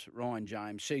Reynolds, Ryan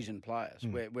James, seasoned players,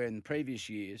 where in previous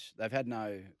years they've had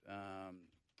no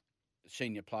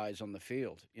senior players on the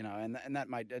field, and that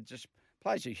it just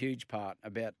plays a huge part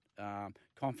about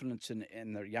confidence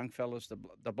in the young fellas.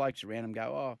 The blokes around them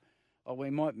go, oh,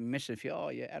 we might miss a few. Oh,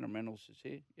 yeah, Adam Reynolds is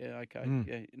here. Yeah, okay.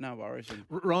 Yeah, no worries. And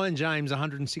Ryan James,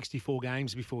 164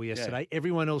 games before yesterday. Yeah.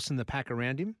 Everyone else in the pack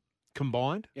around him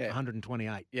combined,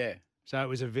 128. Yeah. So it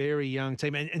was a very young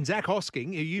team. And Zach Hosking,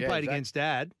 who you played against,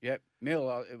 Dad. Yep.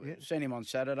 Mill, seen him on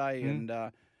Saturday and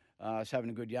I was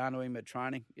having a good yarn with him at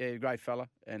training. Yeah, great fella.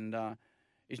 And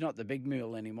he's not the big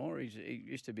mule anymore. He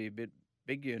used to be a bit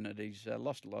big unit. He's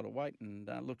lost a lot of weight and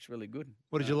looks really good.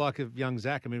 What did you like of young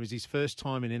Zach? I mean, it was his first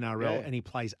time in NRL and he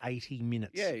plays 80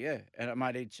 minutes. Yeah. And,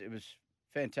 mate, it was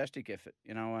fantastic effort,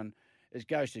 and it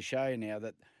goes to show you now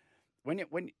that when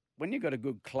you've got a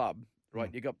good club, right,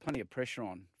 you've got plenty of pressure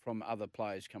on from other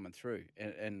players coming through.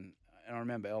 And I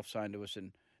remember Alf saying to us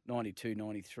in 92,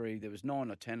 93, there was 9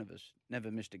 or 10 of us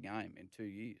never missed a game in 2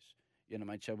 years. You know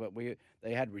what I mean? So, but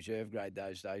they had reserve grade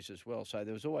those days as well. So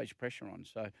there was always pressure on.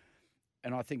 So,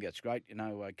 and I think that's great.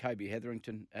 Kobe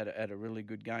Hetherington had a really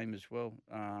good game as well.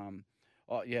 I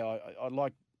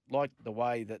like the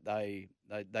way that they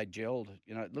gelled.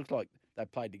 It looked like they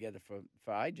played together for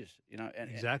ages.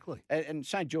 Exactly. And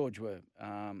St. George were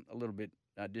a little bit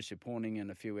disappointing in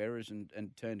a few errors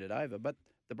and turned it over. But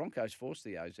the Broncos forced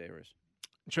those errors.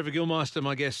 Trevor Gillmeister,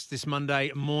 my guest this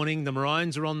Monday morning. The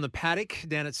Maroons are on the paddock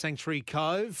down at Sanctuary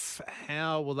Cove.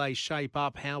 How will they shape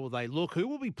up? How will they look? Who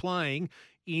will be playing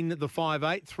in the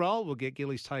 5/8 role? We'll get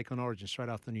Gilly's take on Origin straight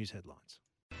after the news headlines.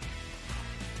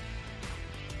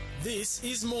 This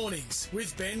is Mornings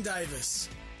with Ben Davis.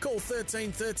 Call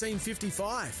 13 13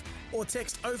 55 or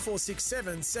text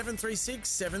 0467 736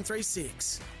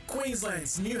 736.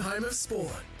 Queensland's new home of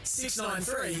sport.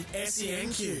 693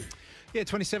 SENQ. Yeah,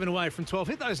 27 away from 12.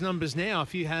 Hit those numbers now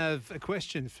if you have a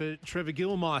question for Trevor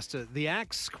Gillmeister, the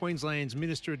Axe, Queensland's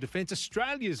Minister of Defence,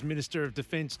 Australia's Minister of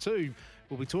Defence too.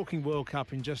 We'll be talking World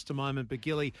Cup in just a moment. But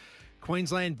Gilly,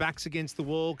 Queensland backs against the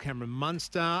wall. Cameron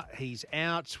Munster, he's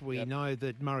out. We know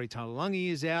that Murray Taulagi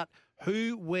is out.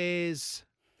 Who wears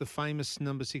the famous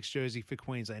number 6 jersey for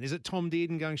Queensland? Is it Tom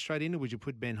Dearden going straight in, or would you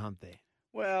put Ben Hunt there?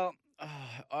 Well,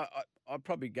 I'd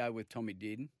probably go with Tommy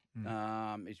Dearden.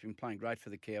 He's been playing great for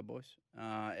the Cowboys.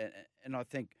 And I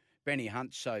think Benny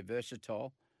Hunt's so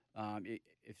versatile.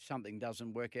 If something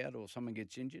doesn't work out or someone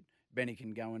gets injured, Benny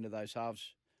can go into those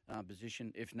halves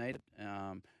position if needed.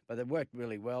 But they worked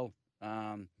really well.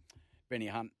 Benny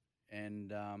Hunt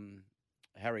and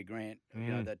Harry Grant,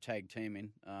 that tag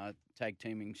teaming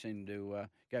seemed to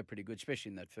go pretty good, especially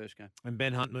in that first game. And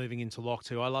Ben Hunt moving into lock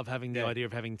too. I love having the idea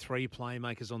of having 3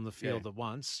 playmakers on the field at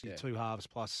once. Your 2 halves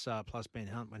plus Ben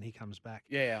Hunt when he comes back.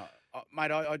 Yeah,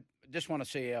 mate. I just want to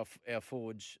see our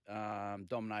forwards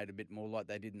dominate a bit more like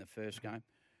they did in the first game.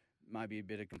 Maybe a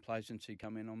bit of complacency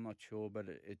come in. I'm not sure, but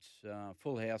it's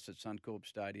full house at Suncorp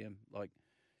Stadium. Like,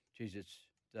 geez, it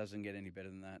doesn't get any better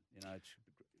than that. It's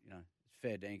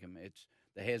fair dinkum. It's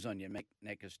the hairs on your neck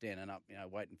are standing up,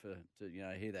 waiting to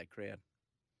hear that crowd.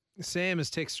 Sam has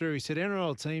texted through. He said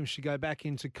NRL teams should go back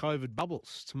into COVID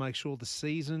bubbles to make sure the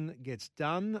season gets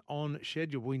done on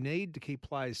schedule. We need to keep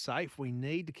players safe. We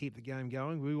need to keep the game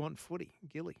going. We want footy.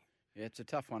 Gilly. Yeah, it's a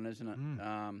tough one, isn't it?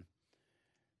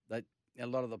 A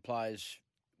lot of the players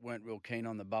weren't real keen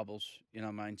on the bubbles, you know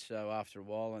what I mean? So after a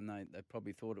while, and they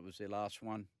probably thought it was their last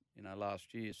one,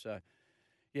 last year. So,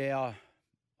 yeah,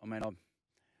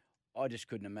 I just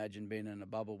couldn't imagine being in a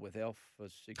bubble with Alf for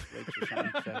 6 weeks or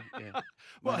something. So, yeah.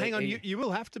 Well, hang on. You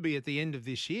will have to be at the end of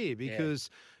this year because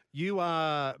you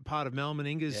are part of Mal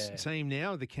Meninga's team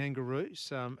now, the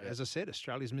Kangaroos. As I said,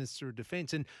 Australia's Minister of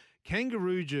Defence. And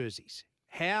Kangaroo jerseys,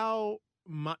 how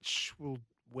much will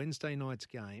Wednesday night's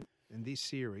game and this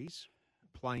series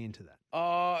play into that?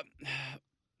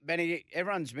 Benny,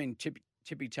 everyone's been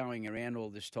tippy-toeing around all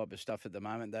this type of stuff at the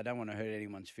moment. They don't want to hurt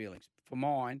anyone's feelings. For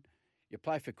mine, you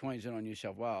play for Queensland or New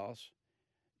South Wales,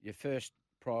 your first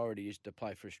priority is to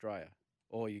play for Australia.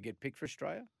 Or you get picked for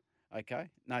Australia, okay?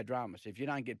 No dramas. If you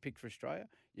don't get picked for Australia,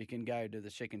 you can go to the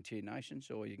second-tier nations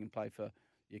or you can play for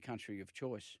your country of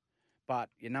choice. But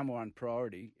your number one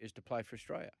priority is to play for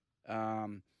Australia.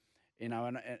 And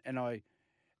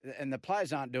the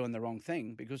players aren't doing the wrong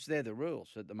thing because they're the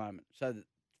rules at the moment. So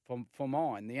for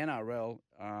mine, the NRL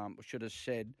should have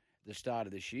said at the start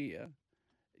of this year,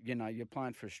 you're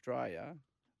playing for Australia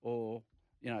or,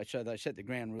 so they set the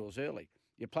ground rules early.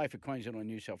 You play for Queensland or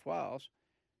New South Wales,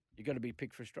 you've got to be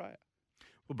picked for Australia.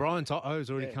 Well, Brian To'o's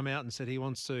already come out and said he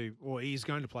wants to, or he's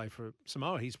going to play for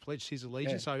Samoa. He's pledged his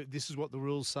allegiance. So this is what the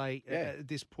rules say at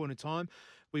this point in time.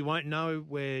 We won't know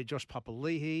where Josh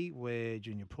Papali'i, where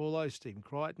Junior Paulo, Stephen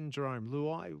Crichton, Jerome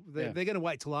Luai, they're going to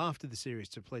wait till after the series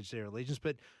to pledge their allegiance.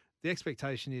 But the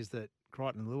expectation is that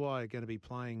Crichton and Luai are going to be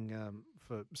playing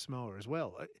for Samoa as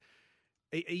well.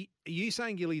 Are you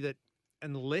saying, Gilly, that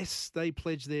unless they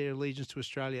pledge their allegiance to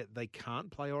Australia, they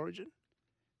can't play Origin?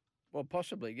 Well,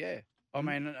 possibly, yeah. I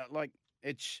mean, like,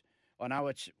 I know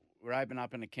we're opening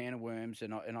up in a can of worms,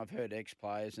 and I've heard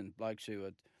ex-players and blokes who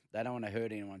they don't want to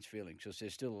hurt anyone's feelings because they're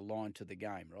still aligned to the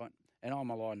game, right? And I'm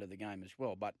aligned to the game as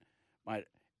well. But, mate,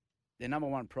 their number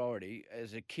one priority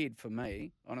as a kid for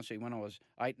me, honestly, when I was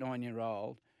 8, 9 year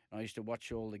old, and I used to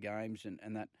watch all the games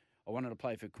and that, I wanted to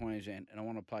play for Queensland and I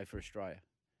wanted to play for Australia.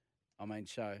 I mean,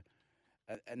 so,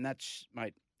 and that's,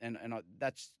 mate, and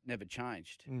that's never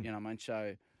changed, you know what I mean?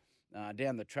 So,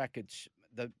 down the track,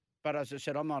 but as I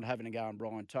said, I'm not having to go on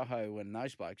Brian To'o and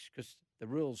those blokes because the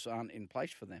rules aren't in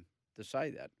place for them to say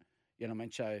that. You know what I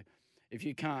mean? So if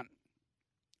you can't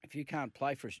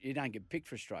play you don't get picked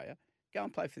for Australia, go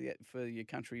and play for your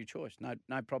country of your choice.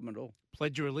 No problem at all.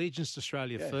 Pledge your allegiance to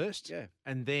Australia first,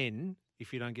 and then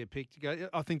if you don't get picked, you go.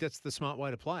 I think that's the smart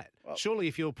way to play it. Well, surely,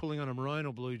 if you're pulling on a maroon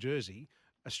or blue jersey,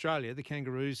 Australia, the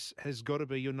Kangaroos, has got to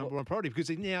be your number one priority because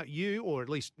now you, or at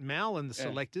least Mal and the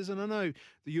selectors, and I know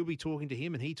that you'll be talking to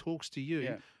him and he talks to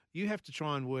you, you have to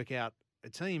try and work out a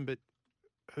team, but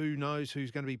who knows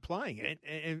who's going to be playing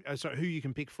and sorry, who you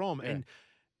can pick from. And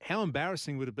how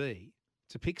embarrassing would it be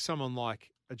to pick someone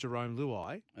like a Jerome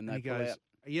Luai and he goes,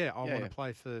 I want to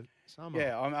play for Samoa.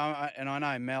 Yeah, and I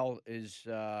know Mel is,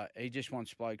 he just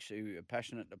wants blokes who are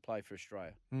passionate to play for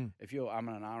Australia. If you're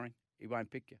umming and ahhing, he won't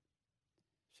pick you.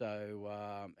 So,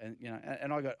 and you know,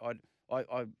 and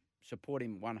I support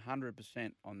him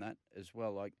 100% on that as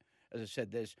well. Like, as I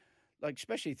said, there's like,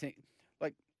 especially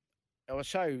like I was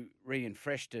so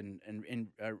refreshed and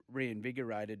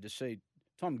reinvigorated to see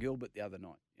Tom Gilbert the other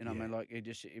night. You know what I mean? Like,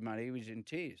 he was in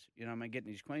tears, you know what I mean,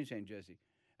 getting his Queensland jersey.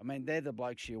 I mean, they're the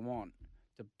blokes you want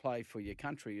to play for your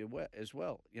country as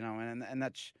well, you know, and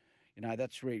that's, you know,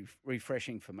 that's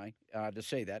refreshing for me to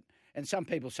see that. And some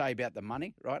people say about the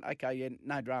money, right? Okay, yeah,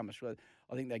 no dramas. Well,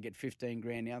 I think they get 15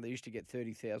 grand now. They used to get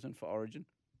 30,000 for Origin,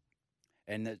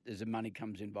 and there's the money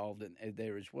comes involved in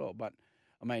there as well. But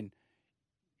I mean,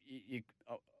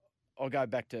 I'll go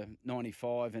back to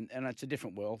 '95, and it's a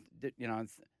different world. You know,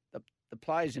 the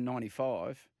players in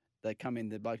 '95, they come in,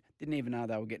 the bloke didn't even know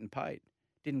they were getting paid,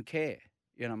 didn't care.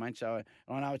 You know what I mean? So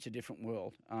I know it's a different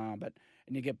world, and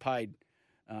you get paid,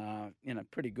 you know,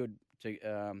 pretty good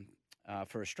to.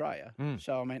 For Australia.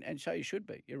 So, I mean, and so you should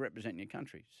be. You're representing your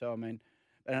country. So, I mean,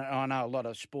 and I know a lot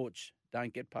of sports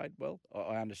don't get paid well.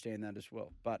 I understand that as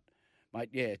well. But, mate,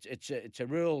 yeah, it's a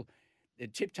real they're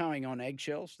tiptoeing on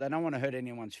eggshells. They don't want to hurt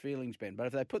anyone's feelings, Ben. But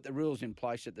if they put the rules in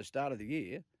place at the start of the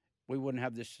year, we wouldn't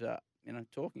have this,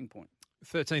 talking point.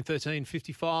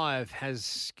 13-13-55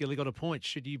 has Gilly got a point.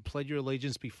 Should you pledge your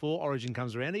allegiance before Origin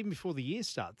comes around, even before the year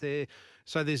starts?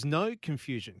 So there's no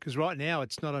confusion because right now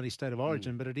it's not only State of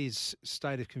Origin, but it is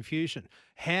State of Confusion.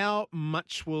 How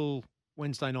much will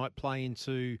Wednesday night play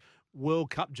into World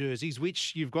Cup jerseys,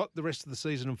 which you've got the rest of the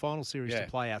season and final series to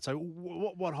play out? So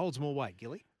what holds more weight,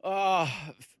 Gilly?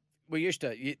 We used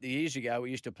to, years ago,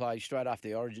 we used to play straight after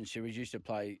the Origin series, used to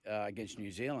play against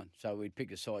New Zealand. So we'd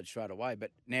pick a side straight away.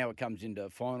 But now it comes into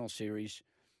final series.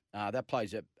 That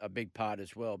plays a big part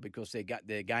as well because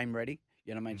they're game ready.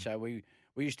 You know what I mean? So we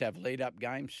used to have lead-up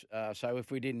games. So if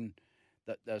we didn't,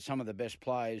 some of the best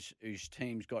players whose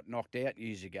teams got knocked out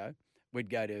years ago, we'd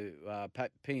go to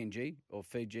PNG or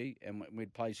Fiji and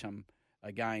we'd play some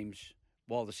games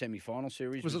while the semi-final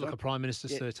series was it like a Prime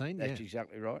Minister's 13? That's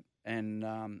exactly right. And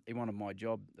he wanted my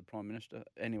job, the Prime Minister.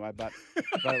 Anyway, but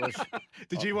it was...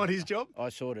 Did you want his job? I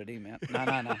sorted him out.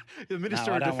 No. The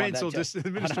Minister of Defence will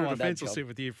sit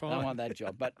with you fine. I don't want that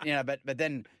job. But, but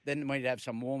then we'd have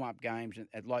some warm-up games.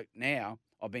 And like now,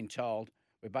 I've been told,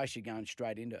 we're basically going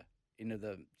straight into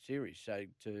the series, so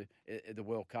to the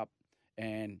World Cup.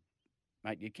 And,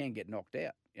 mate, you can get knocked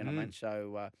out. You know what I mean?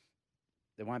 So...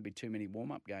 there won't be too many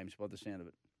warm-up games by the sound of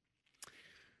it.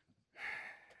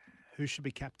 Who should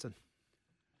be captain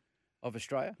of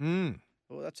Australia?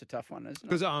 Well, that's a tough one, isn't it?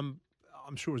 Because I'm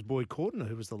sure it was Boyd Cordner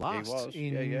who was the last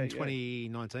in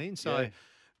 2019. So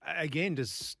again,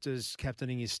 does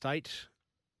captaining your state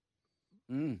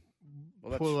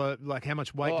pull how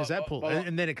much weight does that pull?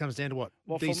 And then it comes down to what,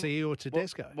 DCE or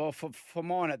Tedesco? Well, for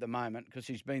mine at the moment, because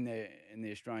he's been there in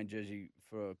the Australian jersey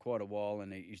for quite a while,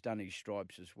 and he's done his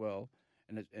stripes as well.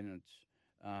 And it's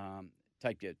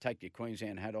take your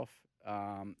Queensland hat off.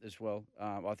 as well.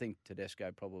 I think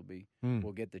Tedesco probably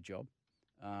will get the job,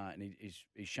 and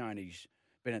he's shown he's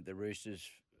been at the Roosters.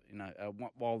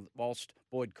 Whilst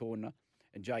Boyd Cordner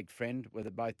and Jake Friend were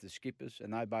both the skippers,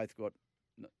 and they both got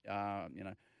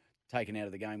taken out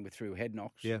of the game through head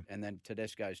knocks. Yeah. And then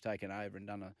Tedesco's taken over and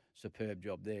done a superb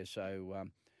job there. So,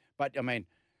 but I mean,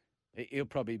 he'll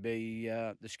probably be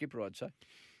the skipper, I'd say.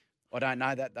 I don't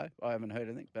know that though. I haven't heard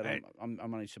anything, but I'm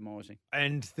only surmising.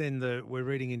 And then we're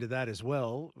reading into that as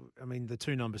well. I mean, the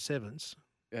two number 7s.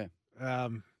 Yeah.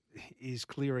 Is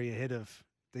Cleary ahead of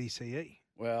DCE?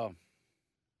 Well,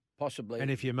 possibly. And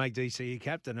if you make DCE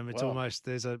captain, it's almost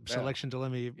there's a selection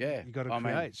dilemma you've got to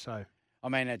create. So I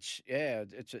mean, it's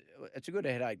a good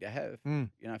headache to have,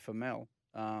 for Mel.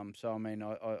 So I mean,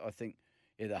 I think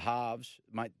the halves,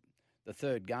 mate, the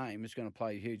third game is going to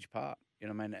play a huge part. You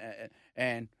know what I mean?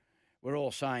 And we're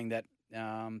all saying that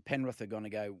Penrith are going to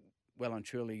go well and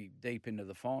truly deep into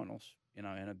the finals, and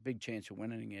a big chance of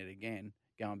winning it again,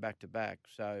 going back to back.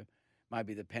 So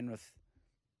maybe the Penrith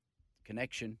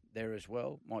connection there as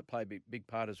well might play a big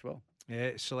part as well.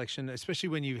 Yeah, selection, especially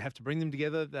when you have to bring them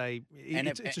together.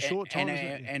 It's a short time, isn't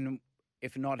it? And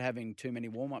if not having too many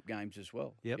warm-up games as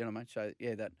well. Yep. You know what I mean? So,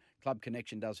 yeah, that club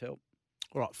connection does help.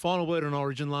 All right, final word on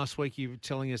Origin. Last week you were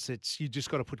telling us you just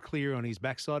got to put Cleary on his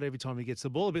backside every time he gets the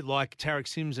ball, a bit like Tarek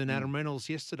Sims and Adam Reynolds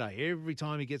yesterday. Every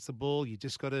time he gets the ball, you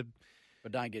just got to...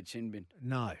 But don't get sin bin.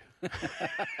 No.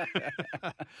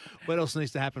 What else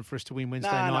needs to happen for us to win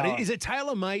Wednesday night? No. Is it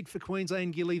tailor-made for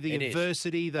Queensland, Gilly? The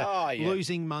adversity, the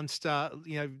losing Munster,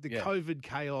 the COVID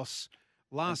chaos,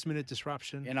 last-minute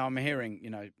disruption. I'm hearing,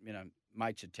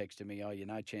 mates had texted me,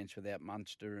 no chance without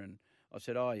Munster, and I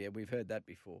said, we've heard that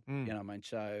before. You know what I mean?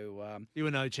 So you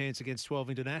were no chance against 12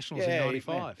 internationals in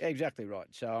 95. Yeah, exactly right.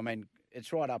 So, I mean,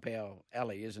 it's right up our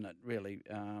alley, isn't it, really?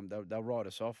 They'll write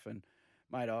us off. And,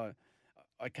 mate,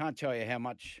 I can't tell you how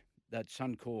much that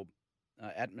Suncorp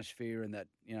atmosphere and that,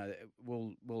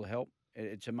 will help.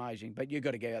 It's amazing. But you've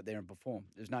got to go out there and perform.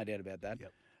 There's no doubt about that.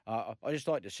 Yep. I just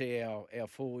like to see our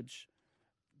forwards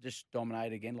just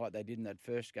dominate again like they did in that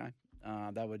first game.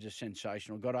 They were just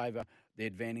sensational. Got over the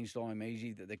advantage line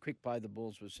easy. The quick play of the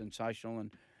balls was sensational.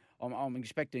 And I'm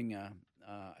expecting a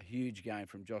huge game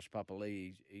from Josh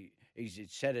Papali'i. He's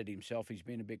said it himself. He's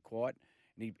been a bit quiet.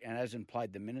 And hasn't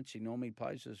played the minutes he normally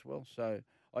plays as well. So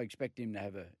I expect him to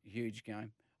have a huge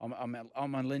game.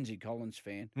 I'm a Lindsay Collins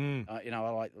fan. I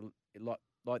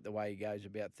like the way he goes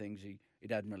about things. He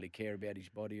doesn't really care about his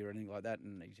body or anything like that,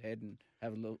 and his head, and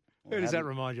have a little. Who does that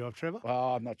remind you of, Trevor?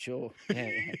 Well, I'm not sure,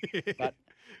 but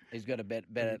he's got a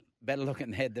better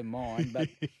looking head than mine. But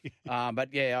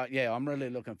I'm really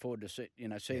looking forward to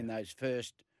seeing those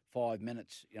first 5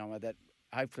 minutes. That.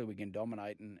 Hopefully we can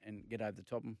dominate and get over the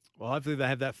top of them. Well, hopefully they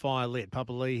have that fire lit.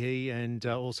 Papali'i and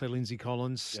also Lindsay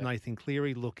Collins, Nathan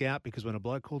Cleary, look out, because when a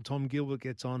bloke called Tom Gilbert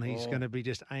gets on, he's going to be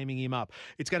just aiming him up.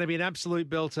 It's going to be an absolute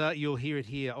belter. You'll hear it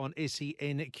here on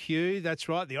SENQ. That's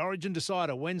right, the Origin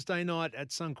Decider, Wednesday night at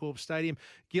Suncorp Stadium.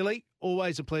 Gilly,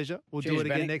 always a pleasure. We'll do it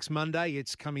again next Monday.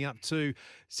 It's coming up to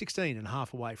 16 and a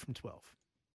half away from 12.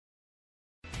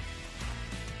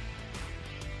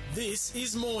 This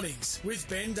is Mornings with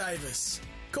Ben Davis.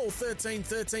 Call 13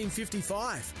 13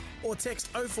 55 or text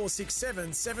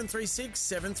 0467 736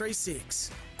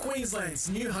 736. Queensland's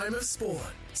new home of sport.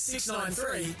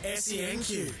 693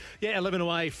 SENQ. Yeah, 11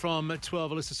 away from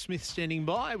 12. Alyssa Smith standing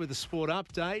by with a sport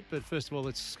update. But first of all,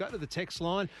 let's go to the text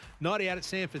line. 90 out at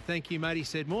Sanford. Thank you, mate. He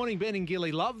said, morning, Ben and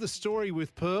Gilly. Love the story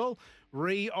with Pearl.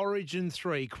 Origin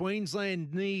 3.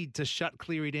 Queensland need to shut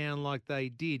Cleary down like they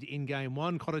did in Game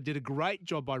 1. Cotter did a great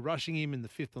job by rushing him in the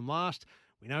fifth and last.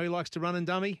 We know he likes to run and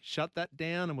dummy. Shut that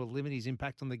down and we'll limit his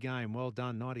impact on the game. Well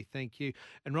done, 90. Thank you.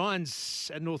 And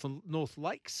Ryan's at North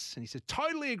Lakes, and he said,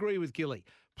 totally agree with Gilly.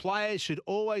 Players should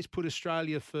always put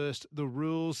Australia first. The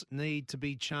rules need to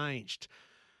be changed.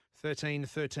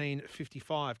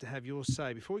 13-13-55 to have your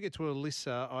say. Before we get to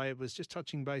Alyssa, I was just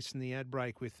touching base in the ad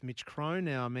break with Mitch Crone,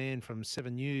 our man from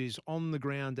 7 News, on the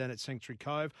ground down at Sanctuary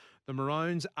Cove. The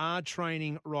Maroons are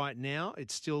training right now.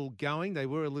 It's still going. They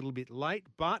were a little bit late,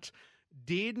 but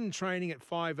Dearden training at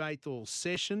 5/8 all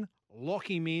session. Lock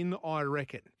him in, I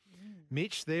reckon.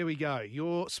 Mitch, there we go.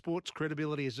 Your sports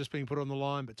credibility has just been put on the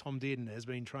line, but Tom Dearden has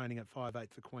been training at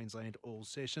 5/8 for Queensland all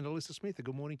session. Alyssa Smith, a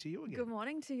good morning to you again. Good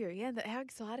morning to you. Yeah, how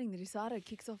exciting. The Decider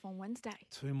kicks off on Wednesday.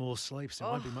 2 more sleeps. There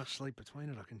won't be much sleep between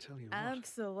it, I can tell you what.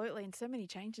 Absolutely, and so many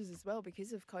changes as well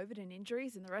because of COVID and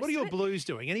injuries and the rest What are of your it. Blues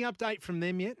doing? Any update from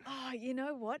them yet? Oh, you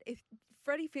know what? If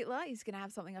Freddie Fittler is going to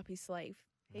have something up his sleeve.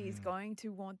 He's going to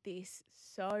want this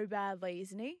so badly,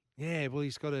 isn't he? Yeah, well,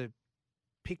 he's got to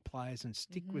pick players and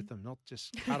stick with them, not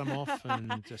just cut them off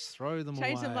and just throw them away.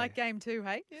 Change them like game 2,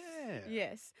 hey? Yeah.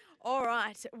 Yes. All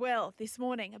right. Well, this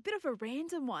morning, a bit of a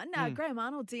random one. Graham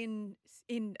Arnold's in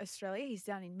Australia. He's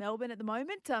down in Melbourne at the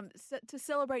moment to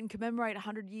celebrate and commemorate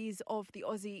 100 years of the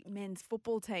Aussie men's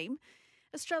football team.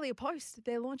 Australia Post,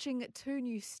 they're launching 2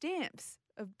 new stamps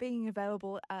of being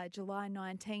available July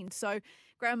 19. So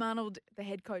Graham Arnold, the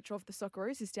head coach of the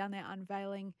Socceroos, is down there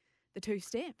unveiling the 2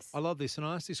 stamps. I love this. And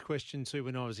I asked this question too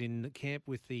when I was in camp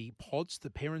with the Pods, the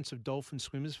parents of dolphin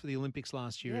swimmers for the Olympics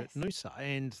last year at Noosa.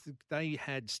 And they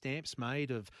had stamps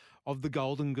made of the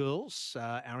Golden Girls,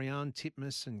 Ariane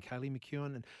Titmus and Kaylee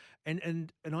McEwen.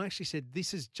 And I actually said,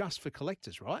 this is just for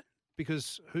collectors, right?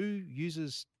 Because who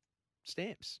uses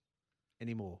stamps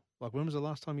anymore? Like, when was the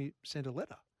last time you sent a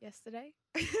letter? Yesterday.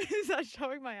 Is that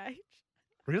showing my age?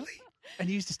 Really? And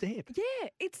you used a stamp? Yeah,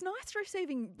 it's nice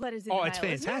receiving letters in the mail. Oh, it's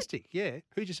fantastic. Yeah.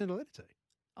 Who'd you send a letter to?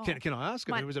 Oh. Can I ask?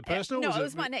 Was it personal? No, it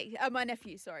was my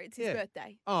nephew. Sorry, it's his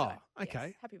birthday. Oh, so, okay.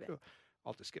 Yes, happy birthday. Cool.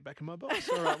 I'll just get back in my box.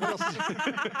 All right, what else?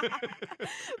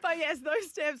 But yes, those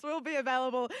stamps will be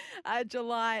available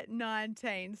July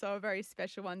 19. So a very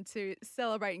special one to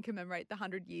celebrate and commemorate the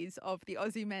 100 years of the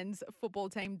Aussie men's football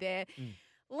team there.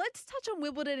 Let's touch on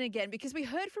Wimbledon again, because we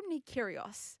heard from Nick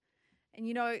Kyrgios. And,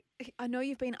 you know, I know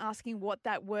you've been asking what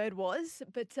that word was,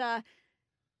 but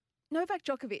Novak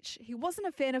Djokovic, he wasn't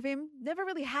a fan of him, never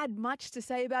really had much to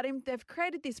say about him. They've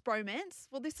created this bromance.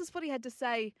 Well, this is what he had to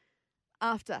say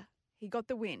after he got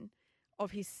the win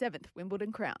of his 7th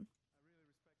Wimbledon crown.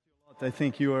 I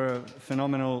think you are a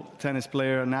phenomenal tennis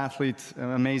player, an athlete,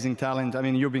 amazing talent. I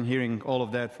mean, you've been hearing all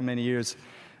of that for many years.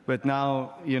 But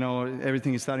now, you know,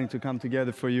 everything is starting to come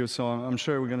together for you. So I'm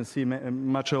sure we're going to see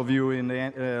much of you in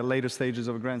the later stages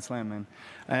of a Grand Slam, man.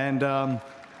 And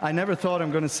I never thought I'm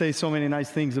going to say so many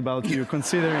nice things about you,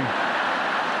 considering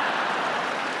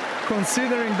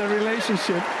the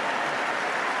relationship.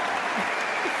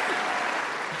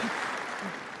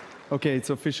 Okay,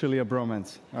 it's officially a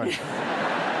bromance. All right.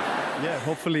 Yeah,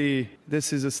 hopefully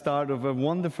this is a start of a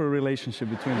wonderful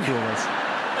relationship between the two of us.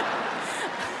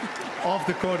 Off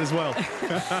the court as well.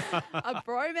 A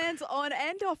bromance on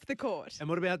and off the court. And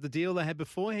what about the deal they had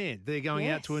beforehand? They're going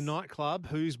out to a nightclub.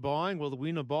 Who's buying? Well, the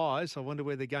winner buys. I wonder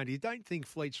where they're going. You don't think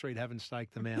Fleet Street haven't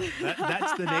staked them out?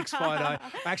 That's the next fight.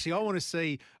 Actually, I want to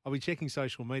see. I'll be checking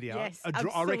social media. Yes,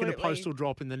 I reckon a post will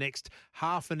drop in the next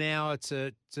half an hour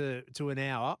to an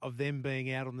hour of them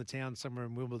being out on the town somewhere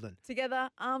in Wimbledon. Together,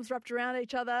 arms wrapped around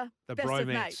each other. The best bromance. of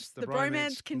mates. The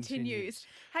bromance continues.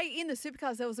 Hey, in the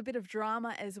Supercars, there was a bit of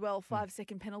drama as well.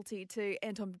 5-second penalty to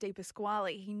Anton De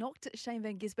Pasquale. He knocked Shane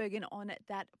Van Gisbergen on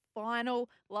that final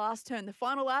last turn. The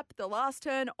final lap, the last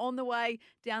turn on the way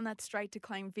down that straight to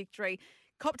claim victory.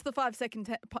 Copped the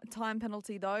 5-second time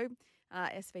penalty, though.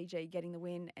 SVG getting the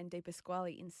win and De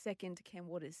Pasquale in second. Cam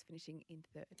Waters finishing in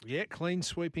third. Yeah, clean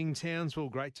sweeping Townsville.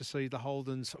 Great to see the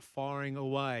Holdens firing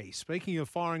away. Speaking of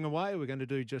firing away, we're going to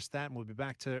do just that, and we'll be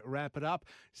back to wrap it up.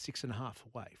 6.5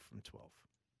 away from 12.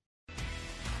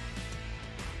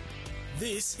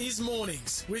 This is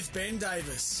Mornings with Ben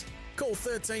Davis. Call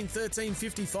 13 13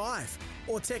 55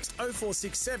 or text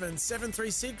 0467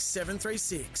 736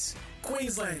 736.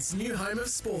 Queensland's new home of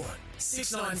sport.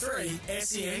 693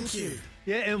 SENQ.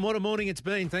 Yeah, and what a morning it's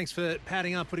been. Thanks for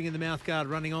padding up, putting in the mouthguard,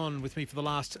 running on with me for the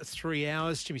last 3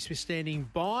 hours. Jimmy Smith standing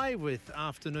by with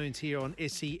afternoons here on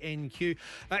SENQ.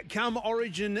 Come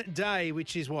Origin Day,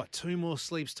 which is, 2 more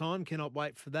sleeps time. Cannot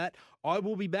wait for that. I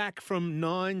will be back from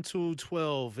 9 till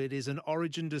 12. It is an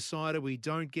Origin decider. We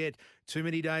don't get too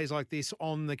many days like this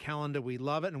on the calendar. We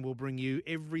love it, and we'll bring you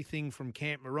everything from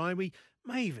Camp Maromi.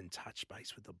 May even touch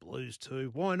base with the Blues too.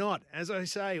 Why not? As I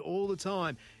say all the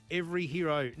time, every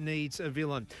hero needs a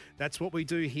villain. That's what we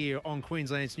do here on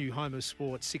Queensland's new home of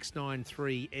sport,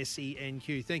 693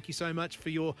 SENQ. Thank you so much for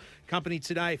your company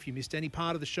today. If you missed any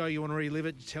part of the show, you want to relive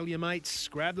it, tell your mates,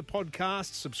 grab the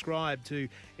podcast, subscribe to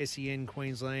SEN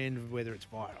Queensland, whether it's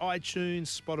via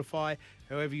iTunes, Spotify,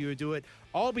 however you do it.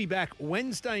 I'll be back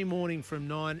Wednesday morning from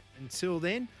 9. Until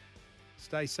then,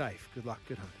 stay safe. Good luck.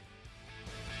 Good hunting.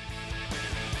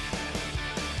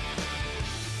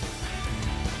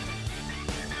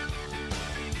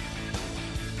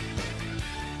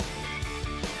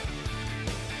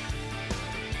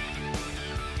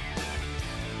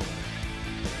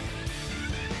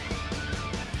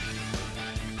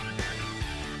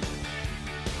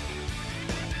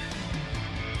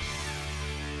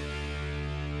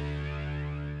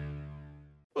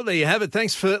 Well, there you have it.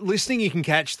 Thanks for listening. You can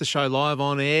catch the show live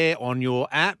on air on your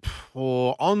app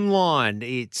or online.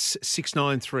 It's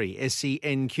 693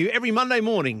 SENQ every Monday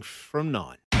morning from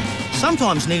 9.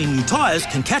 Sometimes needing new tyres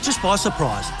can catch us by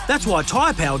surprise. That's why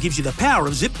Tyre Power gives you the power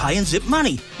of Zip Pay and Zip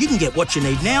Money. You can get what you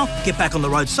need now, get back on the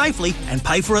road safely and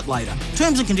pay for it later.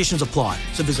 Terms and conditions apply.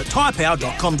 So visit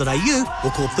tyrepower.com.au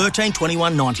or call 13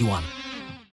 21 91.